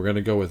things, so we're going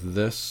to go with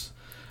this.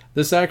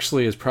 This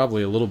actually is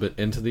probably a little bit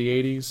into the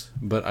 80s,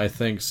 but I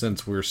think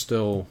since we're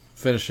still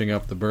finishing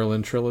up the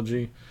Berlin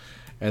trilogy,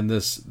 and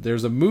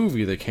there's a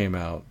movie that came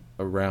out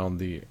around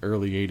the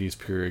early 80s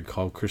period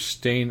called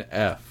Christine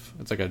F.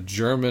 It's like a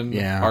German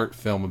art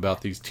film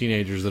about these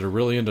teenagers that are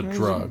really into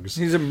drugs.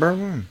 He's in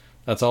Berlin.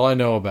 That's all I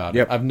know about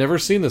it. I've never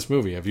seen this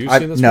movie. Have you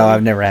seen this movie? No,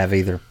 I've never have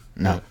either.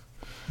 No. Yeah.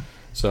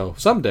 So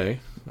someday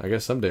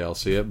I'll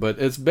see it, but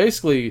it's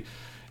basically...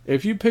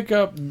 If you pick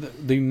up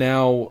the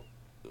now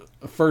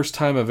first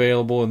time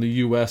available in the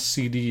U.S.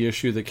 CD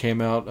issue that came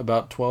out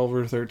about 12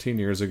 or 13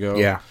 years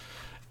ago,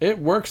 it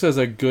works as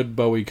a good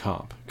Bowie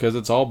comp because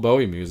it's all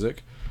Bowie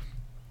music.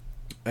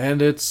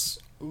 And it's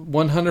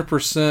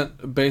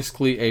 100%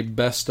 basically a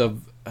best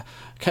of...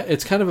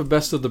 It's kind of a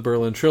best of the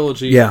Berlin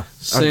trilogy. Yeah,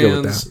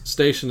 sans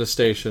Station to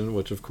Station,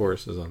 which of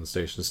course is on the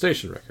Station to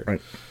Station record.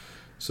 Right.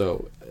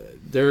 So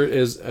there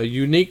is a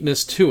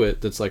uniqueness to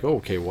it that's like,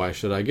 okay, why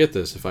should I get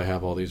this if I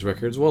have all these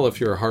records? Well, if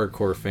you're a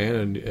hardcore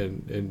fan,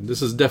 and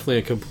this is definitely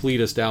a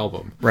completist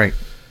album. Right.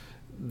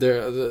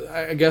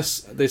 I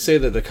guess they say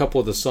that a couple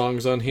of the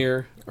songs on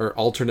here are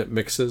alternate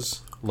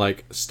mixes,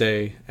 like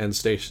Stay and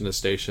Station to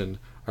Station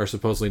are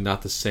supposedly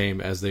not the same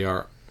as they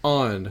are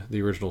on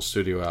the original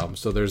studio album.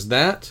 So there's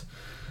that,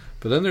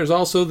 but then there's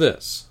also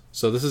this.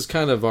 So this is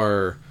kind of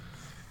our...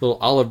 little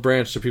olive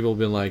branch to people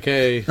being like,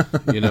 hey,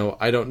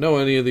 I don't know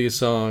any of these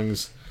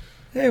songs.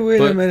 Hey,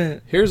 wait a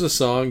minute. Here's a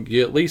song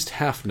you at least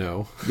half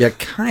know. You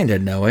kind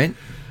of know it.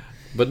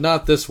 But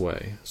not this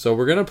way. So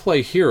we're going to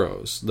play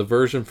Heroes, the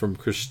version from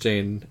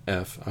Christine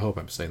F. I hope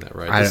I'm saying that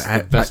right. This is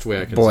the best way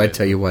I can say it. Boy, I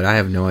tell you what, I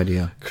have no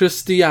idea.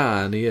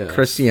 Christian, yes.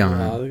 Christian.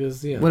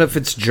 What if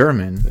it's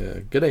German? Yeah.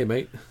 G'day,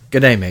 mate.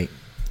 G'day, mate.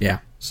 Yeah.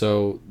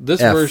 So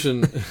this F.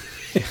 version...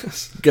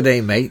 yes.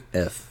 G'day, mate.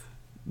 F.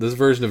 This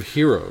version of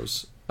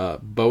Heroes...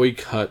 Bowie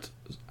cut.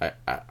 I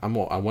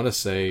want to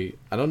say,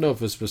 I don't know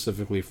if it's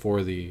specifically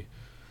for the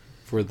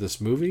for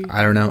this movie.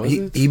 I don't know. Was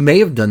it? He may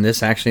have done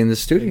this actually in the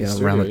studio,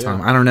 around the time.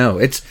 yeah. I don't know.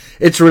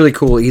 It's really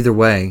cool either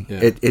way.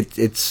 Yeah.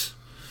 It's.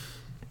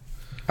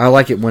 I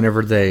like it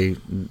whenever they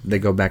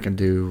go back and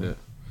do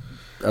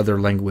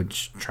other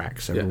language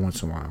tracks every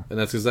once in a while. And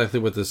that's exactly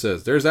what this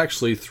is. There's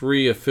actually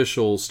 3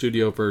 official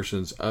studio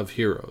versions of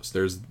Heroes.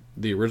 There's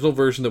the original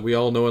version that we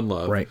all know and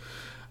love. Right.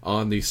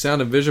 On the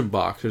Sound and Vision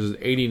box, there's an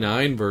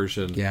 89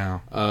 version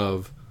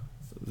of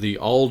the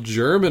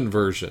all-German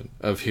version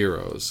of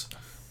Heroes.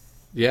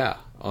 Yeah,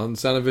 on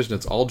Sound and Vision,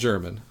 it's all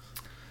German.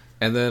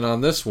 And then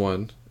on this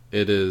one,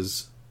 it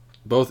is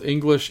both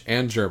English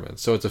and German.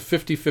 So it's a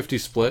 50-50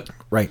 split.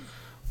 Right.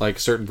 Like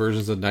certain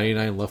versions of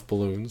 99 Left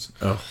Balloons.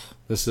 Oh.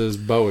 This is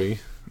Bowie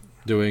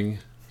doing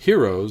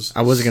Heroes.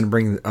 I wasn't going to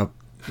bring up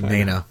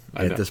Nana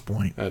I know. at this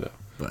point. I know.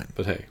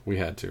 But hey, we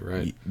had to,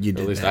 right? You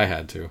did At least that. I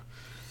had to.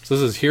 So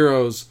this is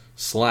Heroes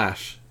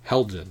 /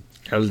 Helden.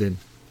 Helden.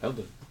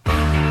 Helden.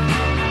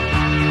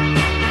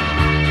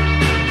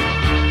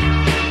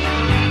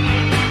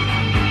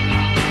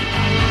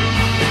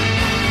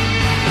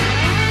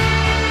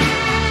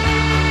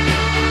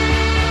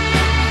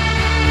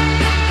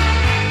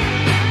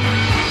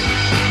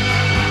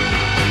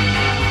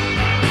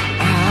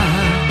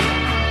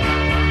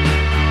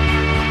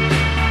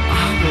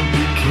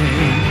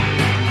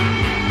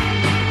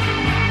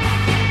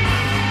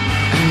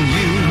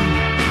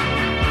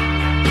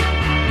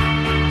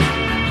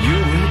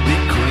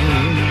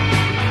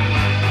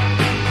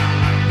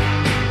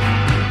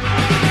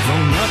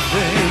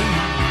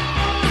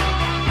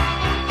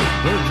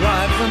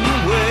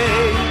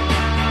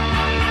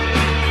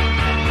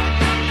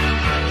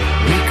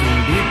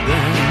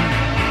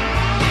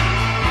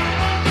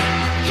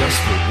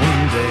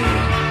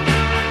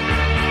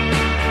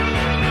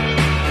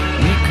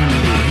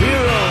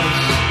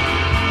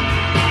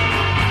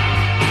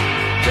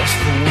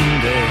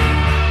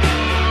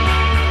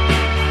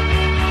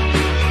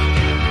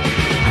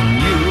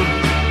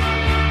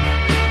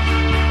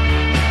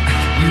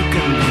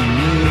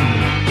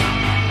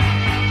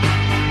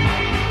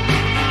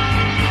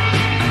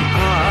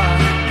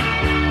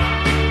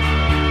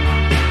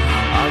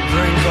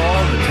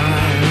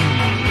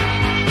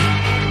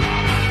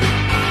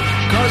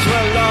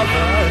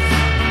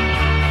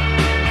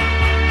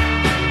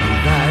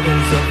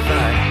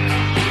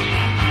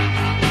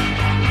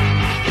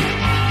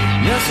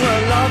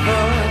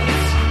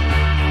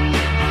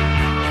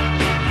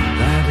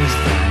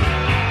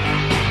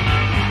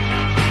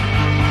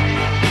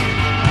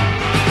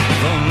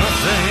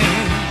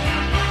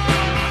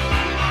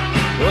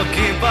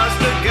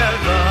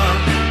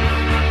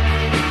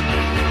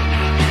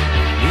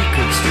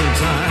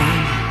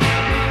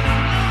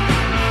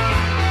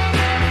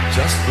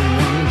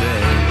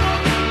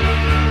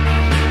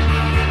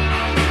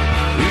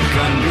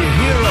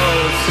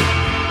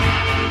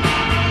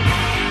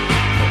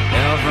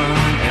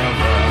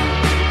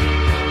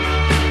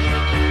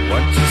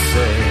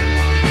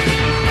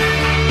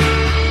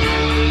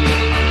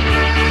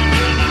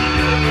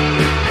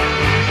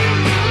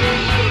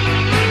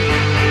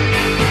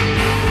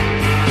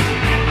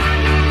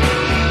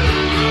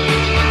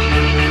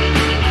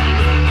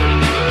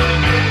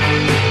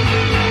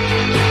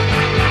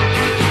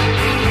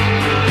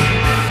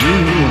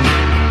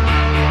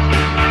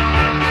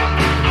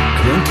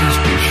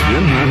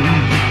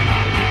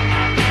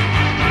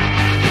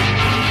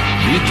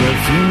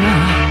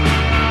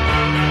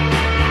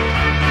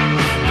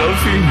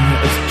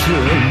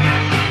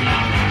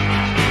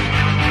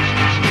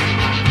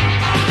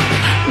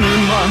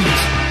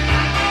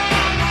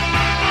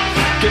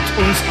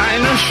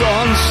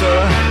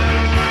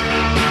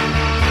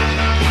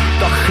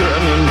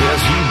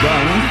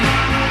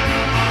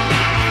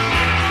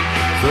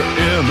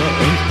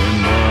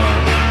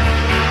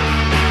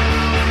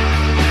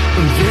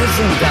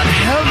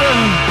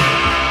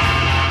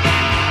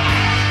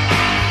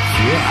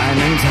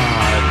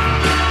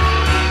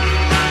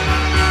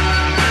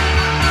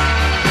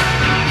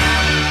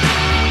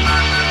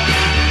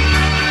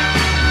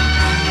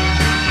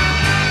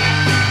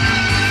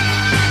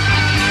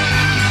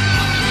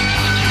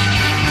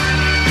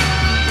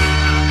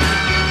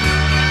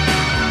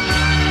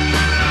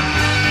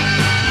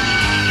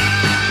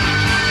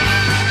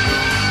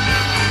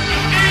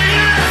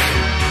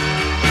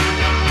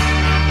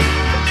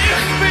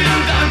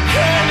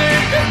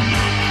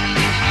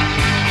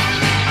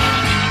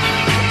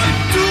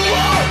 Du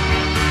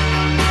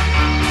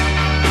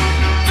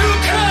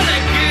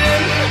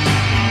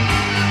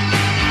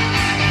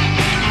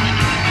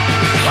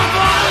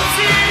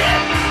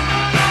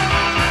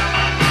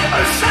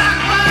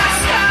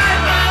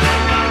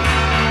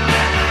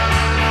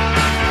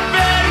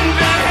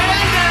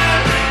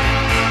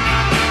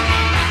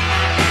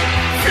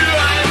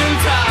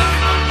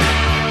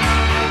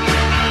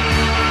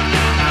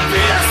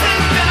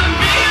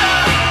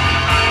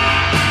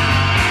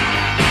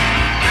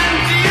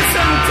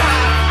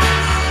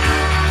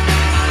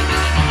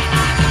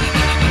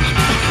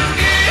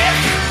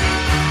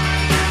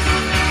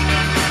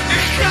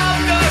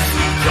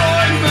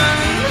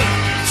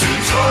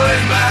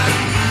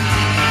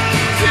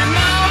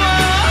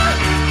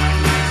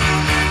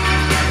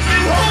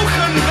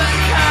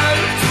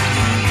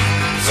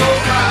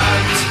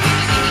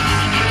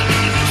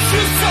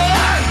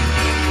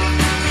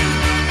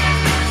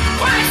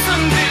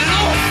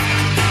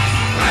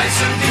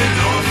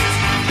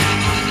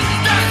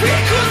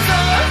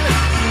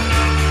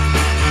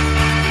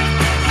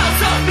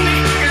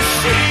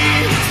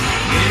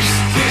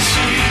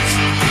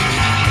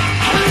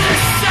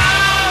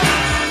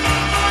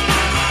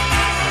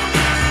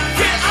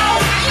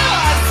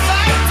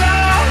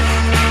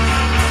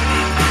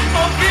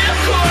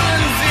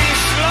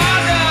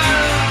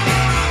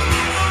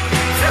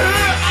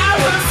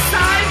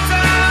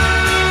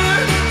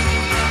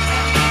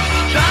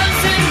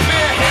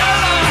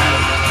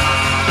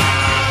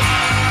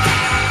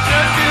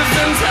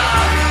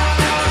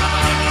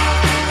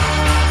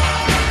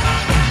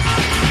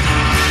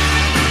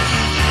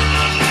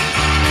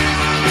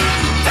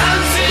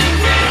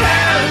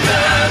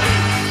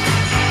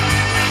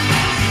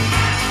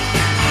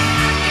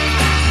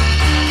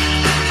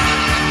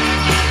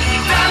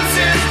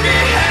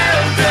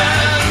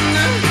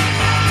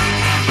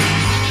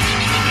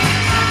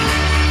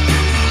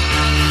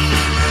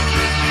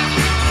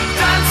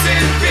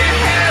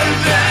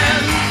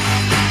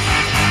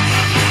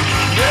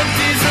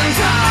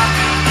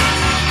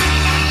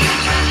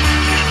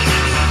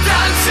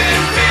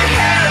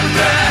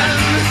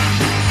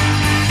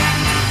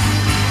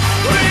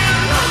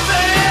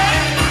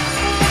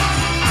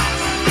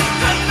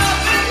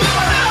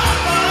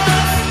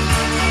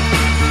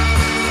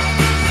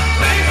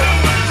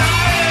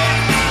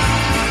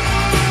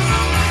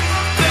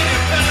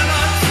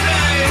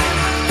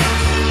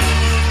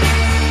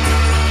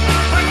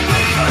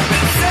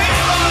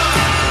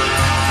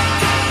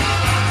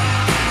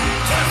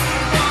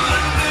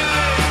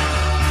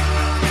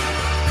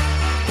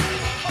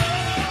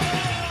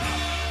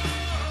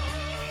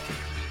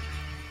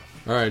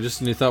All right, just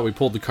when you thought we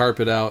pulled the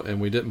carpet out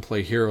and we didn't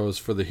play Heroes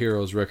for the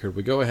Heroes record,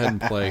 we go ahead and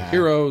play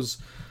Heroes,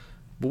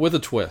 but with a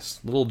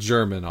twist. A little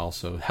German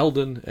also.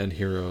 Helden and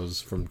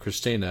Heroes from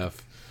Christine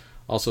F.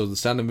 Also, the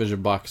Sound and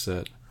Vision box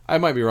set. I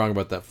might be wrong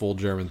about that full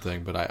German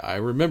thing, but I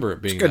remember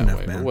it being that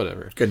way, but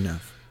whatever. Good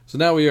enough. So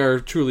now we are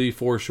truly,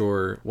 for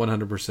sure,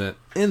 100%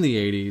 in the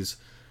 80s.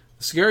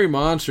 The Scary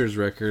Monsters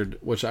record,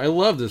 which I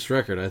love this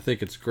record. I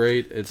think it's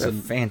great. It's a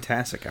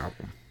fantastic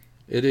album.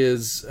 It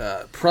is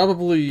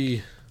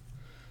probably...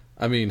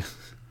 I mean,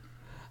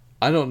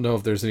 I don't know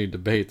if there's any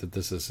debate that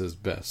this is his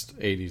best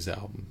 80s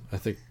album. I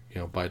think,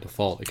 by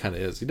default, it kind of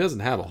is. He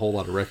doesn't have a whole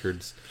lot of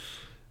records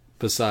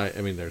beside...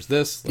 I mean, there's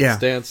this, Let's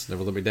Dance,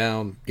 Never Let Me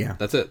Down. Yeah.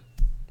 That's it.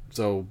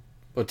 So,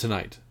 but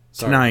Tonight.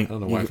 Sorry, Tonight. I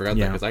don't know why I forgot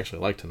that, because I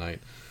actually like Tonight.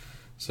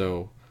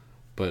 So,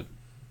 but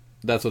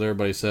that's what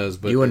everybody says.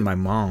 But you and my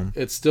mom.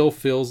 It still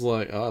feels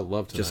like... Oh, I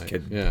love Tonight. Just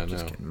kidding. Yeah,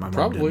 Just no. kidding. My mom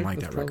probably didn't like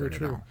that's that record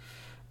at all.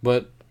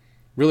 But...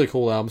 really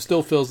cool album.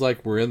 Still feels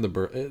like we're in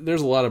the...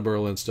 There's a lot of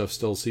Berlin stuff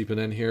still seeping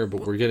in here,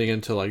 but we're getting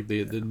into like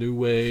the new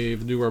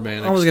wave, new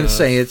romantic. I was going to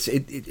stuff.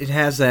 say it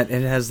has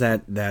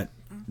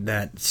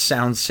that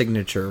sound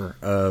signature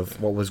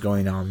of what was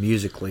going on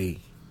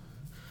musically.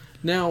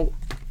 Now,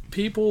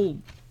 people,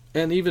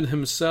 and even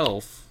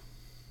himself,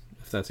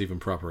 if that's even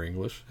proper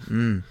English,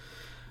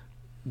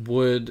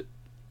 would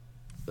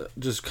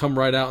just come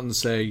right out and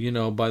say,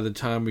 by the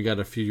time we got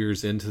a few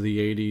years into the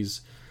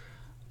 80s,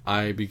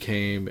 I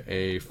became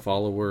a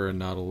follower and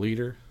not a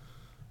leader.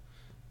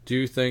 Do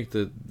you think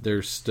that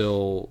there's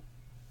still...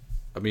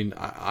 I mean,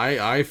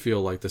 I feel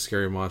like the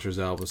Scary Monsters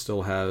album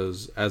still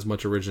has as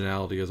much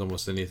originality as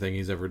almost anything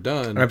he's ever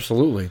done.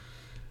 Absolutely.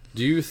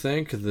 Do you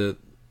think that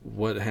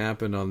what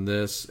happened on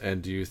this,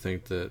 and do you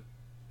think that...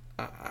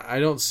 I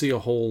don't see a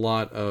whole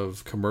lot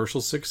of commercial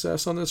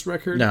success on this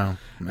record. No.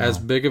 As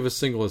big of a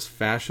single as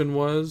Fashion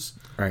was...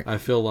 Right. I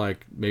feel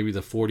like maybe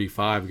the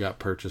 45 got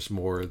purchased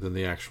more than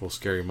the actual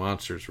Scary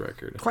Monsters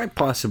record. Quite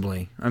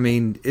possibly. I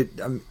mean,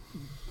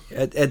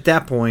 at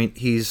that point,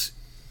 he's...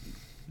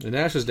 And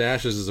Ashes to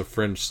Ashes is a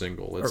fringe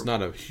single. It's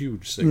not a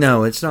huge single.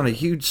 No, it's not a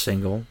huge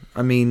single.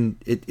 I mean,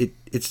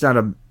 it's not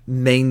a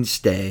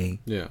mainstay.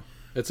 Yeah.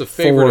 It's a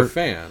favorite of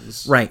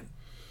fans. Right.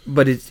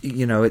 But it's,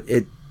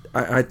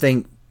 I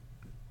think,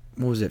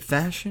 what was it,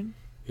 Fashion?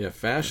 Yeah,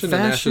 Fashion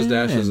and Ashes to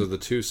Ashes are the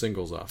two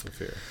singles off of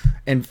here.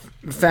 And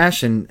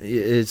Fashion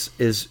is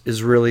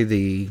really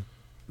the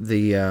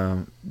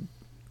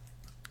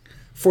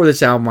for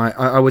this album.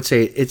 I would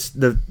say it's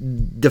the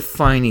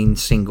defining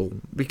single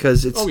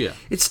because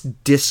it's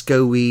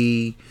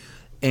disco-y,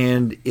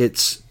 and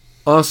it's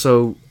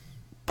also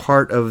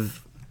part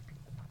of,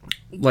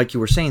 like you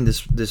were saying,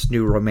 this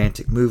new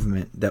romantic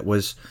movement that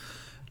was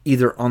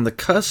either on the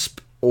cusp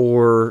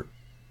or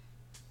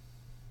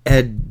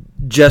had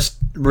just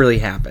really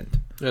happened.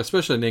 Yeah,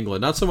 especially in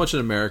England. Not so much in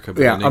America.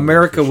 But yeah, in England,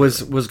 America for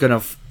sure. was going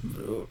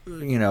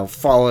to,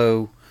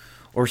 follow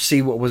or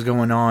see what was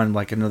going on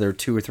like another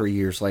 2 or 3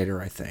 years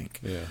later, I think.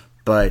 Yeah.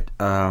 But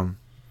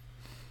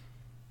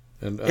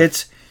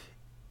it's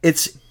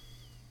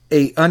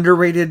a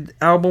underrated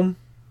album,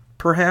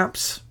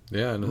 perhaps.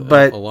 Yeah,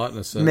 but a lot in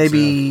a sense.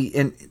 Maybe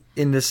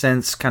in the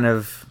sense, kind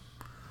of.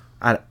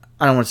 I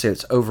don't want to say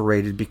it's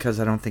overrated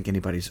because I don't think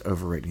anybody's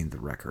overrating the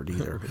record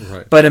either.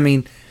 Right. But I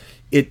mean,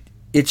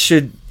 it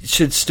should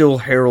still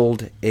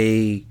herald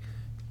a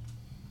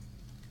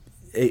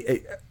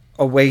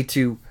way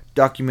to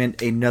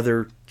document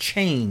another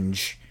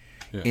change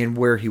in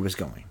where he was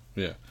going.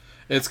 Yeah.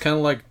 It's kind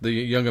of like the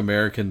Young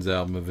Americans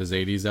album of his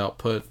 80s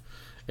output.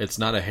 It's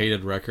not a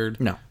hated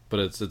record. No. But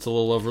it's a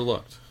little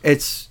overlooked.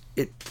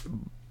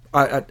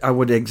 I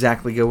would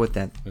exactly go with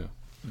that. Yeah.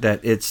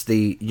 That it's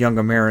the Young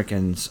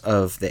Americans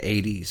of the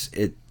 80s.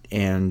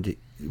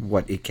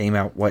 It came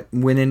out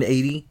when in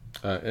 80?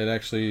 It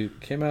actually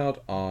came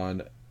out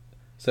on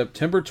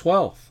September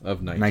 12th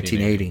of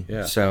 1980.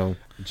 Yeah. So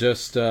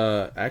just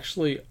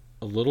actually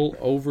a little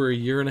over a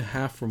year and a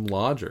half from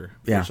Lodger,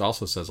 which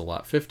also says a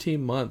lot.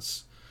 15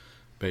 months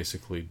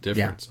basically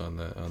difference on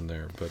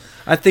there. But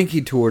I think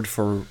he toured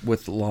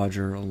with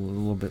Lodger a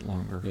little bit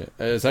longer. Yeah,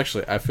 it's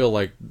actually, I feel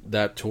like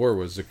that tour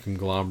was a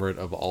conglomerate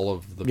of all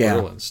of the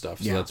Berlin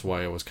stuff. So that's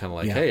why it was kind of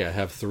like, hey, I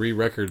have 3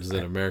 records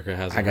that America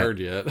hasn't heard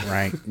yet.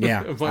 Right?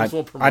 Yeah, might as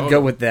well promote I'd go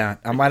with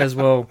that. I might as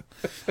well.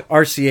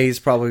 RCA's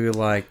probably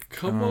like,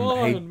 come on,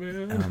 hey,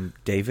 man,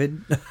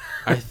 David.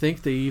 I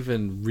think they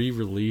even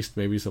re-released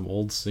maybe some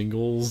old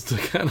singles to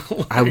kind of.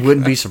 Like, I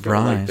wouldn't be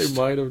surprised. Like they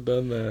might have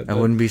done that. I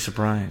wouldn't be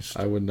surprised.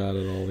 I would not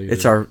at all either.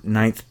 It's our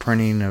 9th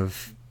printing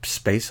of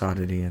Space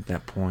Oddity at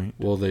that point.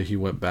 Well, he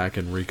went back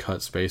and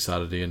recut Space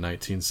Oddity in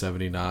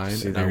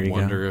 1979, and I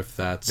wonder if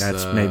that's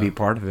maybe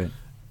part of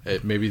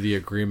it. Maybe the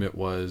agreement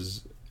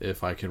was,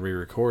 if I can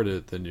re-record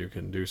it, then you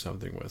can do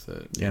something with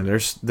it. Yeah,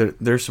 there's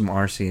some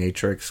RCA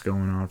tricks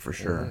going on for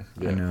sure.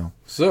 Yeah. I know.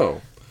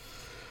 So,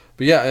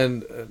 but yeah,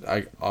 and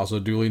I also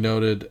duly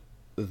noted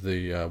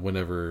the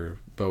whenever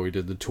Bowie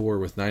did the tour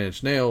with 9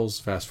 Inch Nails,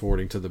 fast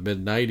forwarding to the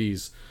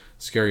mid-90s,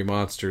 Scary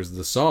Monsters,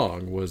 the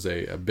song, was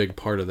a big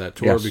part of that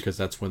tour because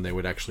that's when they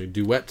would actually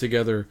duet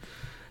together.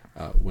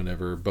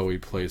 Whenever Bowie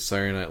plays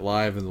Saturday Night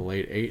Live in the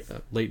late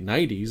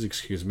 90s,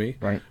 excuse me,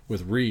 Right.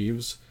 with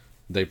Reeves,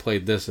 they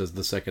played this as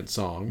the second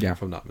song, Yeah.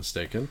 if I'm not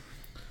mistaken.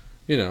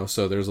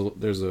 So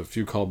there's a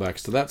few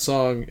callbacks to that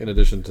song in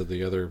addition to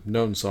the other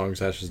known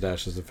songs, Ashes,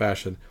 Dashes, and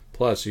Fashion.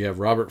 Plus, you have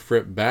Robert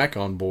Fripp back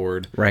on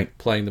board, Right.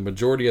 playing the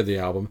majority of the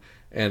album,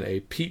 and a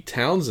Pete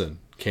Townsend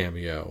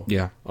cameo,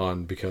 Yeah.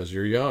 on Because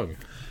You're Young.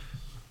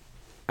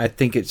 I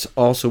think it's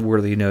also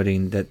worthy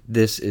noting that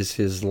this is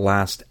his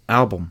last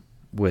album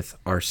with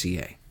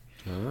RCA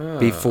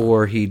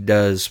before he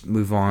does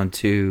move on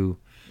to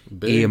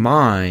Big-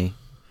 EMI,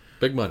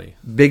 Big money.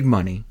 Big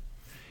Money,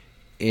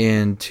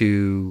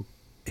 into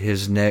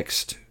his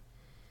next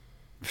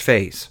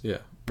phase. Yeah.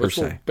 Per Which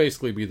will se.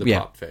 basically be the Yeah.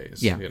 pop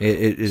phase. Yeah,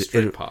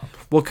 Straight pop.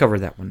 We'll cover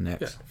that one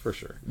next. Yeah, for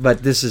sure.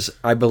 But this is,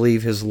 I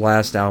believe, his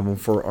last album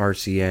for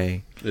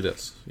RCA, It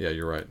is. Yeah,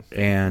 you're right.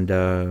 and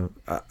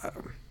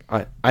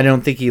I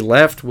don't think he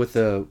left with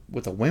a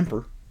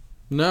whimper.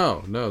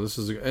 No, this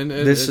is... And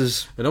This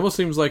is- It almost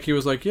seems like he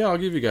was like, yeah, I'll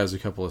give you guys a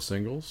couple of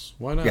singles.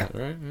 Why not, Yeah.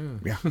 right?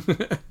 Yeah.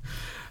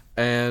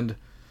 And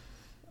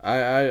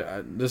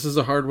I this is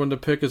a hard one to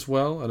pick as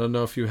well. I don't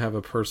know if you have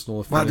a personal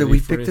Wow, affinity did we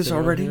for pick this anything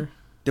on already? here.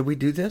 Did we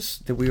do this?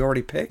 Did we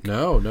already pick?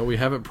 No, we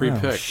haven't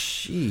pre-picked. Oh,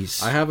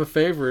 jeez. I have a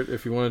favorite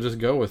if you want to just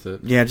go with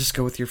it. Yeah, just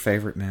go with your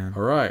favorite, man.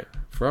 All right.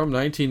 From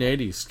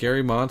 1980,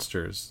 Scary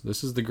Monsters.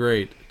 This is the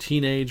great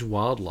Teenage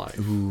Wildlife.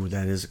 Ooh,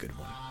 that is a good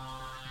one.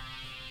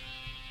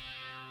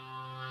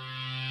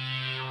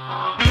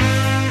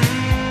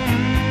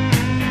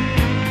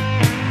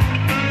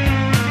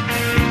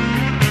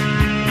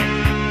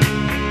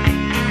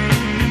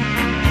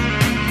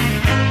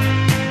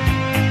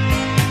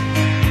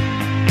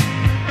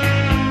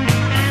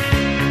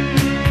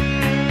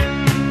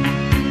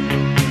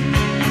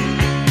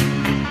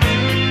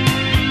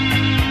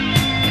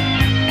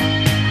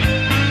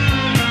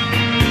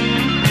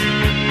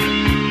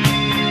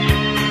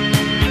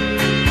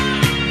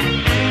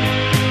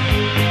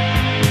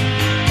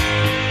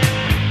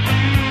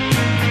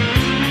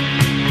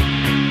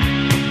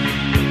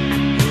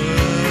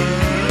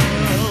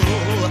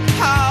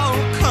 How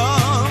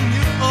come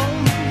you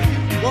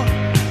only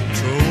want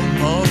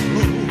tomorrow?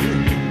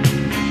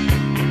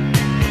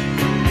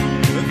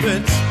 If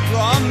it's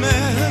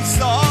promise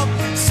of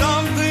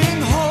something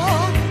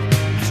hard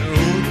to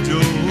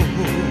do,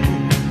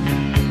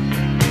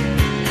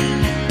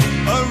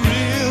 a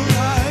real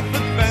life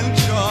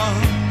adventure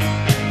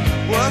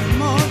worth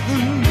more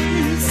than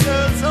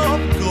pieces of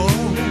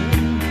gold.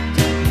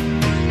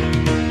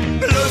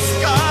 Blue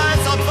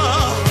skies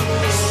above,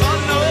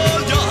 sun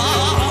on your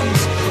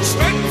arms,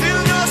 strength in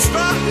your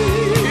stride,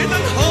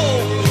 and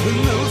hope in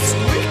those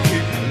squeaky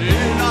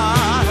clean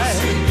eyes.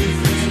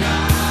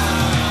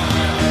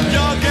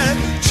 You'll get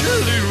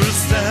chilly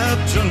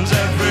receptions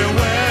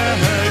everywhere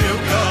you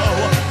go.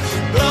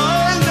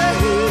 Blinded,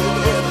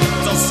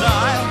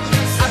 docile,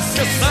 as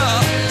if the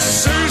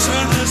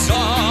season is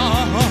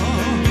on.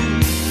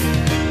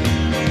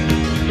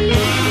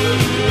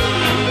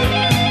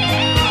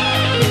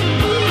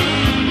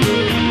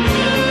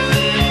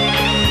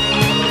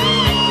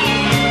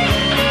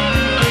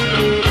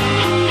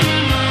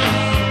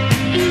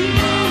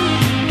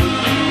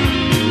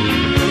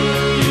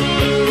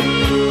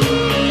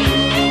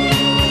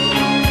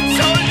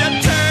 So you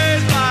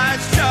take my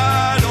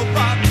shadow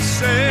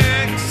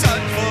boxing,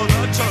 search for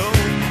the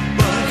truth,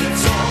 but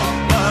it's all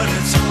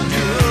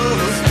you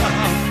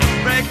now.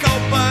 Break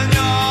open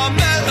your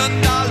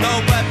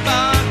 $1,000,000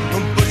 weapon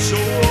and put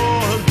your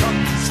luck.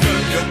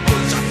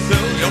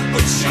 Fill your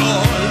push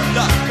your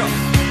luck.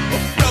 A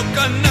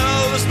broken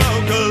nose,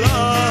 smoke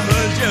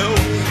loves you.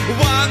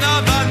 One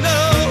of a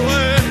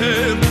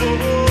new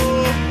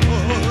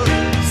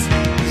boys.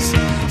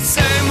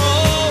 Same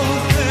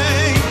old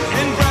thing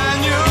in brand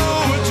new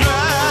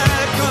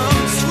drag,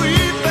 come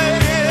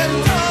sweeping in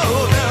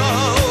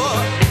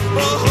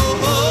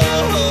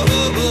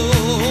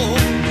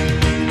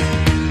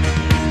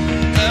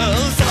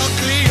as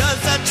ugly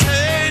as a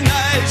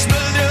teenage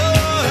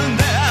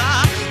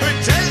millionaire,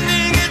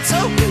 pretending it's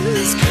a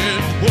whiskey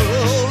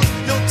world.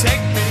 You'll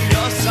take me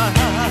aside.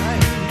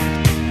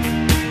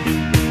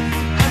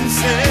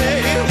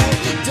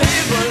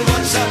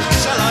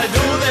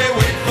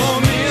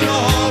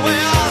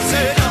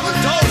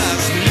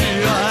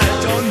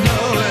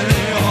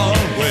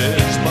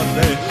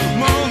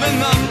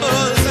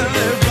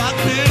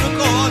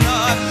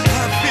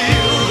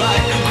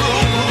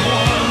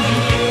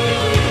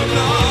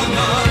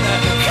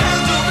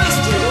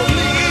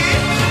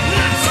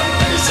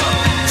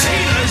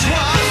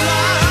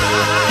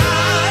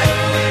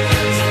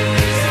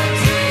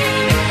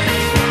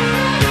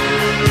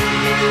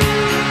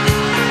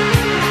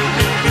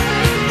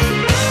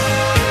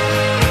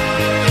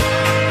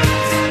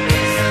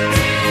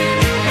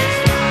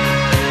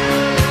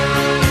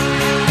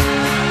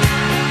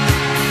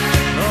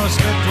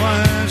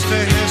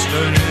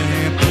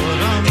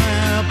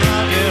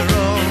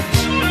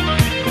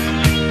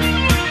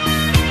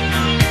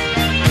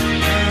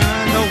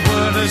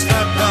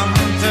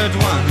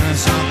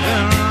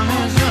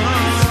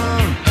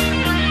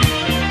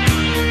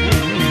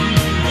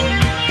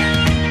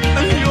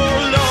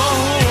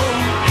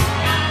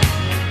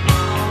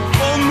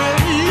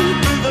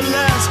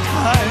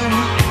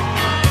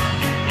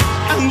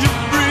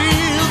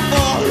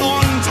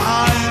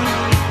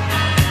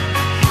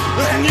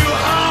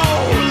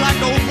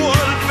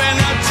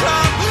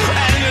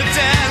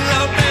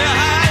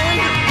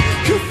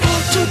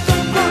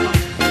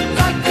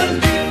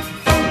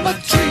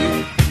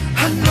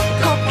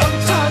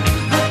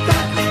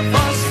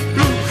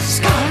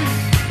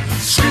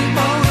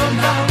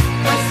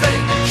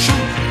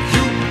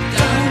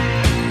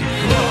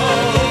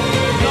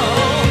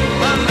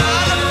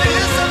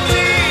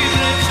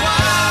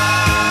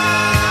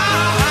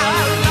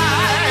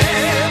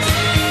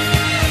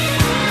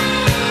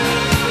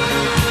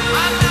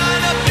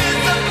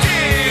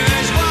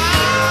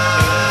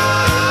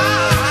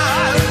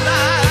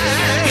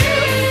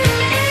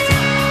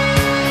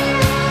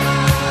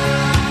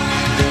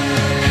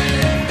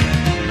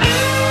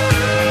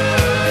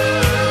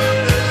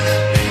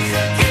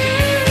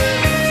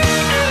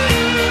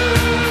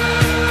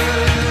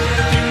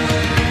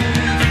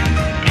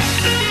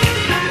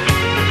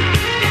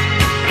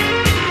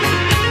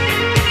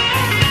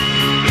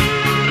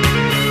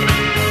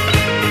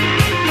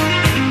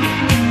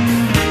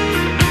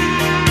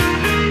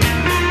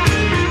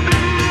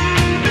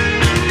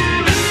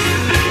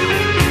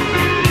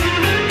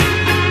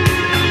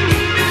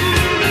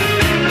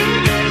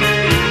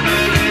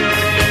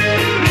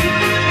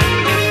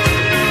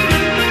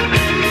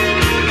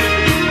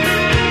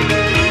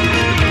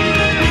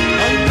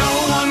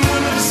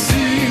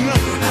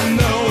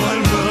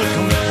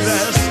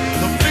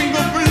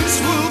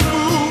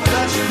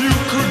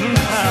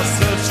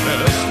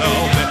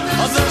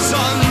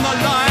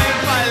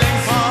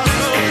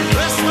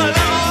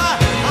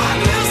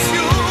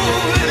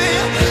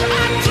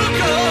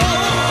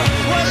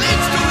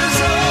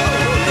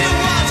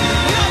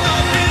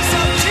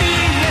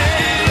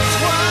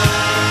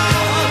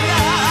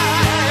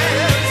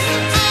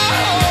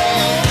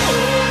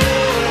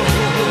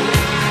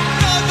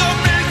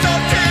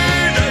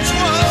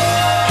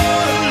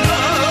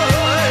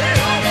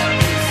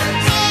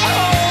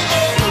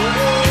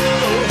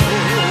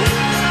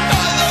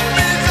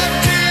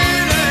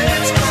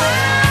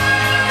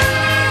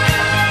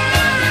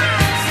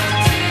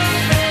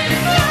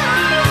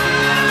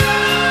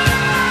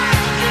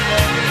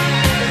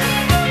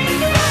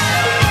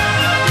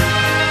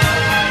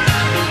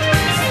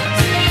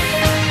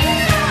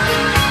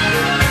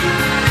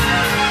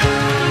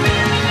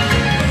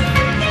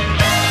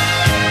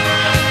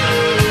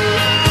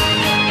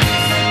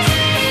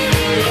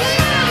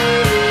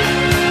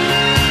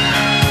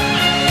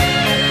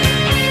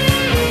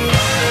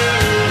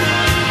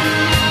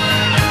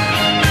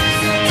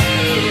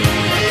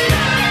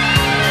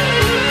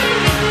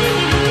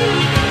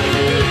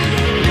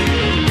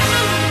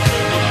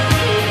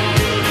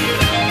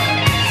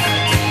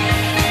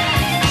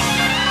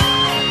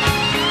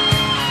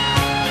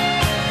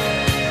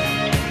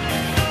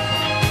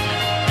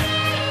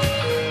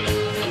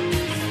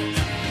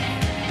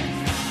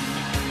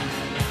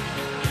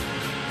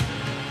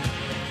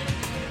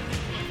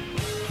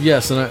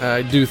 Yes, and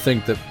I do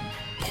think that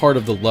part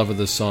of the love of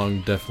this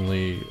song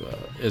definitely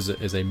is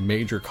a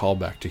major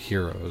callback to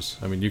Heroes.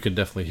 I mean, you can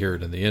definitely hear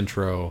it in the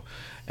intro,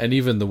 and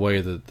even the way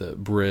that the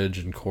bridge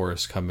and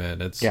chorus come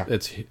in.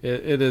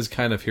 It is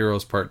kind of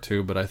Heroes Part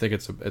 2, but I think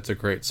it's a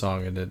great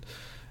song, and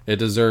it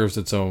deserves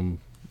its own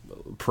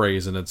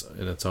praise in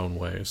its own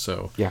way.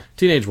 So yeah,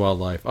 Teenage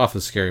Wildlife off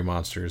of Scary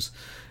Monsters,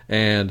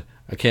 and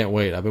I can't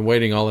wait. I've been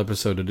waiting all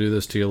episode to do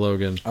this to you,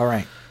 Logan. All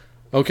right.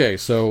 Okay,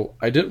 so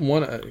I didn't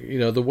want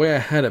to, the way I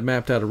had it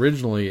mapped out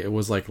originally, it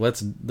was like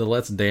Let's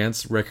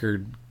Dance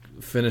record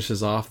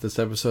finishes off this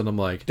episode. I'm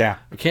like, yeah,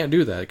 I can't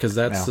do that because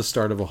that's the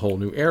start of a whole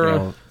new era.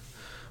 Yeah.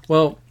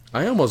 Well,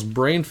 I almost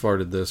brain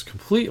farted this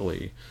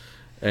completely,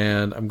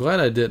 and I'm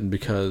glad I didn't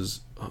because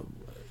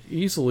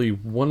easily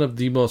one of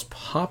the most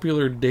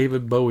popular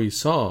David Bowie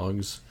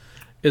songs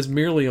is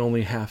merely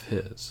only half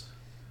his.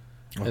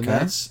 Okay. And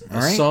that's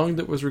a song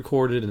that was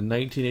recorded in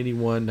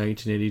 1981,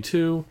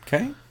 1982.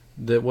 Okay.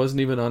 That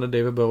wasn't even on a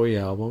David Bowie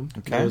album.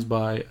 Okay. It was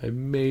by a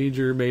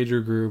major, major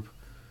group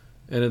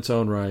in its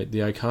own right, the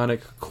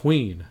iconic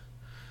Queen.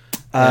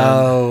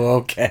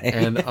 Okay.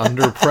 And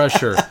Under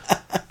Pressure.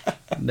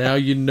 Now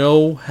you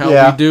know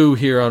how we do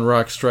here on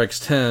Rock Strikes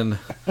 10.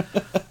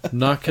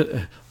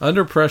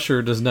 Under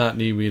Pressure does not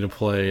need me to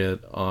play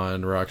it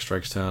on Rock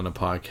Strikes 10 on a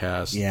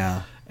podcast.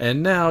 Yeah.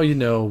 And now,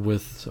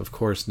 with, of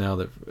course, now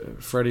that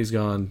Freddie's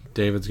gone,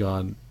 David's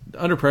gone,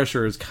 Under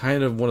Pressure is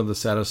kind of one of the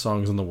saddest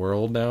songs in the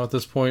world now at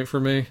this point for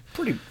me.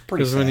 Pretty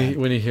Because sad.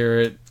 when you hear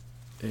it,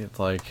 it's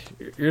like,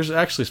 you're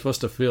actually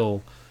supposed to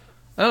feel,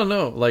 I don't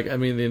know,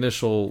 the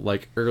initial,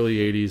 early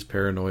 80s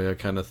paranoia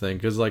kind of thing.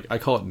 Because, I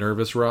call it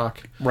nervous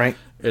rock. Right.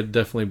 It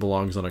definitely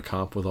belongs on a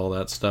comp with all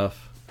that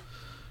stuff.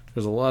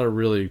 There's a lot of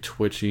really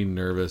twitchy,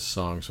 nervous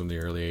songs from the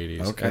early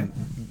 80s. Okay. And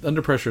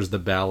Under Pressure is the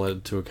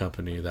ballad to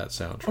accompany that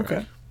soundtrack.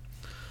 Okay.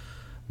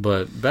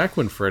 But back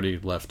when Freddie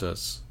left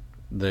us,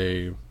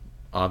 they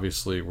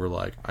obviously were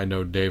like, I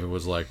know David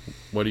was like,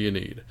 what do you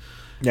need?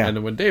 Yeah. And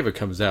then when David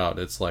comes out,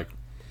 it's like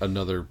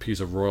another piece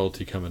of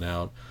royalty coming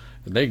out.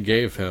 And they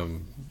gave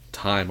him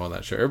time on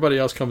that show. Everybody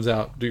else comes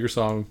out, do your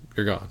song,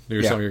 you're gone. Do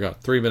your song, you're gone.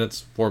 3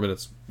 minutes, 4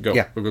 minutes, go.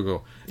 Yeah.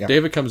 Go. Yeah.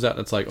 David comes out and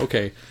it's like,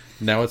 okay,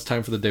 now it's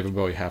time for the David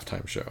Bowie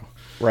halftime show.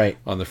 Right.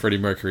 On the Freddie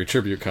Mercury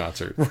tribute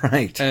concert.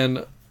 Right.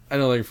 And I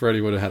don't think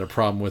Freddie would have had a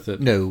problem with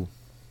it. No.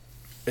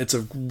 It's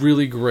a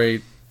really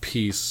great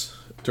piece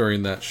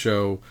during that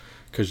show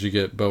because you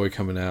get Bowie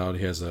coming out.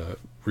 He has a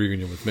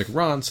reunion with Mick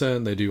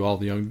Ronson. They do All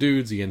the Young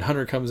Dudes. Ian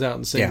Hunter comes out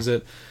and sings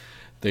it.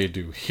 They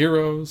do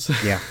Heroes.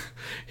 Yeah.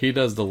 He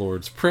does the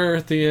Lord's Prayer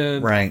at the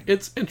end. Right.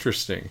 It's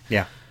interesting.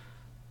 Yeah.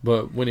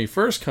 But when he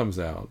first comes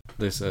out,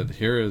 they said,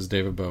 here is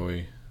David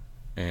Bowie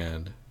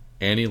and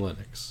Annie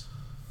Lennox.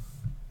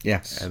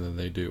 Yes. And then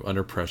they do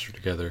Under Pressure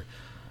together.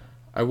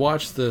 I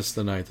watched this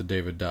the night that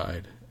David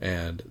died,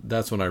 and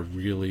that's when I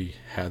really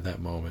had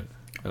that moment.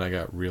 And I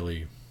got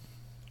really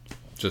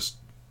just,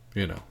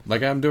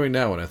 like I'm doing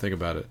now when I think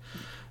about it.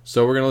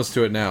 So we're going to listen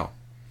to it now.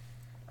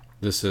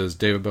 This is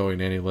David Bowie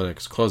and Annie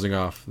Lennox closing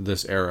off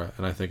this era,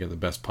 and I think in the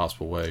best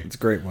possible way. It's a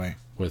great way.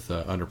 With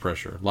Under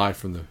Pressure, live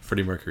from the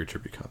Freddie Mercury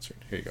tribute concert.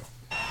 Here you go.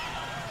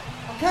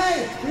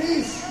 Okay,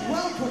 please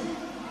welcome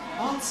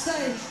on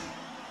stage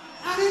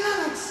Annie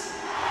Lennox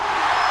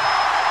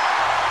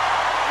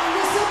and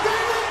Mr.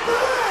 David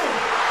Bowie.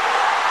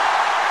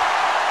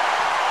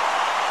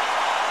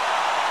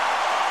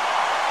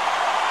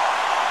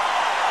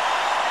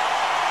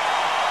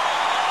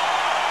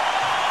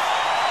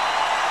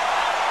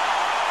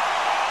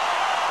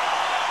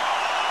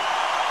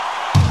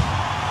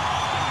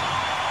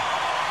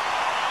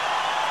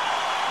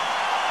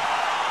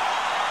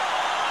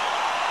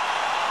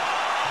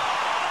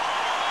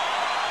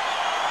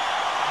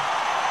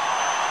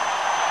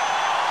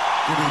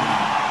 Good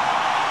evening.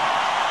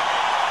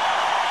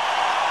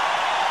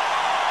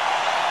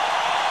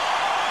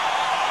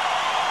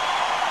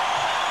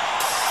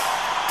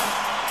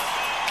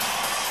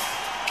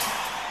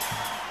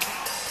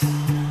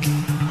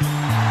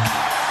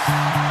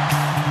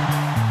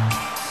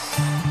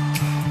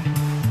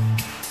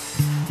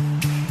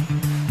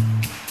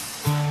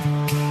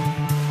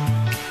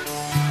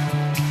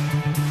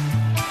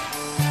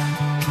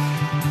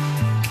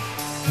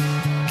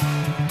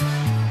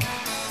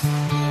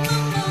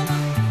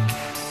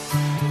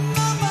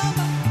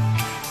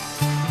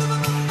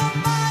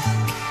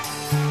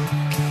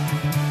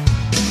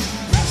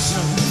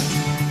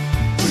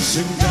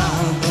 Pushing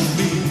down on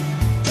me,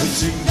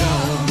 pushing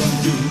down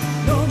on you.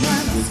 No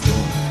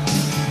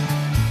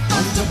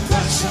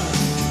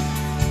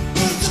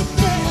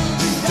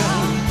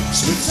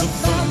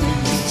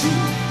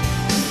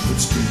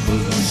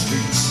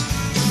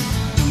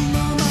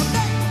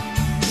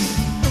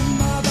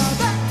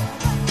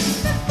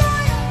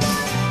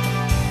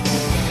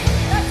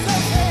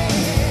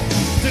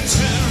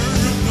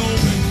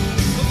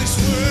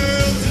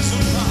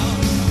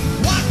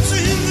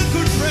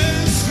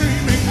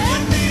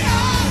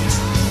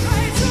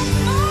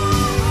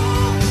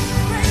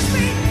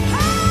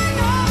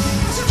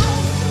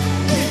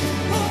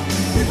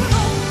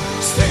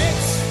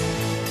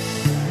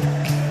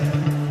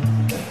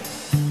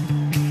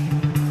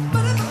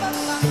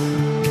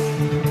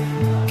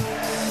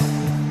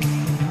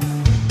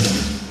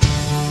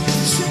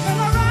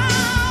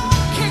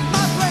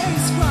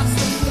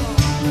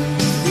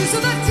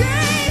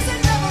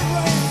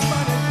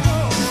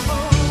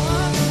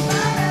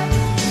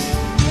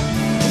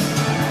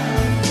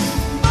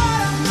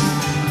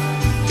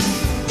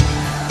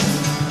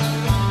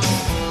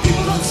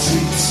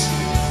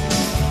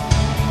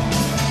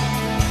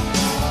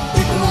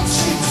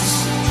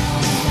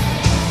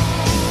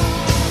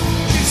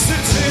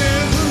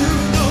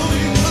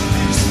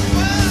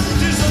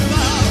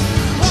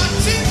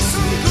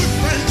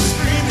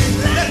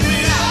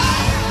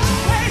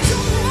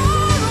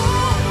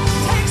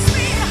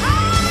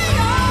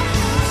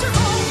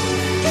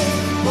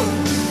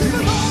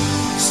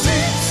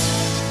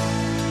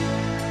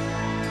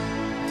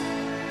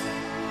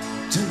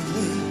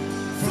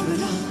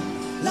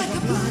like a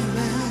blind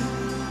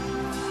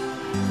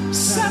man.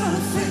 Seven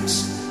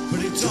fix,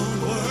 but it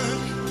don't work.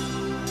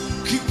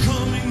 Keep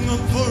coming up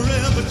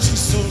forever,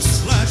 just so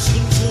slash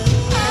control.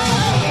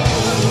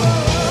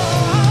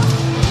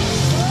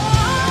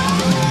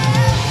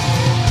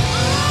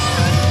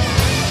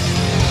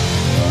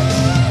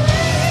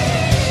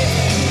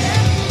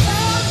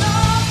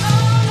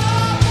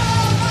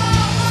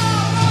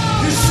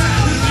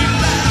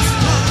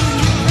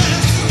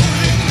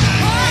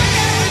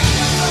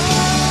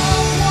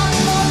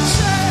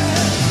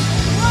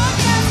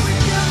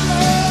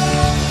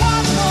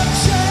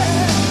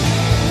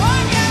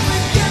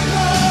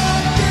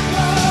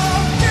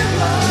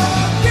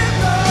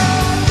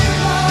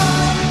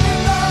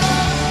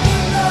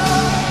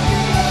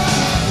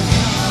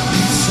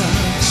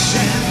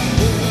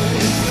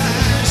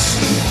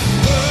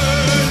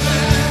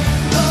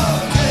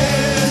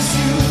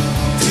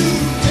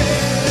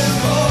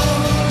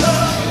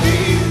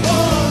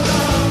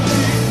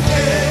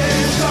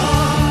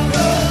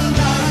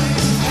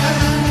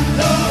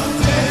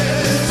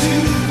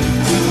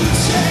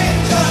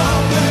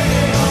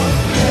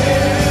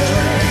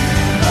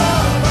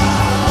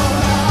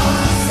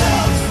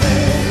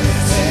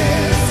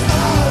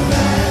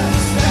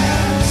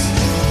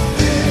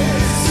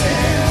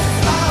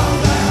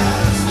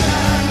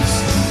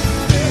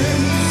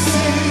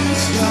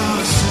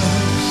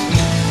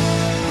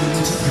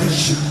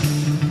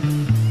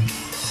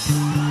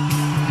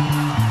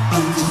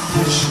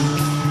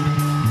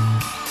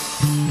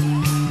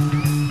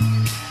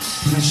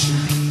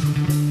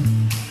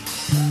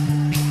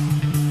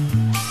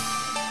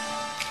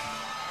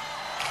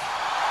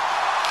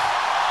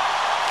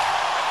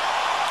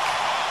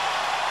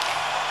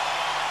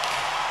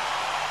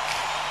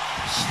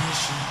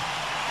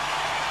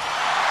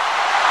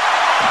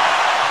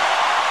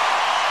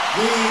 The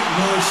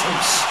most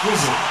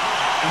exquisite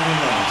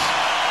animals.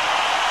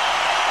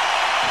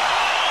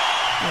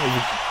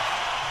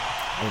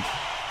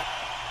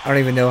 I don't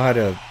even know how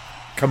to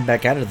come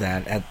back out of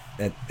that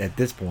at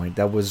this point.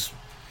 That was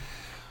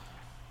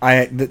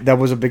that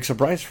was a big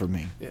surprise for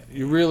me. Yeah,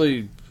 you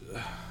really,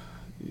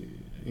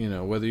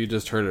 whether you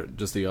just heard it,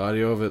 just the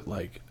audio of it,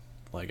 like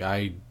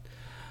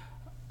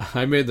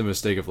I made the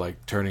mistake of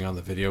like turning on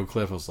the video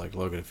clip. I was like,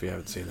 Logan, if you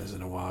haven't seen this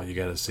in a while, you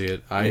got to see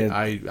it.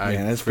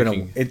 It's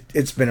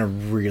been a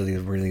really,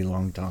 really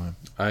long time.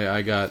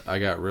 I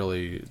got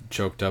really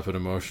choked up and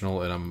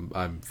emotional, and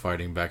I'm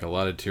fighting back a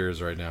lot of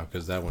tears right now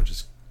because that one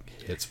just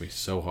hits me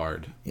so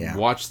hard. Yeah.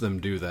 Watch them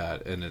do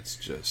that, and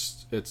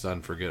it's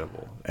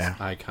unforgettable. It's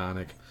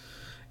iconic.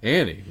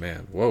 Annie,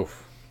 man, whoa,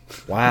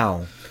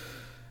 wow.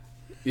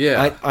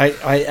 Yeah,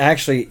 I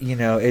actually,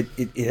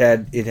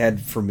 it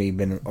had for me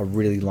been a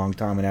really long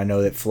time, and I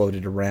know that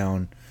floated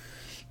around.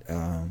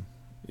 I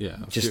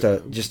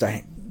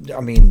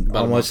mean,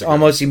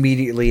 almost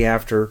immediately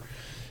after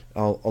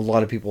a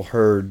lot of people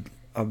heard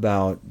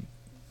about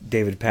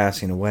David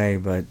passing away,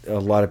 but a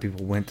lot of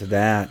people went to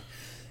that,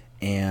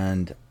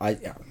 and I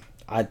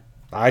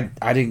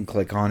didn't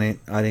click on it.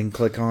 I didn't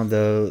click on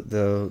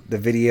the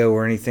video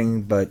or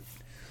anything, but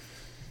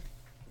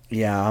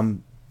yeah,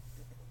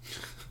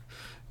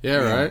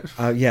 right.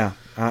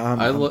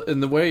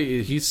 And the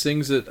way he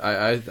sings it,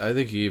 I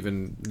think he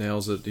even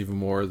nails it even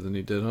more than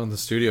he did on the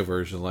studio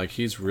version. Like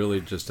he's really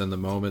just in the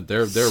moment.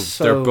 They're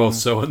both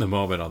so in the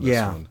moment on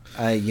this one.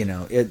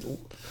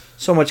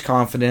 So much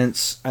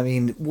confidence. I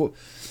mean,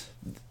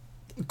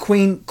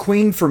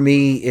 Queen for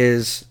me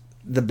is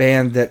the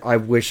band that I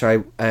wish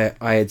I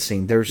had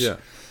seen. We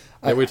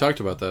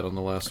talked about that on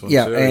the last one.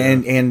 Yeah, too.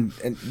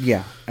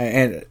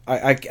 And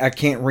I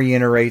can't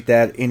reiterate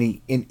that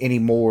any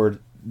more.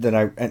 That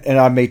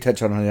I may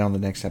touch on it on the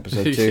next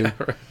episode too. Yeah,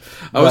 right.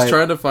 I was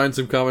trying to find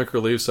some comic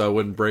relief so I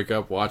wouldn't break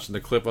up watching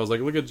the clip. I was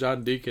like, look at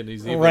John Deacon.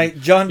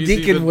 John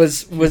Deacon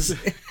was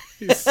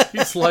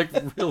he's like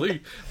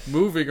really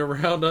moving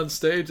around on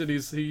stage, and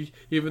he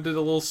even did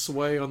a little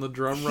sway on the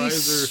drum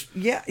riser.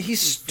 He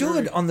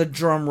stood on the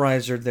drum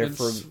riser there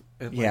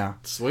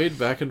swayed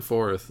back and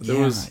forth. It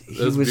was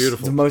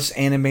beautiful. The most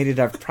animated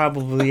I've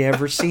probably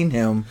ever seen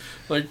him.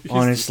 Like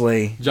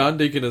honestly, John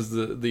Deacon is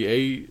the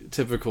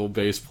atypical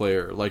bass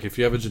player. Like if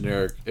you have a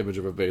generic image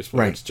of a bass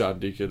player, it's John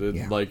Deacon,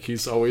 and like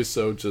he's always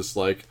so just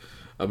like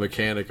a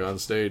mechanic on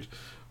stage.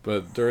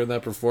 But during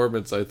that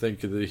performance, I think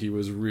that he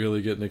was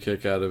really getting a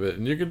kick out of it,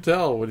 and you can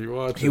tell when you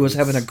watch. He was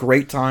having a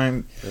great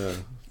time.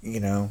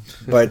 Yeah.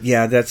 But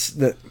yeah, that's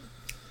a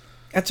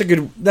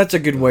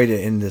good way to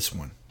end this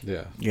one.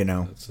 Yeah,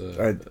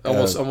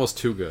 it's almost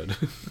too good.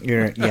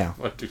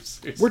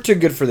 We're too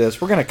good for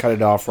this. We're gonna cut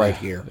it off right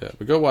here. Yeah,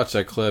 but go watch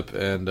that clip,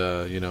 and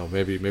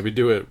maybe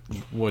do it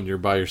when you're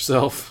by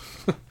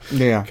yourself.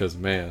 Yeah, because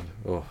man,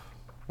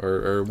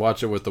 or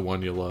watch it with the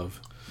one you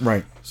love.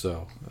 Right.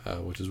 So,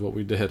 which is what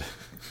we did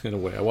in a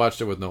way. I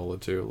watched it with Nola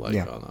too,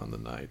 on the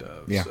night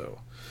of. Yeah. So,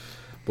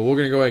 but we're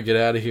gonna go ahead and get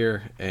out of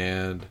here,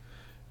 and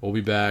we'll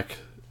be back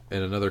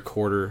in another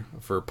quarter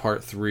for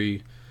part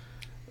 3,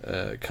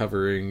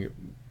 covering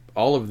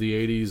all of the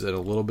 80s and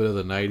a little bit of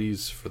the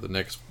 90s for the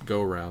next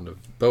go-around of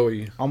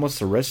Bowie. Almost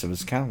the rest of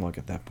his catalog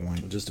at that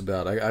point. Just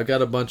about. I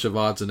got a bunch of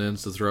odds and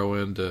ends to throw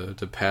in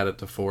to pad it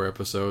to 4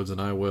 episodes, and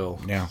I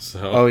will. Yeah.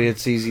 So,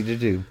 it's easy to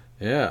do.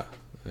 Yeah.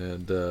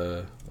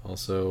 And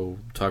also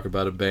talk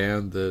about a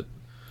band that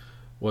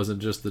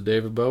wasn't just the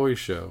David Bowie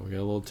show. We got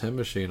a little Tin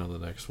Machine on the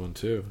next one,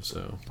 too.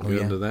 So we'll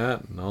get into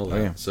that and all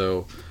that.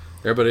 So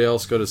everybody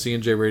else, go to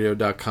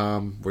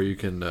cnjradio.com where you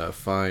can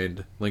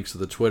find links to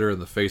the Twitter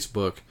and the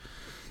Facebook.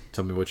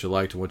 Tell me what you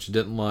liked and what you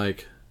didn't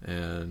like.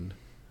 And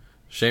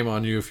shame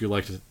on you if you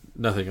liked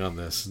nothing on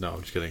this. No,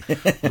 I'm just kidding.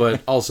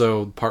 But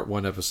also, part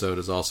 1 episode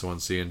is also on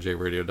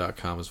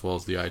cnjradio.com as well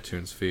as the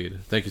iTunes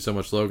feed. Thank you so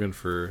much, Logan,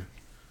 for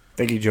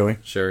Thank you, Joey.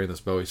 sharing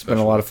this Bowie special. It's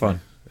been a lot of fun.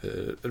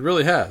 It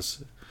really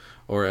has.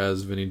 Or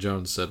as Vinnie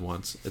Jones said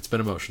once, it's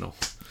been emotional.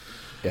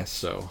 Yes.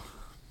 So,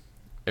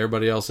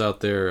 everybody else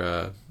out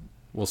there,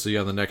 we'll see you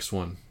on the next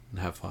one, and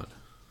have fun.